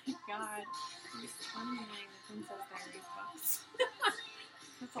 Oh my god. There's 29 Princess Diaries books.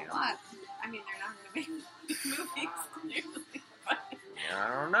 That's a lot. I mean, they're not going to make movies, clearly, but... I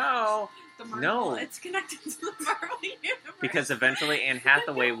don't know. The Marvel, No. It's connected to the Marvel universe. Because eventually Anne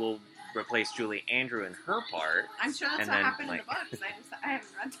Hathaway will replace Julie Andrew in her part. I'm sure that's and what then, happened like, in the books. I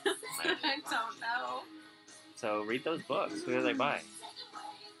haven't read them, so I don't know. So read those books. Who do they buy?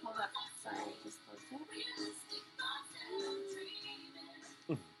 Hold up. Sorry, I just closed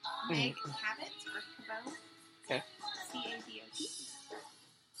it. Meg Cabot or Cabot. Okay. C-A-B-O-T.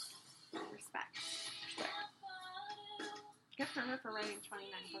 Respect. Good for her for writing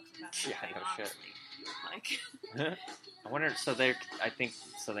 29 books about it. Yeah, no shit. Like, I wonder. So they, I think,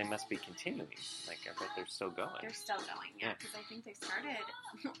 so they must be continuing. Like, I bet they're still going. they're still going, yeah. Because I think they started.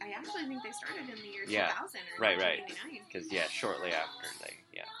 I actually think they started in the year 2000 Yeah. or Right. 1999. Because shortly after they,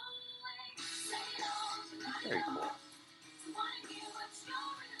 very cool.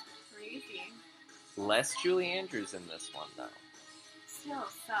 Crazy. Less Julie Andrews in this one though. Still,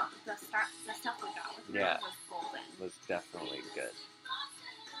 so the stuff we got with her was golden. Was definitely good.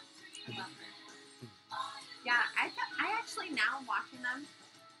 I love her. Yeah, I actually now watching them.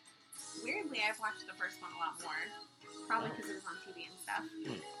 Weirdly, I've watched the first one a lot more, probably because it was on TV and stuff.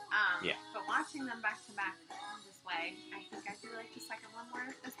 Yeah. But watching them back to back this way, I think I do like the second one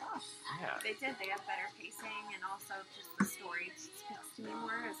more as well. Yeah. They did. They have better pacing, and also just the story speaks to me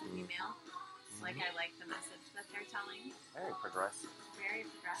more as a female. Like, I like the message that they're telling. Very progressive. Very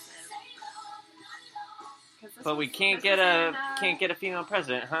progressive. But we can't get a female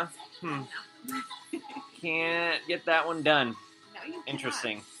president, huh? No. Can't get that one done. No, you cannot.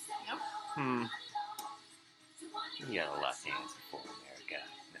 Interesting. Nope. You got a lot to answer for, America.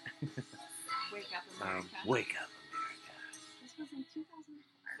 Wake up, America. Wake up, America. This was in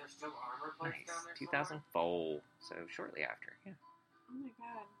 2004. no armor plates down Nice. there 2004. So shortly after. Yeah. Oh my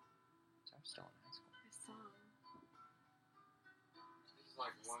god. So I'm still in high school. This song. This is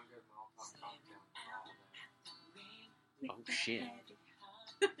like one good Molotov cocktail all day. Oh shit.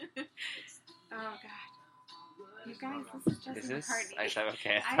 Oh god. You guys, this is Jesse Is this? McCartney. I thought,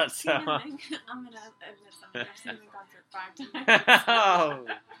 okay, I I've thought seen so. him I'm gonna admit something. I've seen him in concert 5 times. Oh!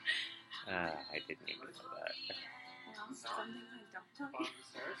 I didn't even know that. Well, something I don't tell Bottom you. of the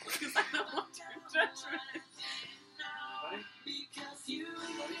stairs. Because I don't want your judgment. Anybody?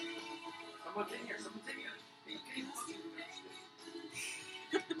 Anybody? Someone's in here. Someone's in here. He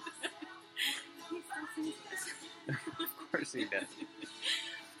still sings this. Of course he does.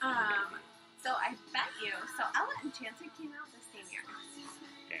 So I bet you, so Ella Enchanted came out the same year.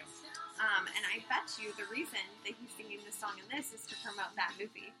 Damn. And I bet you the reason that he's singing this song in this is to promote that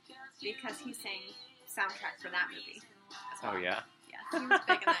movie. Because he sang soundtrack for that movie as well. Oh, yeah? Yeah, he was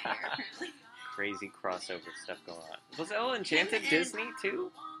big in that year, apparently. Crazy crossover stuff going on. Was Ella Enchanted And- Disney,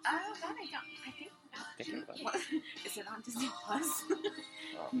 too? That I don't, I think. I think it was. What? Is it on Disney Plus?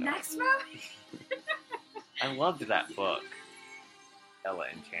 Oh, no. Next movie? I loved that book, Ella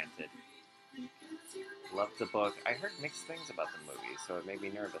Enchanted. Loved the book. I heard mixed things about the movie, so it made me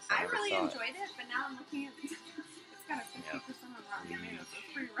nervous. I never really saw enjoyed it, but now I'm looking at it's got a 50% on Rotten Tomatoes, so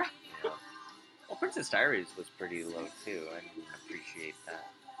it's pretty rough. Yeah. Well, Princess Diaries was pretty low, too. I didn't appreciate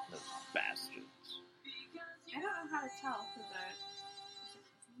that. Those bastards. I don't know how to tell for the. Is it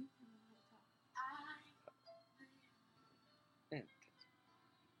Disney? I don't know how to tell.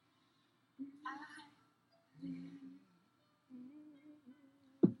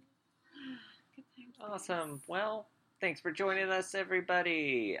 Good times. Awesome. Well, thanks for joining us,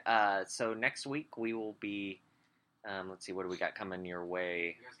 everybody. So next week we will be, let's see, what do we got coming your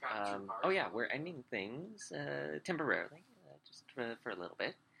way? You guys got 2 Oh yeah, we're ending things temporarily, just for a little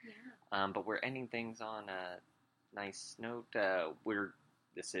bit. Yeah. But we're ending things on a nice note.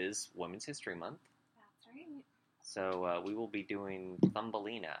 This is Women's History Month, That's right. so we will be doing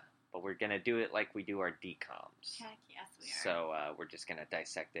Thumbelina, but we're gonna do it like we do our DComs. Heck yes, we are. So we're just gonna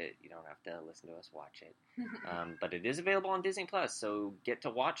dissect it. You don't have to listen to us watch it, but it is available on Disney Plus. So get to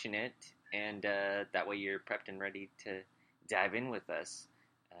watching it, and that way you're prepped and ready to dive in with us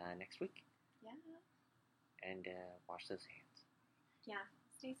next week. Yeah. And wash those hands. Yeah.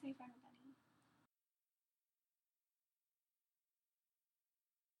 Stay safe, everybody.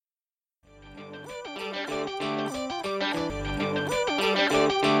 Thank you.